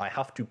thinking I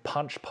have to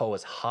punch Poe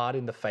as hard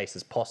in the face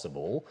as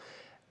possible.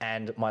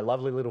 And my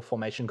lovely little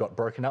formation got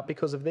broken up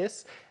because of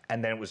this.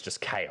 And then it was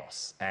just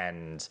chaos.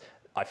 And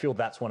I feel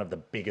that's one of the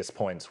biggest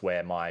points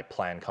where my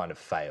plan kind of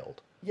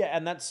failed. Yeah,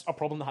 and that's a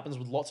problem that happens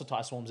with lots of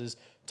TIE Swarms is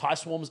TIE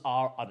Swarms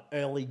are an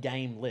early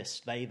game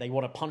list. They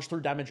want to punch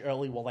through damage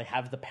early while they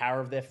have the power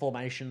of their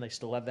formation. They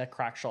still have their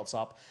crack shots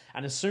up.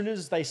 And as soon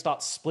as they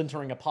start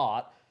splintering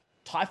apart,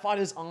 TIE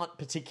fighters aren't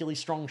particularly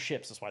strong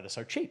ships. That's why they're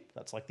so cheap.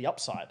 That's like the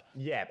upside.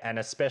 Yeah, and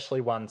especially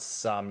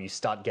once you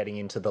start getting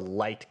into the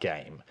late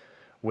game,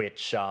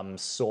 which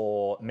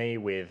saw me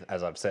with,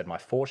 as I've said, my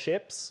 4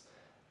 ships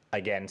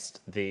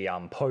against the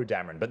Poe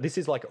Dameron. But this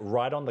is like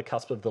right on the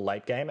cusp of the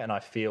late game, and I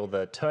feel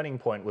the turning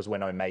point was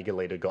when Omega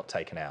Leader got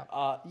taken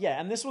out.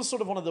 Yeah, and this was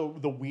sort of one of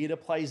the weirder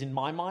plays in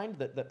my mind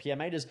that Pierre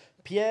made is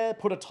Pierre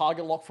put a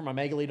target lock from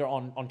Omega Leader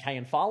on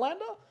Kayan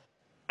Farlander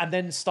and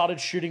then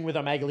started shooting with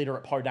Omega Leader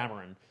at Poe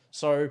Dameron.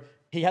 So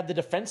he had the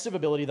defensive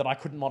ability that I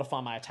couldn't modify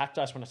my attack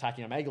dice when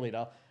attacking Omega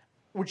Leader,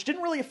 which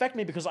didn't really affect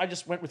me because I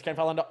just went with Kayan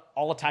Farlander,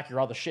 I'll attack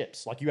your other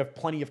ships. Like, you have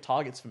plenty of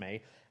targets for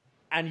me.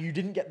 And you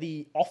didn't get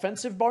the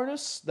offensive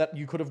bonus that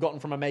you could have gotten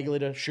from Omega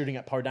Leader shooting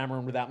at Poe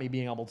Dameron without me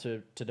being able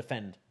to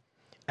defend.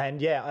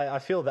 And yeah, I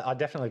feel that I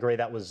definitely agree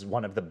that was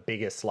one of the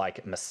biggest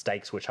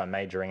mistakes which I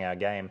made during our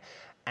game.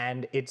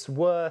 And it's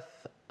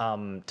worth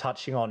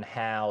touching on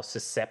how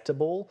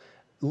susceptible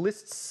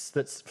lists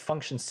that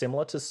function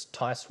similar to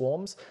TIE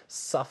Swarms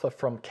suffer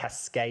from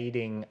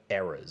cascading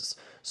errors.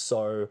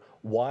 So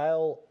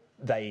while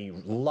they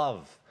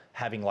love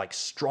having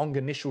strong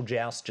initial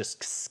joust,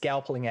 just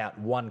scalping out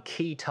one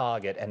key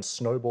target and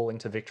snowballing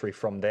to victory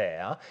from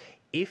there,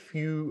 if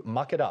you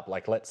muck it up,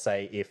 let's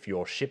say if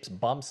your ships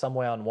bump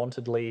somewhere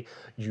unwantedly,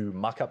 you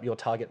muck up your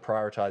target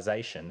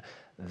prioritization,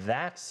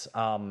 that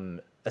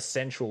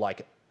essential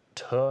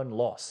turn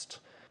lost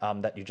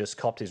that you just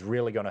copped is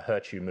really going to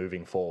hurt you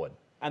moving forward.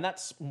 And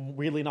that's,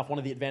 weirdly enough, one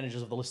of the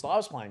advantages of the list that I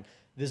was playing.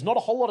 There's not a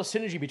whole lot of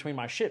synergy between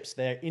my ships.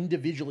 They're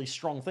individually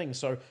strong things.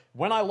 So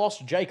when I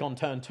lost Jake on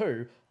turn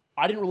 2,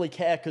 I didn't really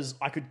care because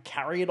I could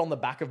carry it on the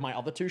back of my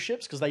other 2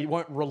 ships because they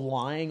weren't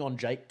relying on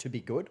Jake to be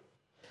good.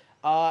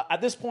 At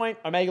this point,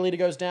 Omega Leader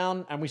goes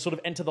down and we sort of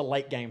enter the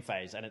late game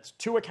phase. And it's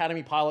 2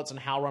 Academy pilots and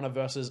Howl Runner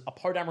versus a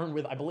Poe Dameron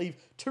with, I believe,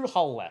 2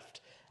 hull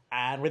left.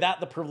 And without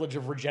the privilege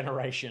of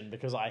regeneration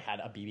because I had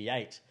a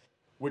BB-8,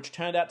 which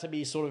turned out to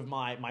be sort of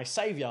my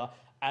savior,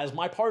 as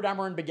my Poe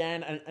Dameron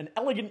began an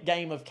elegant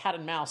game of cat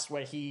and mouse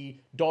where he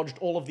dodged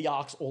all of the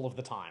arcs all of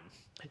the time.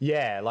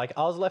 Yeah,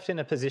 I was left in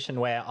a position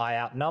where I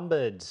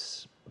outnumbered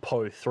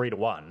Poe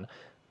 3-1,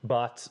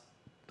 but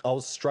I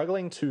was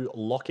struggling to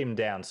lock him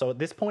down. So at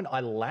this point, I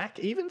lack,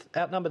 even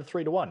outnumbered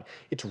 3-1,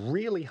 it's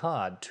really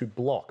hard to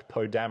block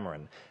Poe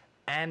Dameron.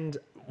 And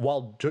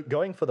while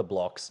going for the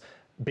blocks,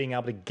 being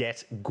able to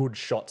get good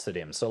shots at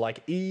him. So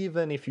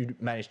even if you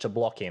manage to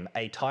block him,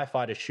 a TIE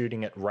fighter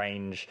shooting at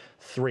range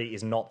 3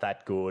 is not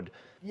that good.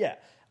 Yeah.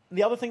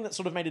 The other thing that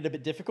sort of made it a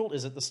bit difficult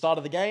is at the start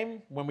of the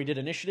game, when we did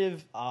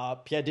initiative,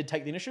 Pierre did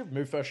take the initiative,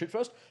 move first, shoot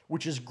first,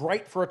 which is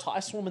great for a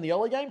TIE Swarm in the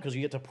early game because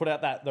you get to put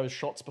out those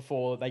shots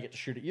before they get to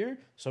shoot at you,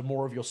 so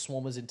more of your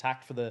swarm is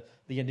intact for the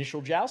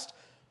initial joust.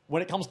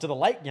 When it comes to the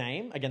late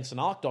game against an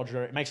Arc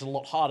Dodger, it makes it a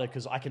lot harder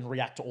because I can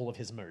react to all of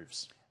his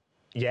moves.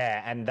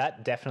 Yeah, and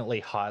that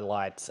definitely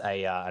highlights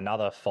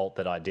another fault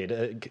that I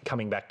did,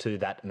 coming back to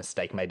that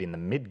mistake made in the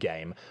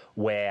mid-game,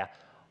 where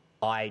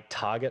I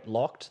target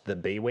locked the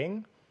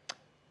B-Wing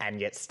and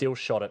yet still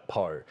shot at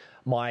Poe.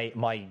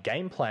 My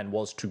game plan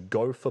was to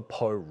go for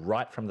Poe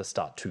right from the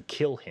start, to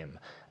kill him.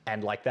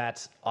 And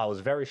that, I was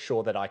very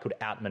sure that I could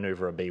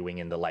outmaneuver a B-Wing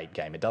in the late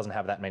game. It doesn't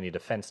have that many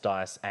defense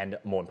dice, and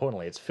more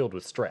importantly, it's filled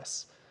with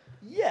stress.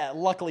 Yeah,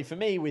 luckily for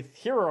me, with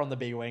Hera on the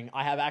B-Wing,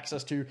 I have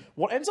access to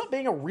what ends up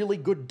being a really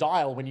good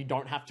dial when you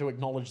don't have to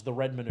acknowledge the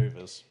red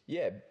maneuvers.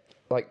 Yeah,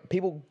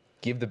 people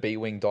give the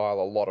B-Wing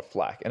dial a lot of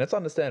flack, and it's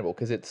understandable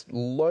because it's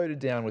loaded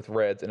down with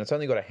reds and it's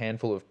only got a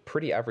handful of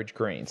pretty average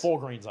greens. 4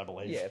 greens, I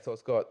believe. Yeah, so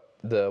it's got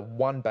the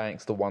 1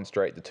 banks, the 1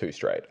 straight, the 2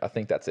 straight. I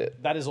think that's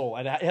it. That is all.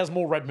 And it has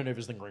more red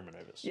maneuvers than green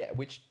maneuvers. Yeah,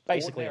 which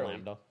basically a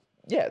Lambda.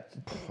 Yeah,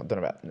 I don't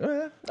know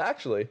about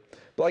actually,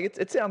 but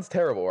it sounds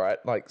terrible, right?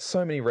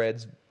 So many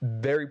reds,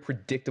 very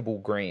predictable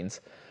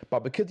greens,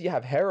 but because you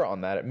have Hera on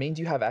that, it means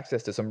you have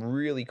access to some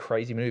really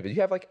crazy maneuvers.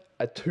 You have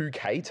a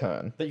 2K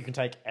turn that you can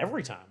take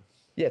every time.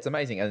 Yeah, it's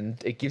amazing,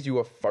 and it gives you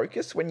a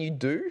focus when you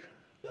do.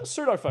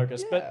 Pseudo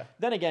focus, Yeah. but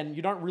then again,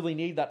 you don't really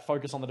need that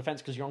focus on the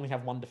defense because you only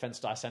have 1 defense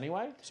dice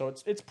anyway. So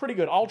it's pretty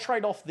good. I'll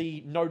trade off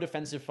the no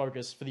defensive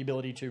focus for the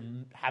ability to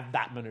have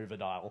that maneuver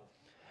dial.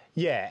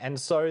 Yeah, and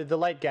so the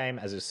late game,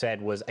 as I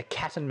said, was a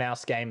cat and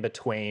mouse game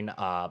between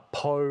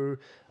Poe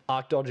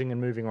arc dodging and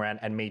moving around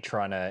and me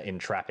trying to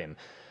entrap him.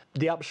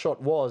 The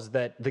upshot was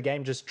that the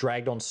game just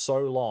dragged on so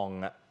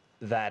long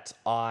that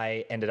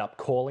I ended up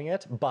calling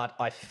it, but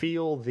I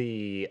feel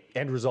the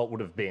end result would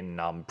have been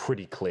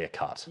pretty clear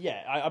cut.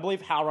 Yeah, I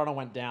believe How Runner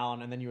went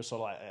down, and then you were sort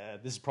of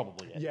like, this is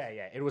probably it. Yeah,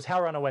 it was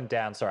How Runner went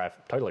down. Sorry, I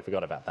totally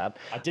forgot about that.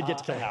 I did get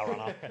to kill How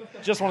Runner.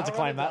 Just wanted to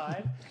claim that.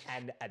 Died,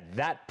 and at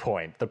that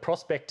point, the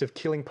prospect of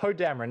killing Poe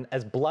Dameron,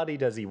 as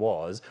bloodied as he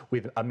was,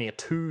 with a mere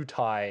 2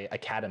 TIE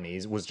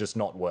academies, was just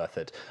not worth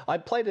it. I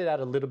played it out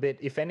a little bit,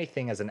 if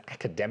anything, as an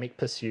academic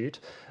pursuit,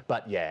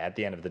 but yeah, at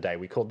the end of the day,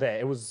 we called there.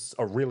 It was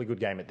a really good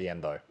game at the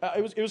end, though.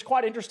 It was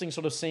quite interesting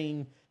sort of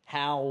seeing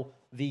how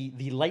the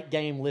late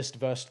game list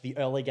versus the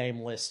early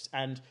game list,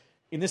 and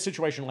in this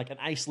situation, like an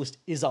ace list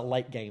is a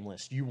late game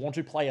list. You want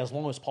to play as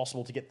long as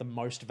possible to get the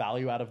most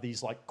value out of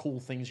these like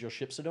cool things your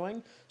ships are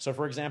doing. So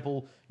for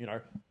example,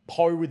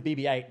 Poe with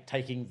BB-8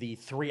 taking the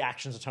 3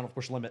 actions to turn off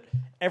push limit.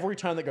 Every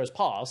turn that goes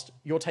past,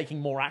 you're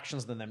taking more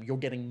actions than them. You're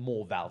getting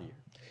more value.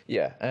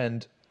 Yeah,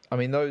 and I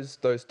mean those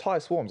TIE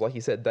swarms, like you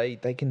said,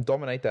 they can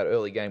dominate that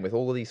early game with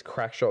all of these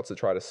crack shots that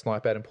try to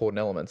snipe out important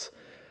elements.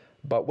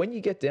 But when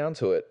you get down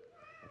to it,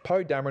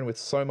 Poe Dameron with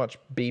so much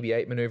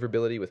BB-8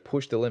 maneuverability with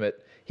push to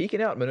limit, he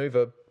can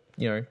outmaneuver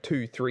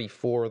 2, 3,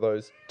 4 of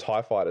those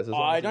TIE fighters.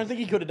 I don't think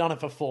he could have done it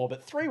for 4,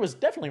 but 3 was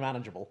definitely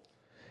manageable.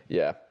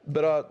 Yeah,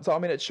 but so I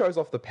mean, it shows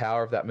off the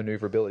power of that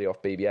maneuverability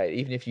off BB-8,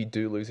 even if you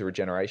do lose a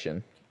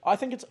regeneration. I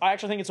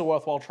actually think it's a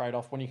worthwhile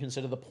trade-off when you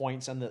consider the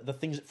points and the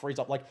things it frees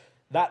up. Like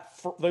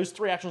those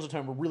 3 actions a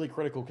turn were really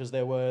critical because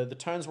there were the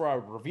turns where I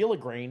would reveal a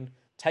green,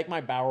 take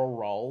my barrel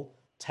roll,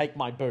 take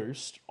my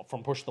boost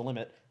from push the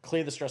limit,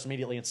 clear the stress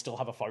immediately, and still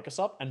have a focus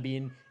up and be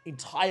in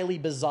entirely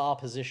bizarre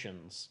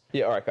positions.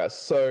 Yeah, all right, guys.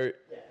 So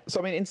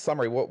I mean, in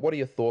summary, what are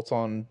your thoughts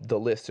on the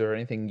list? Or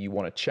anything you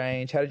want to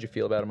change? How did you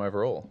feel about them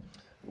overall?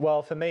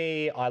 Well, for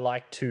me, I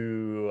like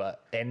to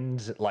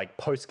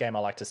post-game, I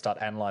like to start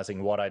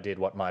analysing what I did,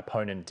 what my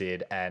opponent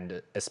did,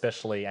 and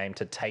especially aim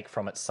to take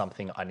from it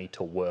something I need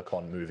to work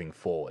on moving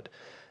forward.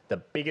 The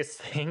biggest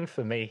thing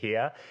for me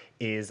here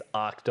is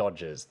arc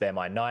dodges. They're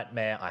my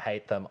nightmare. I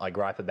hate them. I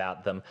gripe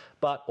about them.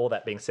 But all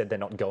that being said, they're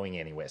not going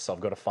anywhere. So I've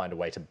got to find a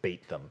way to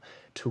beat them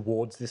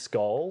towards this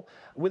goal.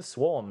 With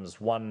swarms,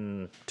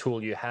 one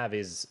tool you have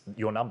is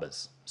your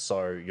numbers.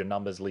 So your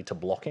numbers lead to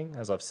blocking,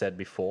 as I've said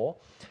before.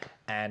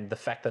 And the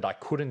fact that I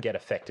couldn't get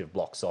effective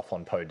blocks off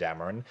on Poe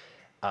Dameron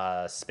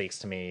speaks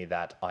to me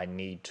that I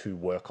need to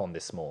work on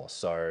this more.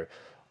 So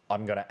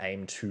I'm going to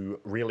aim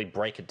to really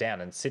break it down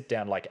and sit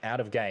down like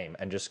out of game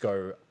and just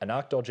go, an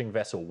arc dodging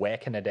vessel, where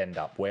can it end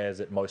up? Where is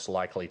it most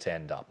likely to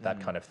end up? That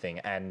kind of thing.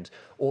 And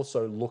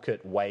also look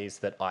at ways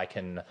that I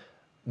can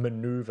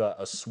maneuver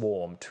a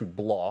swarm to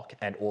block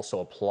and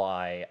also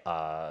apply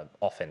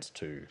offense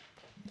to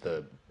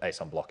the ace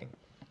on blocking.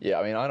 Yeah,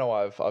 I mean, I know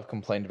I've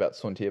complained about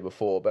Suntier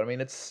before, but I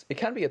mean, it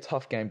can be a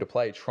tough game to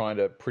play trying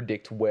to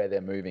predict where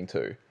they're moving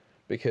to,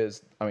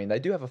 because I mean, they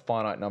do have a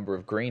finite number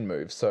of green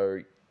moves,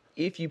 so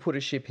if you put a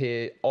ship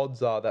here,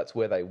 odds are that's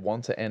where they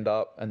want to end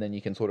up, and then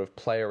you can sort of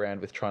play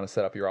around with trying to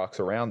set up your arcs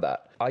around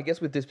that. I guess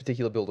with this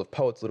particular build of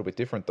Poe, it's a little bit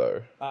different,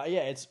 though.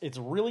 Yeah, it's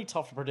really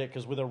tough to predict,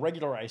 because with a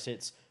regular ace,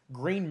 it's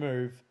green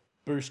move,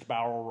 boost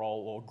barrel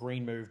roll, or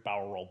green move,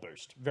 barrel roll,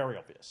 boost. Very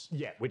obvious.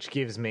 Yeah, which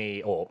gives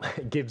me, or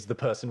gives the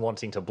person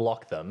wanting to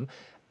block them,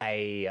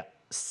 a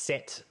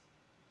set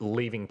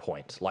leaving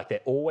point. Like,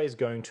 they're always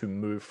going to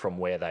move from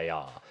where they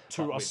are.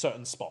 To a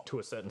certain spot. To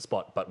a certain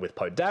spot. But with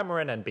Poe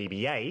Dameron and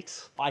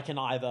BB-8... I can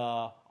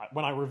either,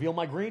 when I reveal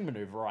my green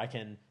maneuver, I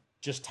can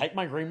just take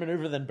my green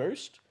maneuver, then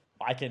boost.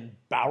 I can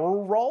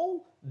barrel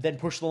roll, then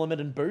push the limit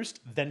and boost,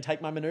 then take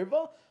my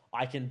maneuver.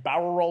 I can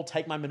barrel roll,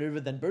 take my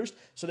maneuver, then boost.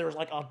 So there is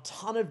like a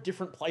ton of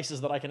different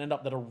places that I can end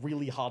up that are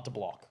really hard to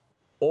block.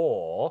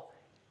 Or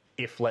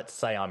if, let's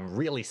say, I'm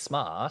really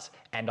smart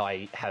and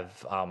I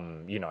have,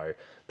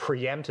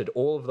 preempted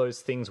all of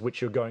those things which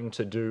you're going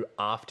to do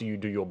after you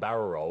do your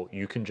barrel roll,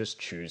 you can just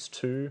choose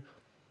to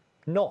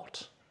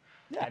not.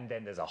 Yeah. And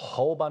then there's a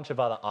whole bunch of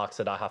other arcs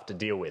that I have to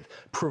deal with.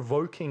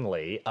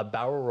 Provokingly, a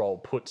barrel roll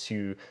puts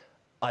you,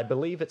 I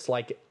believe it's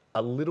like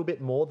a little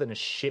bit more than a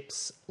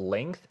ship's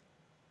length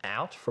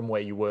out from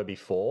where you were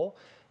before,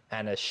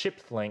 and a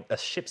ship's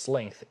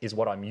length is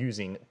what I'm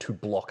using to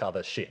block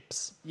other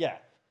ships. Yeah,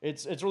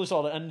 it's really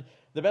solid. And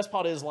the best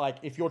part is, like,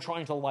 if you're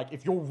trying to, like,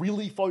 if you're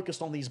really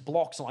focused on these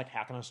blocks and, like,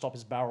 how can I stop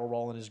his barrel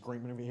roll and his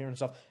green maneuver here and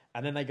stuff,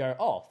 and then they go,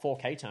 oh,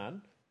 4K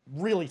turn,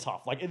 really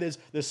tough. Like,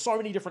 there's so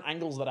many different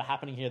angles that are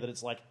happening here that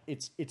it's like,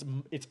 it's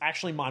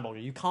actually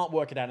mind-boggling. You can't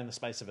work it out in the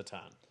space of a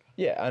turn.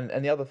 Yeah,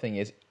 and the other thing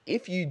is,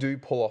 if you do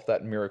pull off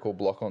that miracle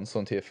block on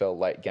Suntier Fel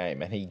late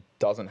game, and he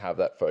doesn't have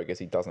that focus,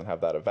 he doesn't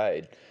have that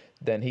evade,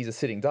 then he's a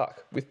sitting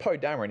duck. With Poe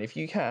Dameron, if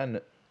you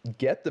can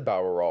get the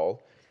barrel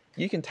roll,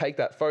 you can take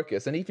that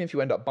focus, and even if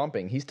you end up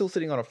bumping, he's still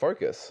sitting on a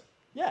focus.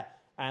 Yeah,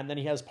 and then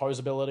he has Poe's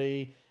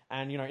ability,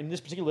 and, in this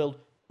particular build,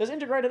 there's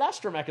integrated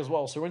astromech as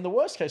well, so in the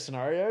worst case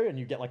scenario, and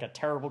you get, like, a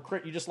terrible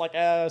crit, you just, like,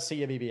 see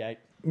ya, BB-8.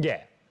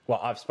 Yeah. Well,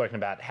 I've spoken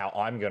about how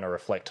I'm going to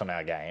reflect on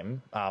our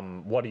game.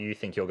 What do you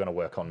think you're going to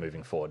work on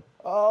moving forward?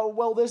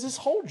 Well, there's this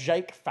whole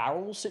Jake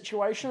Farrell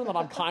situation that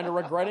I'm kind of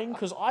regretting,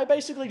 because I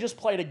basically just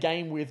played a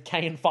game with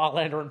Kane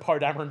Farlander and Poe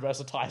Dameron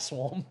versus Ty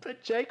Swarm.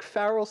 But Jake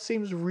Farrell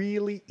seems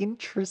really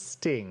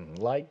interesting.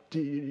 Like,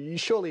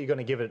 surely you're going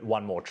to give it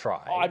one more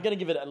try. I'm going to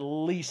give it at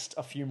least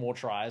a few more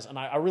tries, and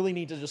I really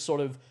need to just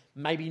sort of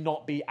maybe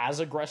not be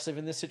as aggressive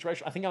in this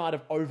situation. I think I might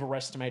have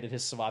overestimated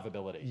his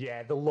survivability.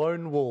 Yeah, the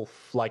Lone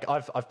Wolf, like,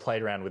 I've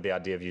played around with the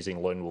idea of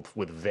using Lone Wolf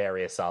with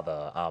various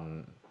other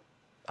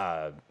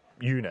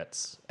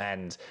units,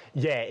 and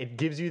yeah, it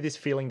gives you this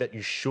feeling that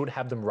you should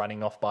have them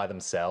running off by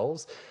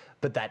themselves,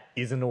 but that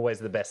isn't always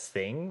the best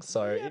thing.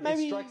 So Yeah,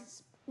 it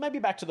strikes. maybe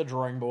back to the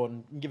drawing board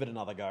and give it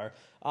another go.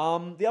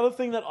 The other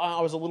thing that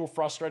I was a little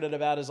frustrated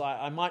about is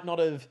I might not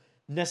have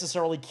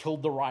necessarily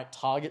killed the right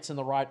targets in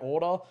the right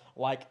order.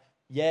 Like,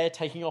 yeah,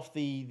 taking off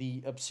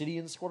the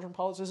Obsidian Squadron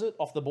pilots, is it,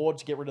 off the board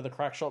to get rid of the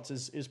crack shots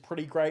is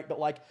pretty great, but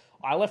like,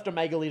 I left a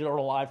Mega Leader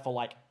alive for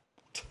like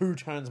 2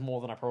 turns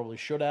more than I probably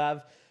should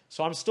have.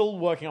 So I'm still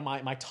working on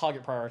my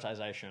target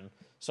prioritization.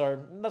 So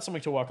that's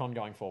something to work on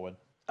going forward.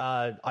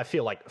 I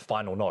feel like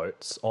final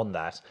notes on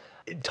that.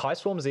 Tie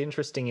Swarm is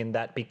interesting in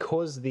that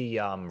because the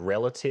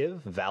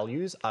relative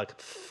values are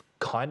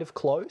kind of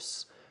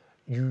close,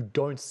 you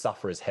don't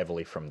suffer as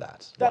heavily from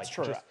that. That's Like,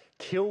 true. Just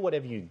kill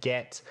whatever you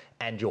get,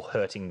 and you're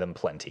hurting them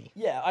plenty.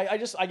 Yeah, I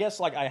guess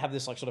like I have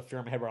this like sort of fear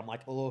in my head where I'm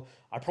like, oh,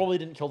 I probably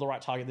didn't kill the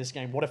right target this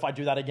game. What if I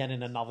do that again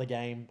in another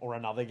game or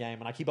another game?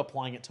 And I keep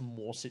applying it to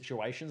more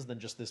situations than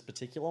just this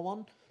particular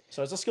one.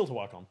 So it's a skill to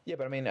work on. Yeah,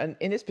 but I mean, and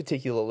in this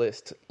particular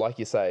list, like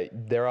you say,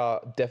 there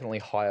are definitely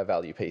higher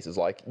value pieces.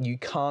 Like, you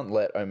can't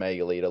let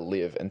Omega Leader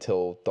live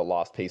until the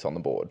last piece on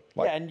the board.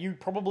 Like, Yeah, and you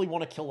probably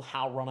want to kill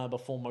How Runner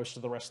before most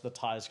of the rest of the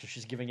ties because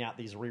she's giving out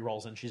these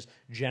rerolls and she's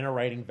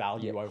generating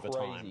value over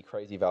time.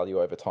 crazy value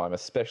over time,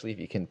 especially if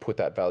you can put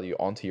that value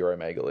onto your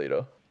Omega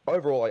Leader.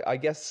 Overall, I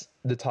guess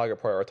the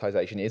target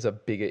prioritization is a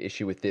bigger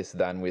issue with this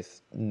than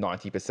with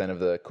 90% of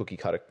the cookie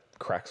cutter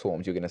crack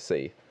swarms you're going to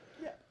see.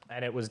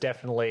 And it was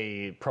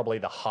definitely probably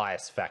the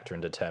highest factor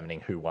in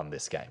determining who won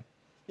this game.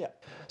 Yeah.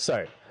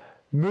 So,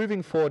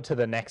 moving forward to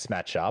the next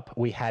matchup,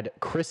 we had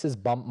Chris's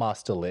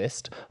Bumpmaster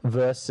list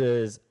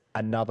versus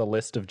another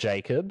list of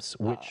Jacob's,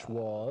 which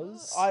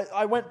was...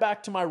 I went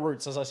back to my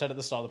roots, as I said at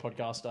the start of the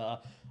podcast.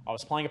 I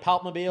was playing a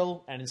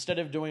Palpmobile, and instead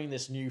of doing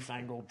this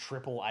newfangled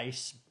triple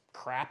ace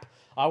crap,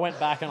 I went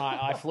back and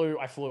I flew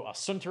a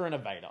Sunter and a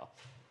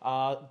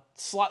Vader.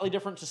 Slightly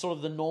different to sort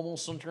of the normal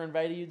Sunter and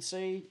Vader you'd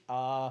see.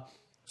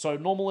 So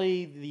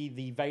normally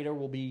the Vader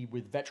will be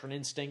with Veteran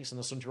Instincts and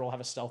the Sunter will have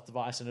a stealth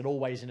device, and it all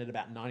weighs in at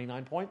about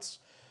 99 points.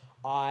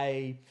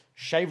 I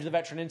shaved the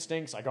Veteran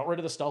Instincts, I got rid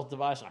of the stealth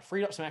device, and I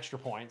freed up some extra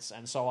points,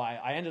 and so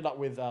I ended up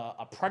with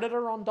a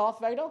Predator on Darth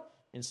Vader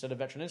instead of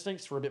Veteran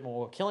Instincts for a bit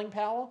more killing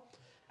power.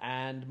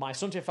 And my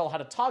Sunterfell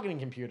had a targeting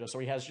computer, so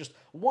he has just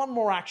one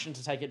more action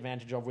to take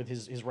advantage of with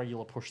his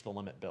regular push the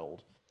limit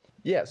build.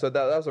 Yeah, so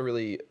that was a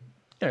really,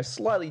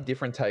 slightly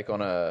different take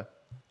on a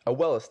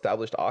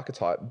well-established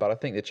archetype, but I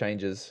think the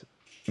changes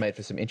made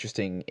for some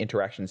interesting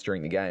interactions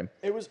during the game.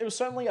 It was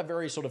certainly a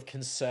very sort of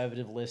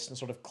conservative list and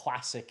sort of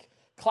classic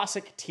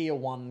tier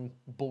 1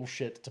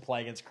 bullshit to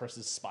play against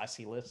Chris's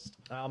spicy list.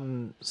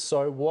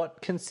 So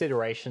what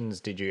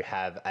considerations did you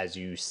have as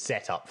you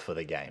set up for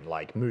the game,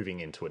 like moving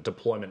into it,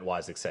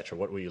 deployment-wise, etc.?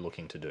 What were you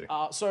looking to do?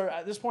 So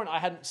at this point, I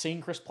hadn't seen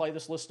Chris play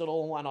this list at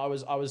all, and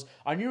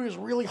I knew he was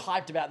really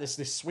hyped about this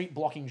sweet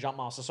blocking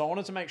Jumpmaster, so I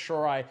wanted to make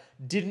sure I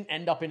didn't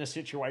end up in a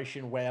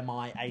situation where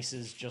my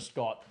aces just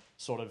got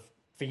sort of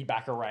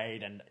feedback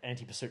arrayed and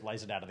anti-pursuit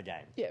lasered out of the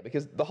game. Yeah,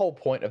 because the whole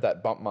point of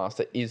that bump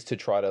master is to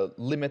try to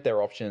limit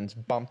their options,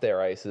 bump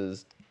their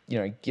aces,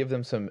 give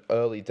them some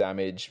early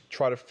damage,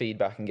 try to feed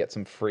back and get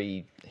some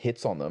free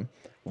hits on them,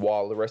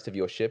 while the rest of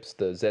your ships,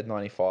 the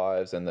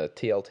Z95s and the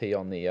TLT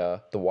on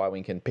the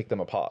Y-Wing, can pick them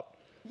apart.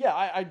 Yeah,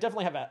 I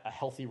definitely have a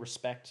healthy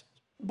respect,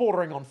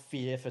 bordering on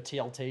fear for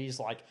TLTs.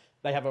 Like,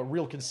 they have a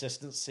real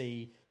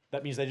consistency.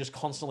 That means they're just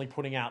constantly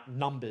putting out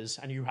numbers,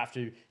 and you have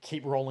to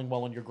keep rolling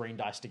well on your green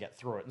dice to get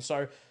through it. And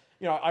so,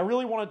 I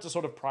really wanted to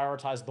sort of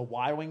prioritize the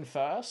Y-Wing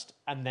first,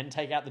 and then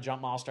take out the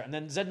Jumpmaster. And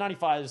then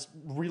Z95s,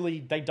 really,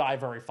 they die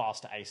very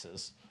fast to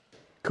aces.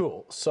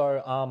 Cool.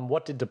 So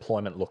what did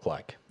deployment look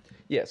like?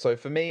 Yeah, so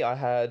for me, I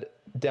had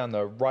down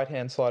the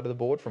right-hand side of the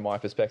board, from my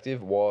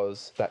perspective,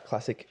 was that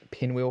classic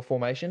pinwheel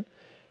formation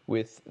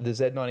with the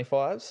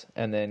Z95s,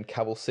 and then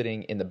Cavill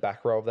sitting in the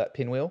back row of that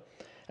pinwheel.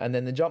 And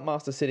then the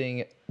Jumpmaster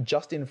sitting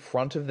just in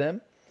front of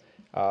them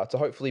to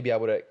hopefully be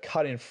able to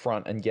cut in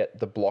front and get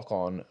the block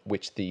on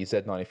which the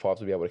Z95s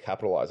will be able to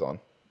capitalize on.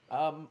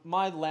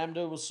 My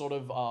Lambda was sort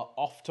of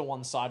off to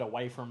one side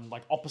away from,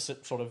 like,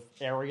 opposite sort of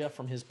area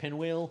from his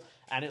pinwheel,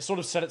 and it sort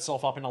of set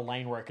itself up in a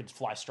lane where it could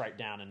fly straight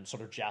down and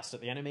sort of joust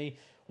at the enemy,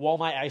 while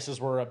my aces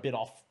were a bit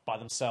off by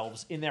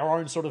themselves in their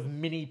own sort of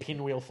mini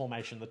pinwheel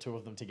formation, the two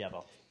of them together.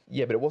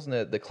 Yeah, but it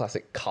wasn't the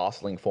classic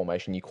castling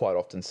formation you quite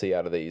often see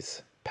out of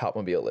these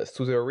Palpmobile list?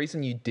 Was there a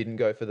reason you didn't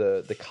go for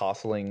the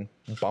castling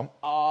bump?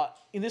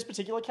 In this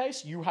particular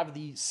case, you have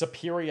the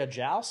superior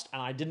joust,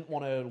 and I didn't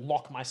want to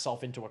lock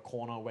myself into a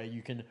corner where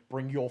you can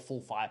bring your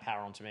full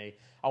firepower onto me.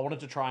 I wanted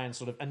to try and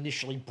sort of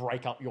initially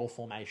break up your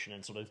formation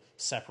and sort of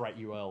separate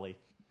you early.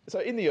 So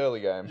in the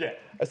early game, Yeah.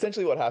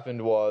 essentially what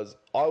happened was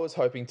I was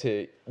hoping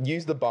to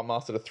use the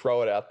Bumpmaster to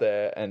throw it out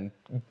there and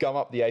gum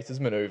up the Aces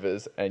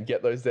maneuvers and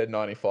get those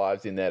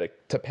Z95s in there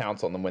to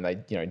pounce on them when they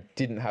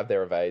didn't have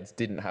their evades,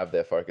 didn't have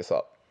their focus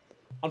up.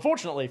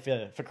 Unfortunately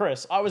for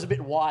Chris, I was a bit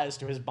wise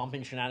to his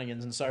bumping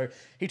shenanigans, and so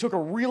he took a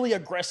really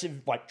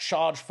aggressive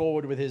charge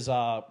forward with his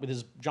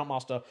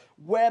Jumpmaster,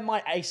 where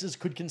my aces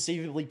could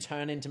conceivably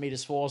turn into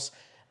Meteor's Force,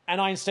 and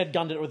I instead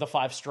gunned it with a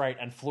 5 straight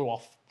and flew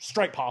off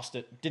straight past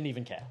it. Didn't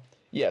even care.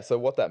 Yeah, so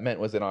what that meant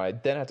was that I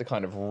then had to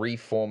kind of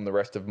reform the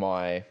rest of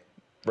my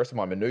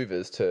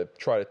maneuvers to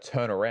try to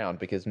turn around,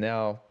 because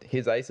now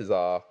his aces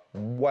are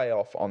way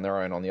off on their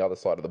own on the other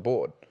side of the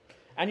board.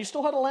 And you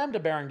still had a Lambda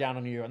bearing down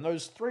on you, and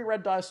those 3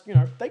 red dice,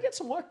 they get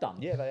some work done.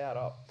 Yeah, they add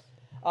up.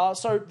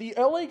 So the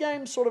early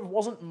game sort of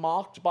wasn't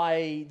marked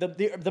by...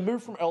 The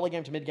move from early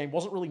game to mid game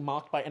wasn't really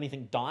marked by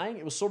anything dying.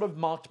 It was sort of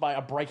marked by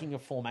a breaking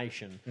of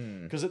formation.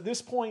 Because at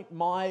this point,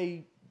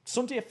 my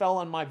Suntir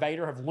Fel and my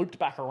Vader have looped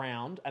back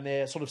around, and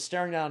they're sort of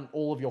staring down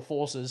all of your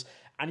forces,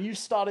 and you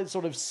started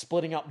sort of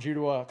splitting up due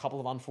to a couple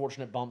of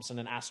unfortunate bumps and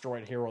an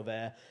asteroid here or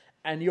there.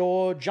 And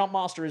your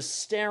Jumpmaster is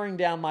staring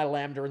down my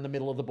Lambda in the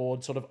middle of the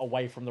board, sort of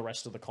away from the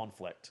rest of the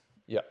conflict.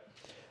 Yeah.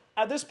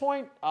 At this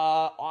point,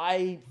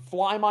 I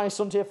fly my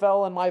Suntir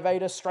Fel and my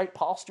Vader straight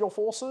past your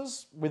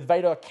forces, with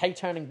Vader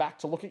K-turning back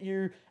to look at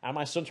you, and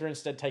my Suntir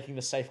instead taking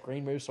the safe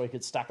green move so he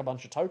could stack a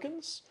bunch of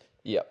tokens.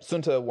 Yeah,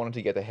 Sunta wanted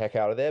to get the heck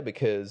out of there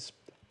because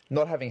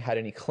not having had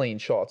any clean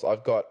shots,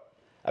 I've got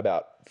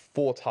about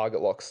 4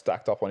 target locks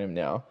stacked up on him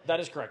now.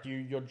 That is correct.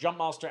 Your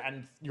Jumpmaster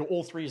and your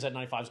all 3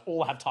 Z95s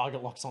all have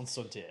target locks on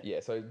Suntir. Yeah,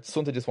 so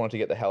Sunta just wanted to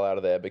get the hell out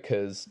of there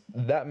because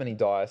that many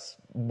dice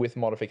with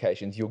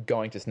modifications, you're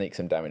going to sneak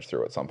some damage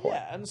through at some point.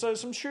 Yeah, and so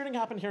some shooting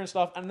happened here and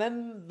stuff, and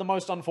then the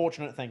most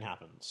unfortunate thing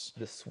happens.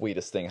 The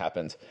sweetest thing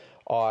happened.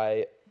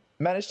 I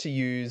managed to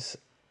use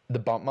the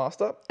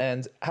Bumpmaster,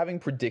 and having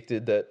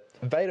predicted that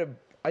Vader,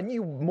 I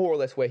knew more or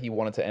less where he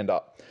wanted to end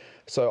up.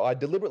 So I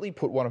deliberately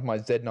put one of my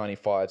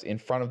Z95s in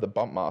front of the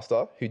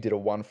Bumpmaster, who did a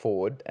 1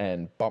 forward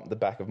and bumped the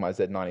back of my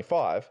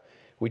Z95,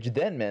 which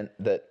then meant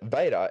that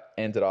Vader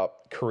ended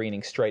up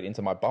careening straight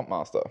into my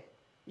Bumpmaster.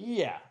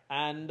 Yeah,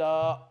 and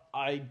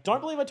I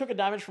don't believe I took a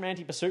damage from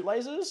anti-pursuit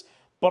lasers,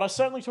 but I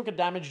certainly took a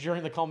damage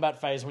during the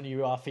combat phase when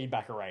you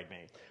feedback arrayed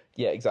me.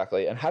 Yeah,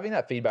 exactly. And having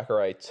that feedback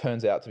array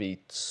turns out to be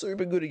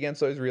super good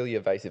against those really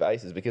evasive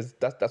aces, because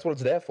that's what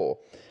it's there for.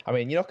 I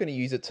mean, you're not going to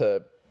use it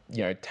to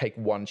take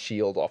 1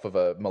 shield off of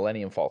a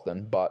Millennium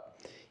Falcon, but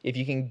if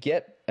you can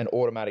get an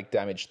automatic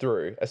damage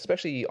through,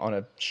 especially on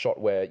a shot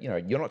where,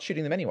 you're not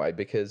shooting them anyway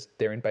because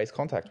they're in base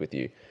contact with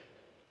you.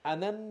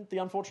 And then the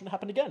unfortunate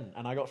happened again,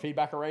 and I got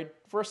feedback arrayed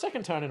for a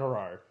second turn in a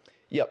row.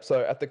 Yep,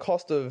 so at the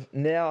cost of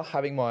now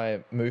having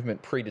my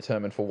movement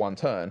predetermined for 1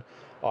 turn,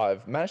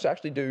 I've managed to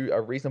actually do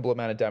a reasonable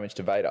amount of damage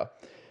to Vader.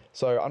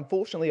 So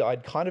unfortunately,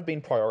 I'd kind of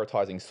been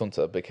prioritizing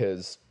Sunta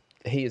because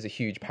he is a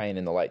huge pain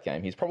in the late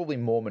game. He's probably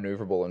more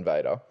maneuverable than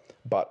Vader,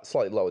 but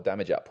slightly lower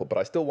damage output, but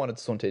I still wanted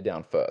Suntir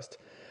down first.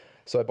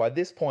 So by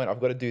this point, I've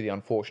got to do the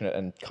unfortunate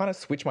and kind of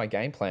switch my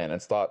game plan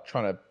and start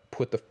trying to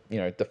put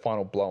the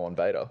final blow on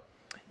Vader.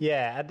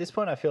 Yeah, at this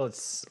point, I feel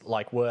it's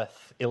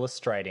worth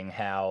illustrating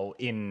how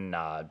in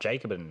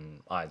Jacob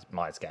and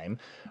my game,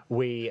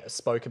 we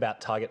spoke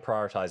about target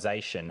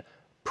prioritization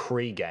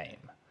pre-game.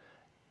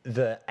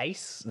 The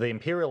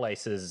Imperial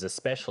Aces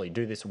especially,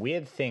 do this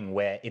weird thing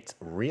where it's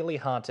really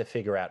hard to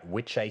figure out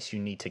which ace you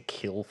need to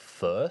kill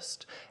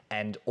first,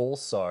 and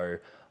also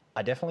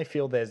I definitely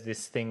feel there's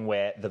this thing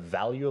where the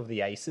value of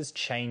the aces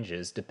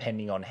changes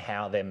depending on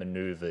how they're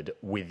maneuvered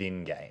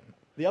within game.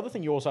 The other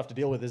thing you also have to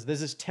deal with is there's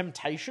this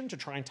temptation to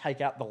try and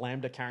take out the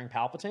Lambda carrying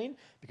Palpatine,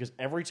 because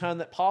every turn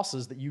that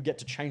passes that you get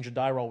to change a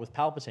die roll with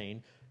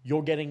Palpatine,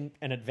 you're getting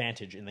an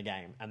advantage in the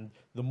game. And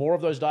the more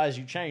of those dies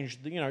you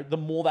change, the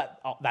more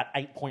that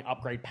 8-point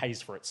upgrade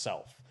pays for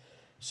itself.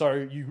 So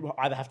you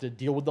either have to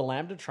deal with the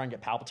Lambda to try and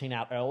get Palpatine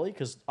out early,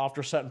 because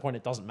after a certain point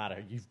it doesn't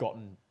matter. You've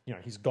gotten,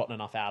 he's gotten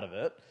enough out of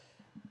it.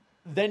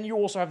 Then you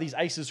also have these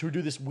aces who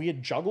do this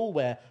weird juggle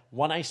where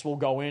one ace will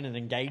go in and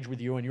engage with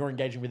you and you're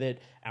engaging with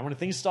it. And when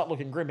things start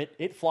looking grim,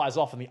 it flies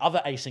off and the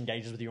other ace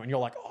engages with you. And you're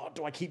like, oh,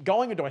 do I keep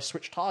going or do I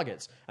switch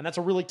targets? And that's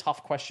a really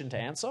tough question to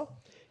answer.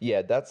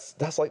 Yeah,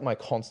 that's like my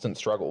constant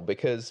struggle,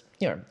 because,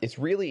 it's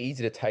really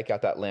easy to take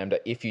out that Lambda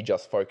if you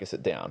just focus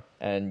it down.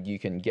 And you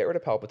can get rid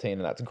of Palpatine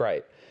and that's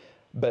great.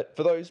 But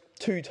for those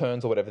 2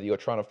 turns or whatever that you're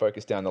trying to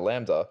focus down the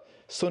Lambda,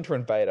 Sunta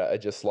and Vader are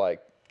just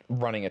like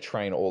running a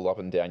train all up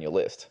and down your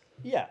list.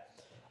 Yeah.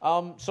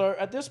 So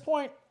at this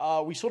point,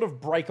 we sort of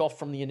break off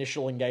from the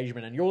initial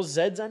engagement, and your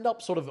Zeds end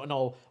up sort of in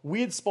a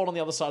weird spot on the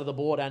other side of the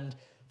board, and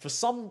for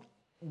some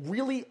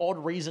really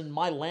odd reason,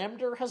 my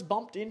Lambda has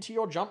bumped into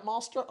your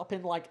Jumpmaster up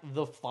in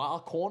the far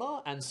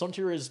corner, and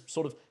Suntir is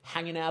sort of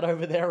hanging out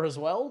over there as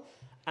well.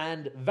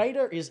 and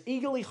Vader is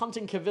eagerly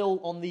hunting Cavill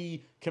on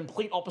the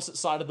complete opposite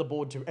side of the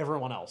board to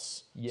everyone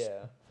else.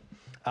 Yeah.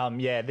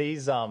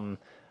 These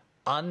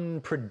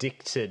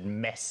unpredicted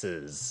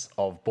messes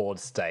of board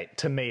state,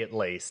 to me at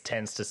least,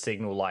 tends to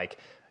signal like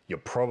you're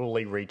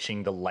probably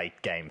reaching the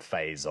late game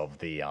phase of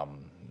the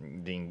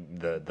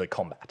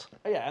combat.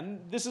 Yeah, and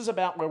this is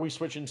about where we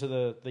switch into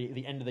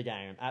the end of the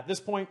game. At this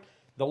point,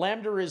 the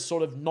Lambda is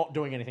sort of not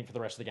doing anything for the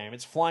rest of the game.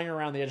 It's flying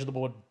around the edge of the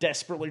board,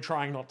 desperately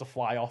trying not to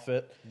fly off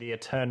it. The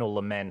eternal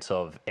lament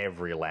of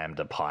every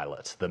Lambda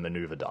pilot, the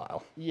maneuver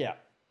dial. Yeah.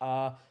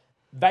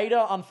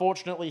 Vader,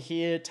 unfortunately,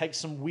 here takes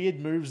some weird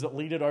moves that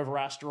lead it over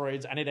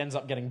asteroids, and it ends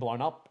up getting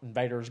blown up, and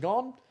Vader is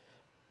gone.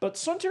 But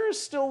Suntir is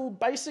still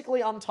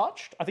basically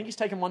untouched. I think he's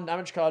taken 1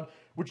 damage card,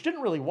 which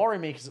didn't really worry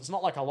me, because it's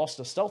not like I lost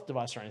a stealth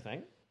device or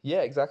anything.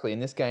 Yeah, exactly. In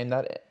this game,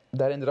 that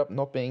ended up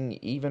not being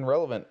even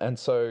relevant. And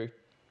so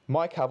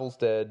my Cavill's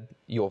dead,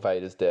 your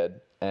Vader's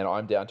dead, and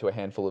I'm down to a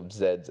handful of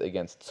Zeds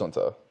against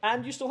Sunta.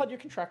 And you still had your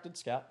contracted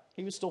scout.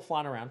 He was still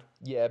flying around.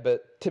 Yeah,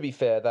 but to be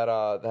fair,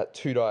 that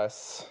two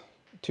dice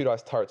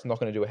turret's not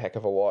going to do a heck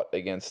of a lot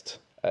against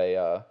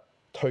a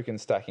token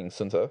stacking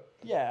Sunta.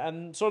 Yeah,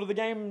 and sort of the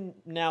game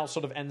now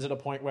sort of ends at a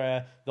point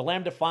where the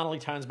Lambda finally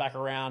turns back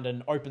around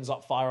and opens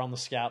up fire on the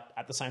scout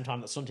at the same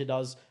time that Sunti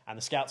does, and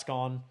the scout's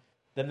gone.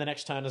 Then the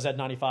next turn, a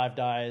Z95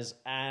 dies,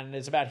 and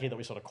it's about here that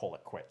we sort of call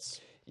it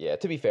quits. Yeah,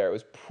 to be fair, it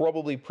was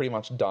probably pretty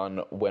much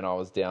done when I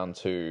was down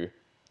to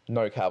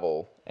no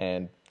Cavill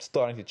and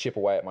starting to chip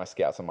away at my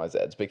scouts and my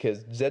Zeds,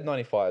 because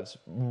Z95s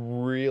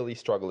really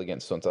struggle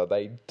against Sunta.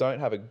 They don't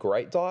have a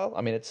great dial.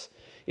 I mean, it's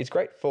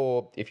great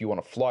for if you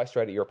want to fly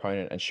straight at your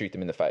opponent and shoot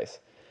them in the face.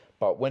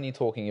 But when you're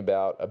talking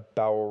about a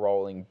barrel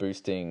rolling,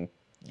 boosting,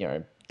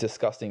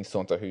 disgusting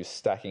Sunta who's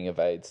stacking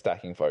evade,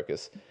 stacking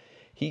focus,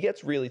 he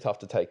gets really tough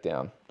to take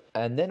down.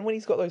 And then when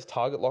he's got those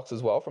target locks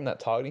as well from that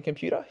targeting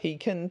computer, he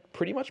can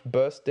pretty much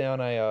burst down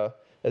a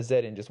Z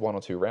in just 1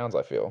 or 2 rounds,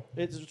 I feel.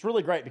 It's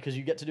really great because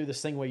you get to do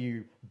this thing where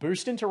you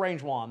boost into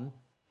range 1,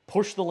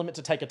 push the limit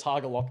to take a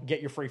target lock,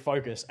 get your free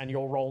focus, and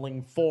you're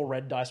rolling 4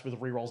 red dice with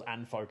rerolls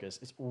and focus.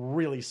 It's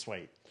really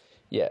sweet.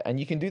 Yeah, and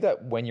you can do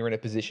that when you're in a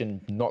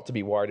position not to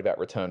be worried about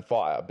return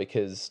fire,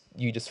 because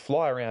you just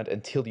fly around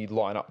until you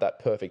line up that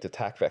perfect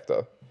attack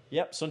vector.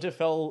 Yep,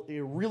 Sunterfell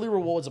really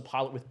rewards a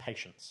pilot with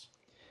patience.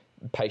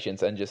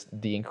 Patience and just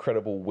the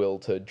incredible will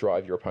to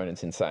drive your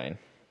opponents insane.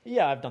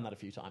 Yeah, I've done that a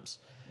few times.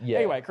 Yeah.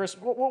 Anyway, Chris,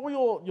 what were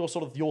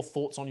your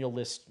thoughts on your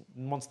list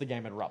once the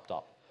game had wrapped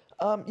up?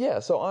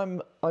 So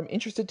I'm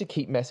interested to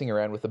keep messing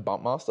around with the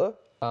Bumpmaster.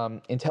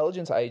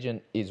 Intelligence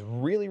Agent is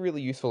really,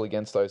 really useful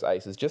against those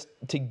aces, just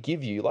to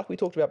give you, like we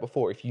talked about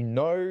before, if you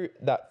know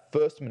that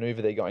first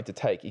maneuver they're going to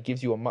take, it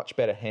gives you a much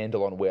better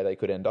handle on where they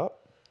could end up.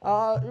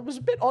 It was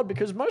a bit odd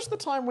because most of the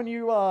time when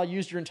you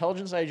used your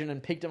intelligence agent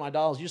and peeked at my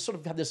dials, you sort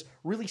of had this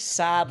really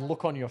sad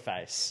look on your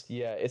face.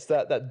 Yeah, it's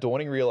that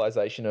dawning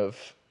realization of,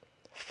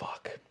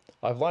 fuck,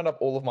 I've lined up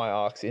all of my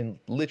arcs in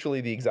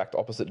literally the exact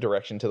opposite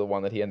direction to the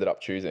one that he ended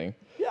up choosing.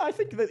 Yeah, I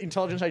think that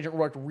intelligence agent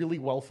worked really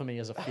well for me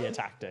as a fear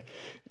tactic.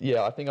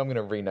 Yeah, I think I'm going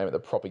to rename it the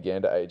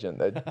propaganda agent.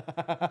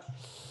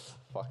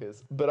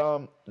 Fuckers. But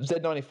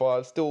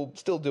Z95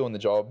 still doing the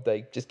job.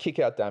 They just kick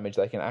out damage.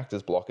 They can act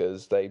as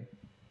blockers.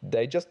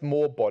 They just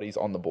more bodies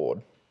on the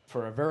board.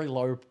 For a very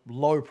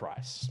low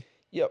price.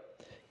 Yep.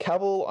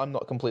 Cavill, I'm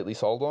not completely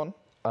sold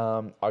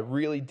on. I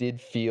really did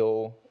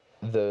feel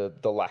the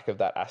lack of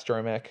that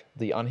astromech.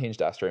 The unhinged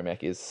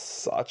astromech is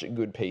such a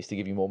good piece to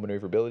give you more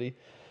maneuverability.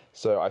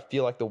 So I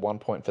feel like the 1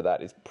 point for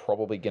that is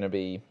probably going to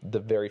be the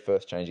very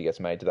first change that gets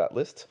made to that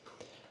list.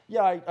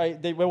 Yeah,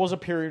 there was a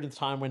period of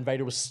time when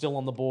Vader was still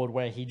on the board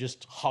where he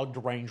just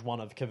hugged range 1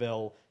 of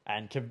Cavill,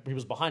 and he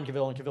was behind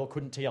Cavill, and Cavill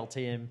couldn't TLT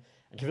him.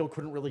 And Cavill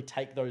couldn't really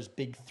take those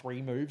big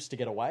 3 moves to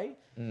get away.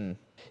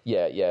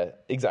 Yeah,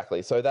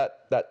 exactly. So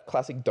that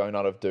classic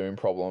Donut of Doom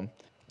problem,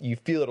 you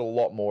feel it a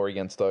lot more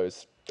against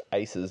those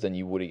aces than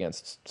you would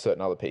against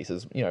certain other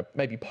pieces.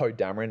 Maybe Poe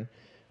Dameron,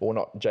 or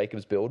not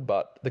Jacob's build,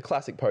 but the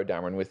classic Poe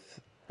Dameron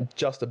with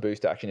just a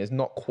boost action is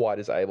not quite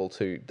as able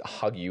to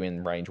hug you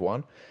in range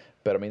 1.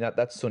 But I mean,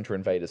 that's Sunta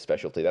and Vader's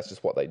specialty. That's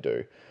just what they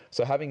do.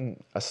 So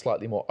having a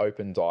slightly more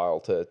open dial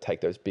to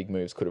take those big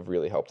moves could have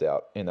really helped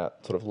out in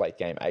that sort of late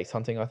game ace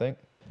hunting, I think.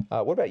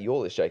 What about your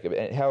list, Jacob?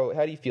 And how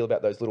do you feel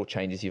about those little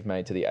changes you've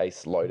made to the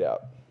ace loadout?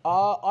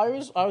 I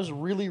was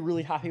really,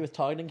 really happy with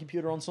targeting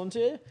computer on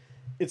Suntir.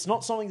 It's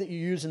not something that you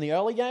use in the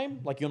early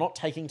game. Like, you're not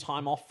taking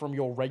time off from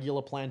your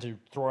regular plan to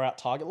throw out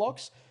target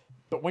locks.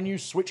 But when you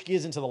switch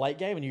gears into the late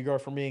game and you go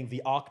from being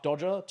the arc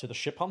dodger to the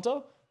ship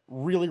hunter,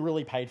 really,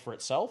 really paid for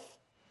itself.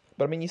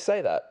 But I mean, you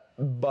say that,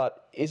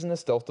 but isn't a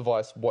stealth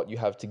device what you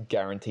have to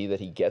guarantee that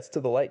he gets to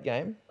the late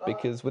game?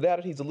 Because without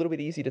it, he's a little bit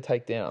easy to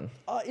take down.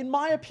 In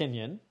my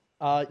opinion,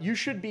 you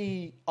should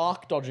be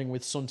arc dodging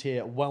with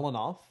Suntir well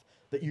enough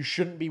that you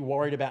shouldn't be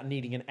worried about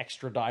needing an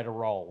extra die to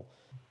roll.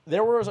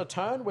 There was a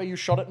turn where you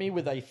shot at me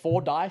with a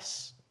 4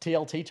 dice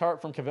TLT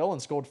turret from Cavill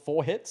and scored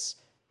 4 hits,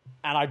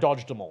 and I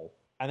dodged them all.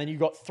 And then you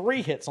got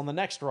 3 hits on the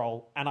next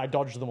roll, and I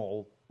dodged them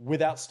all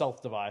without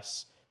stealth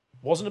device.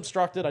 Wasn't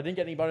obstructed. I didn't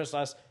get any bonus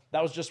dice.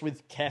 That was just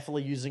with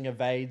carefully using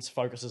evades,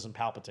 focuses, and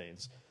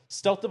palpatines.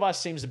 Stealth device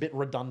seems a bit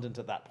redundant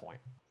at that point.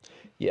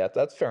 Yeah,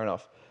 that's fair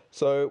enough.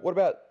 So, what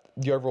about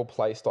the overall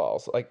play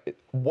styles? Like,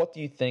 what do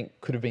you think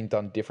could have been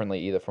done differently,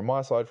 either from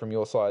my side, from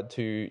your side,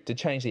 to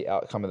change the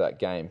outcome of that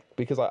game?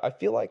 Because I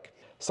feel like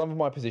some of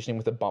my positioning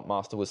with the Bump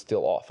Master was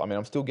still off. I mean,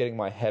 I'm still getting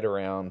my head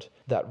around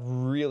that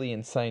really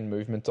insane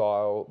movement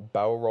dial,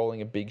 barrel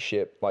rolling a big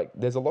ship. Like,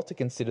 there's a lot to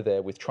consider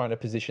there with trying to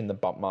position the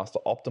Bump Master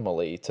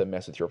optimally to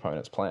mess with your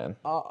opponent's plan.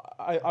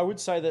 I would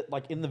say that,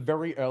 like, in the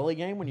very early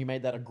game, when you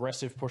made that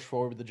aggressive push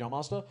forward with the Jump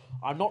Master,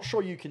 I'm not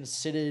sure you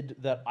considered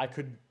that I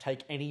could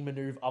take any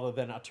maneuver other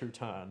than a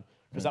 2-turn,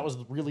 because that was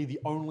really the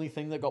only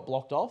thing that got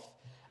blocked off.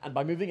 And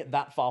by moving it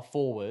that far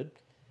forward,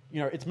 you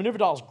know, its maneuver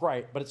dial's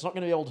great, but it's not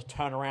going to be able to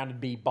turn around and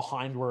be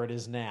behind where it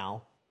is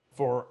now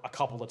for a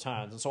couple of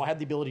turns. And so I had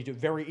the ability to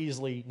very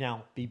easily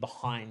now be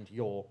behind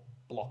your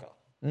blocker.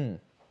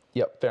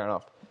 Yep, fair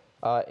enough.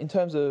 In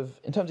terms of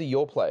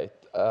your play,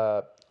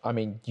 I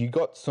mean, you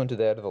got Sunta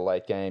there to the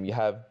late game. You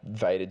have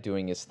Vader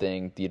doing his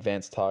thing, the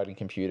advanced targeting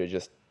computer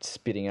just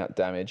spitting out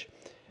damage.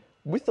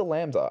 With the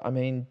Lambda, I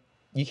mean,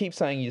 you keep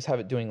saying you just have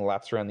it doing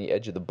laps around the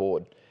edge of the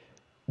board.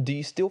 Do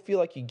you still feel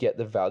like you get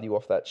the value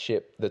off that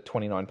ship, the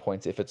 29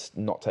 points, if it's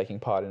not taking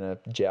part in a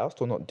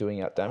joust or not doing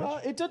out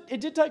damage?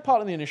 It did take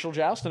part in the initial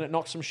joust, and it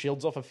knocked some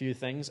shields off a few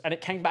things, and it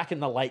came back in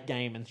the late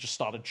game and just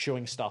started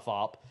chewing stuff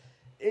up.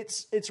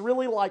 It's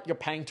really like you're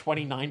paying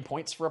 29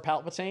 points for a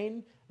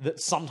Palpatine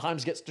that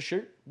sometimes gets to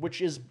shoot,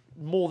 which is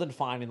more than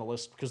fine in the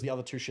list because the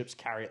other two ships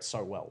carry it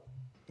so well.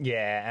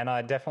 Yeah, and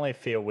I definitely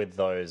feel with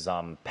those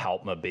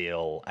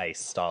Palpmobile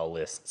Ace-style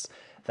lists,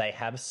 they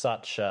have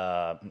such,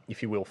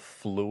 if you will,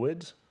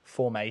 fluid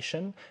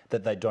formation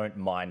that they don't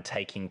mind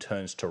taking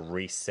turns to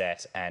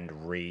reset and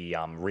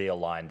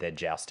realign their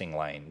jousting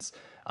lanes.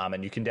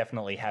 And you can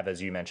definitely have,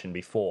 as you mentioned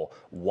before,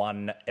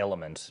 one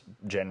element,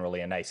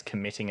 generally an ace,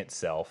 committing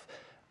itself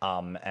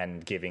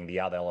and giving the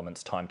other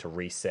elements time to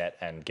reset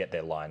and get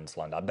their lines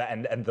lined up.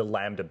 And the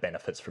Lambda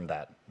benefits from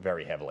that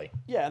very heavily.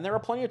 Yeah, and there are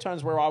plenty of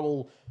turns where I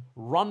will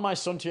run my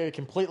Suntier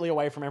completely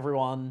away from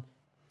everyone,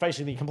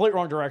 facing the complete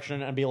wrong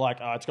direction, and be like,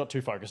 it's got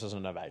 2 focuses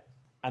and an evade.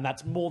 And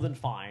that's more than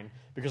fine,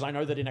 because I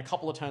know that in a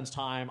couple of turns'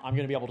 time, I'm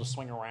going to be able to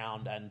swing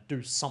around and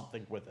do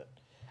something with it.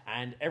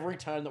 And every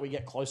turn that we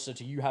get closer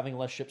to you having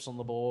less ships on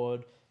the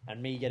board and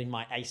me getting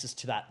my aces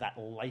to that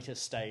later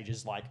stage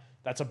is like,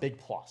 that's a big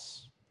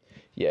plus.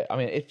 Yeah, I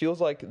mean, it feels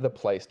like the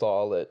play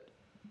style that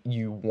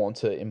you want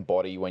to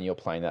embody when you're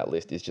playing that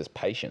list is just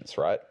patience,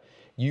 right?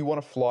 You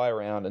want to fly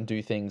around and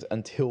do things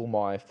until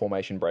my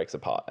formation breaks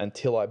apart,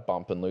 until I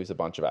bump and lose a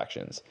bunch of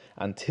actions,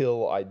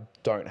 until I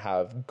don't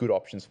have good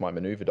options for my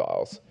maneuver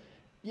dials.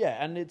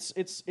 Yeah, and it's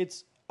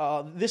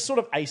this sort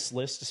of ace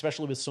list,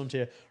 especially with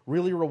Suntier,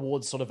 really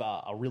rewards sort of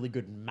a really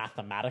good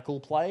mathematical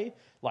play.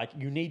 Like,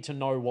 you need to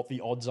know what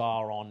the odds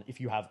are on if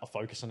you have a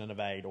focus and an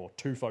evade, or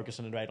 2 focus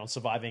and an evade on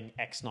surviving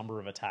X number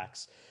of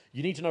attacks.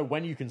 You need to know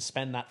when you can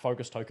spend that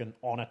focus token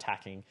on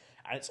attacking.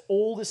 And it's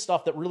all this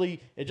stuff that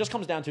really, it just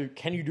comes down to,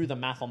 can you do the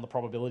math on the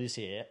probabilities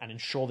here and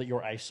ensure that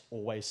your ace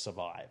always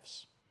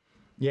survives?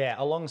 Yeah,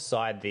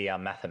 alongside the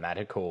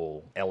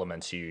mathematical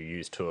elements you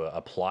use to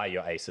apply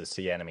your aces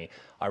to the enemy,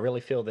 I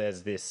really feel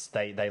there's this,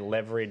 they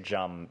leverage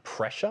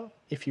pressure,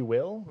 if you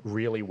will,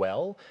 really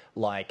well.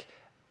 Like,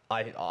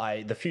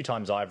 the few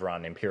times I've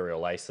run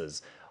Imperial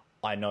Aces,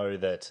 I know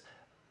that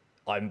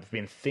I've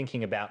been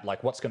thinking about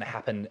like what's going to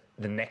happen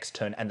the next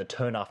turn and the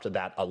turn after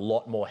that a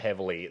lot more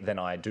heavily than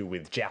I do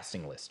with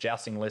jousting lists.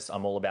 Jousting lists,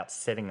 I'm all about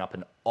setting up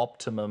an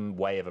optimum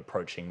way of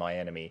approaching my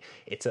enemy.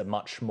 It's a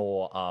much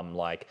more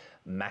like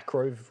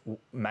macro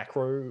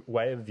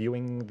way of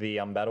viewing the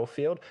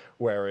battlefield,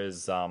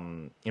 whereas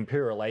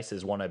Imperial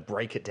Aces want to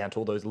break it down to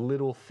all those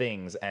little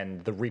things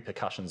and the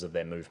repercussions of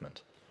their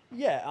movement.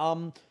 Yeah,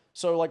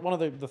 so like one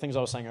of the things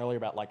I was saying earlier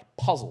about like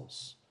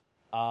puzzles.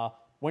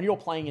 When you're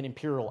playing an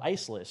Imperial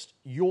Ace list,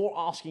 you're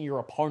asking your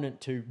opponent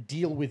to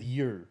deal with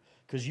you,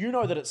 because you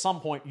know that at some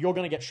point you're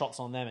going to get shots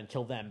on them and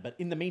kill them, but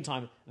in the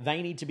meantime,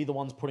 they need to be the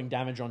ones putting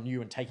damage on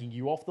you and taking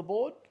you off the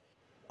board.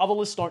 Other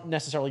lists don't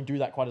necessarily do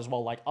that quite as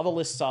well. Like, other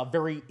lists are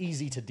very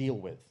easy to deal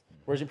with,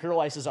 whereas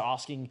Imperial Aces are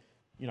asking,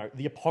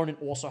 the opponent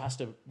also has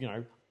to,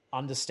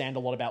 understand a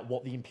lot about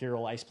what the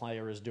Imperial Ace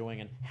player is doing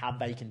and how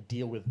they can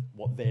deal with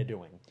what they're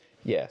doing.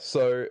 Yeah,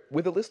 so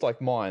with a list like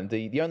mine,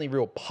 the only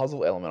real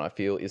puzzle element I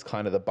feel is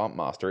kind of the Bump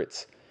Master.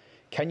 It's,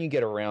 can you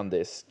get around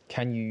this?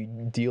 Can you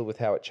deal with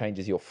how it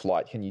changes your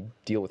flight? Can you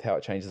deal with how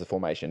it changes the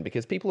formation?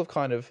 Because people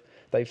have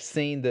they've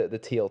seen the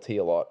TLT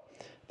a lot.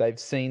 They've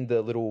seen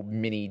the little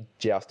mini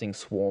jousting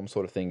swarm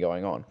sort of thing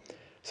going on.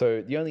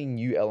 So the only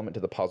new element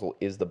to the puzzle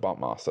is the Bump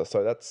Master.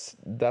 So that's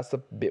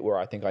the bit where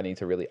I think I need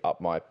to really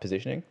up my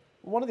positioning.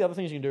 One of the other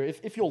things you can do,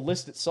 if your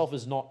list itself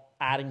is not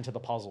adding to the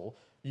puzzle,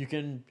 you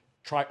can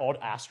try odd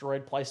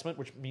asteroid placement,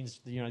 which means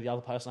the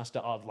other person has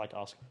to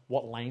ask,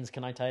 what lanes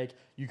can I take?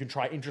 You can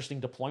try interesting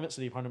deployment,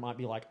 so the opponent might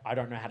be like, I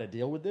don't know how to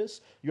deal with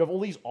this. You have all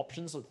these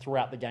options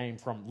throughout the game,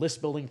 from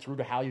list building through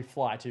to how you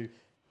fly, to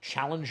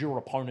challenge your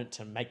opponent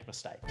to make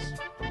mistakes.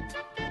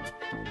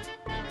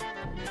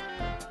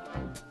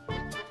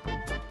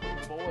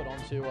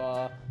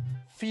 to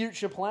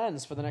future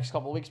plans for the next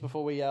couple of weeks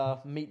before we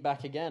meet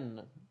back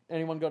again.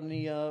 Anyone got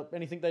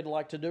anything they'd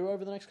like to do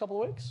over the next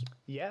couple of weeks?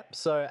 Yeah,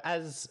 so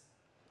as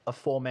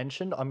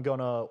aforementioned, I'm going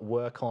to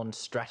work on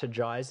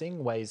strategizing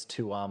ways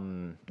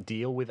to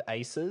deal with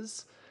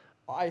aces.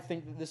 I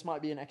think that this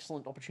might be an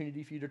excellent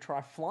opportunity for you to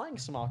try flying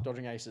some arc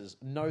dodging aces.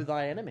 Know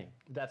thy enemy.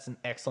 That's an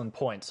excellent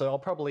point. So I'll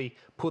probably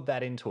put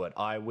that into it.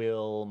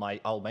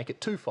 I'll make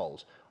it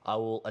twofold. I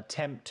will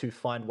attempt to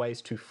find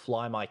ways to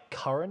fly my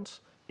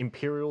current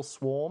Imperial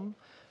Swarm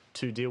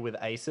to deal with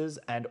aces,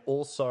 and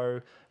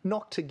also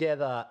knock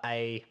together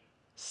a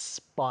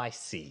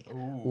spicy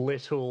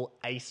little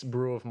ace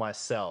brew of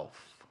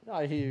myself.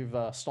 I hear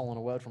you've stolen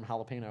a word from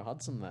Jalapeno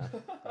Hudson there.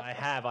 I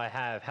have.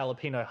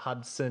 Jalapeno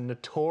Hudson,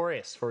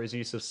 notorious for his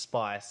use of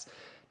spice,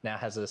 now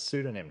has a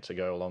pseudonym to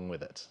go along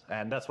with it.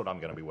 And that's what I'm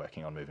going to be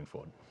working on moving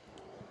forward.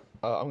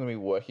 I'm going to be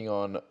working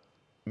on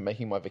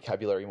making my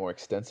vocabulary more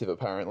extensive,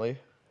 apparently.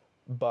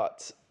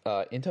 But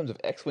in terms of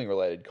X-Wing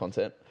related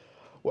content,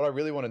 what I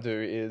really want to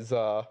do is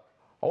I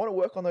want to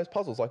work on those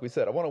puzzles, like we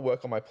said. I want to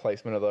work on my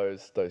placement of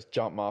those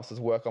jump masters,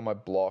 work on my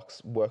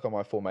blocks, work on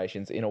my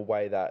formations in a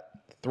way that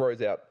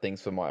throws out things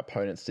for my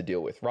opponents to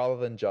deal with, rather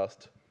than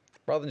just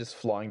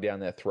flying down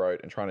their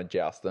throat and trying to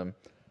joust them.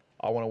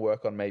 I want to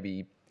work on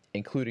maybe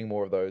including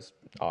more of those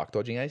arc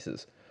dodging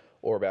aces,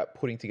 or about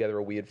putting together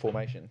a weird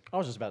formation. I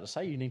was just about to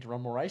say you need to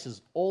run more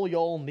aces. All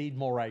y'all need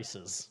more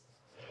aces.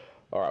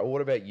 All right, well,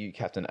 what about you,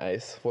 Captain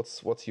Ace?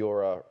 What's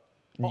your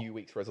New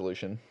Week's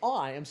resolution?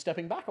 I am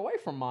stepping back away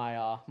from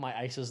my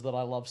my aces that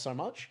I love so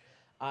much,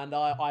 and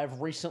I've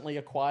recently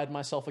acquired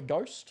myself a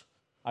Ghost.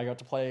 I got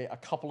to play a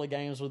couple of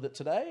games with it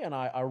today, and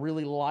I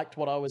really liked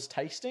what I was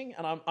tasting,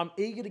 and I'm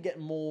eager to get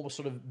more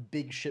sort of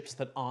big ships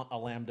that aren't a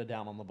Lambda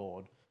down on the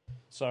board.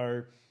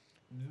 So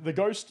the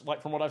Ghost,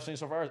 like from what I've seen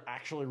so far, is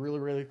actually really,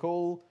 really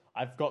cool.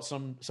 I've got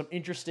some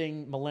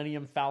interesting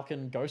Millennium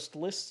Falcon Ghost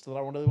lists that I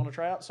really want to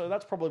try out, so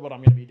that's probably what I'm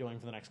going to be doing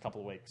for the next couple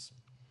of weeks.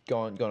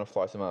 Going to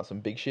fly some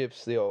big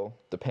ships, the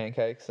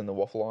pancakes and the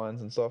waffle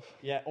irons and stuff.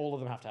 Yeah, all of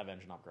them have to have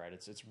engine upgrade.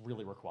 It's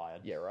really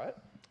required. Yeah, right.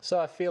 So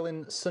I feel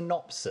in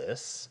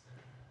synopsis,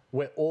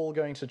 we're all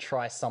going to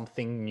try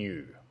something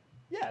new.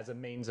 Yeah. As a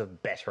means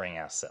of bettering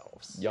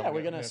ourselves. Yeah,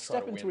 we're going to try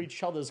step to into win.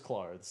 each other's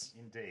clothes.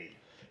 Indeed.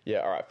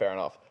 Yeah, all right, fair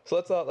enough.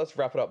 So let's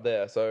wrap it up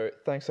there. So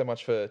thanks so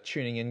much for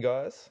tuning in,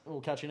 guys.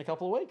 We'll catch you in a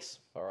couple of weeks.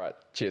 All right,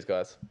 cheers,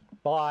 guys.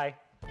 Bye.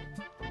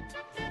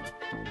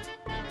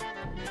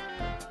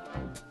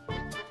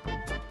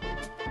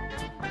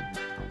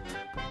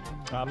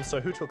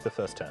 So who took the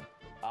first turn?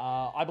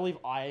 I believe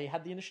I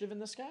had the initiative in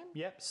this game.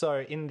 Yep. So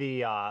in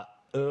the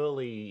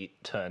early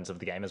turns of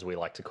the game, as we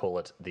like to call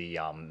it, the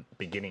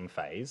beginning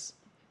phase.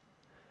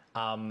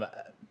 Wow,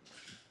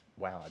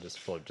 I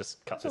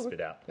just cut this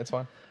bit out. It's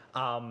fine.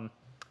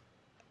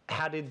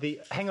 How did the?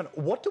 Hang on.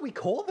 What do we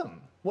call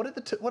them? What are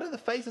the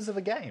phases of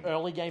the game?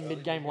 Early game,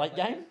 mid game, late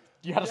game.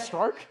 You had a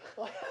stroke?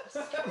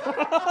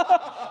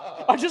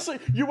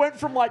 You went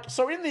from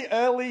so in the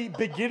early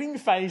beginning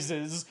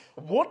phases,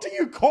 what do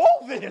you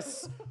call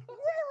this?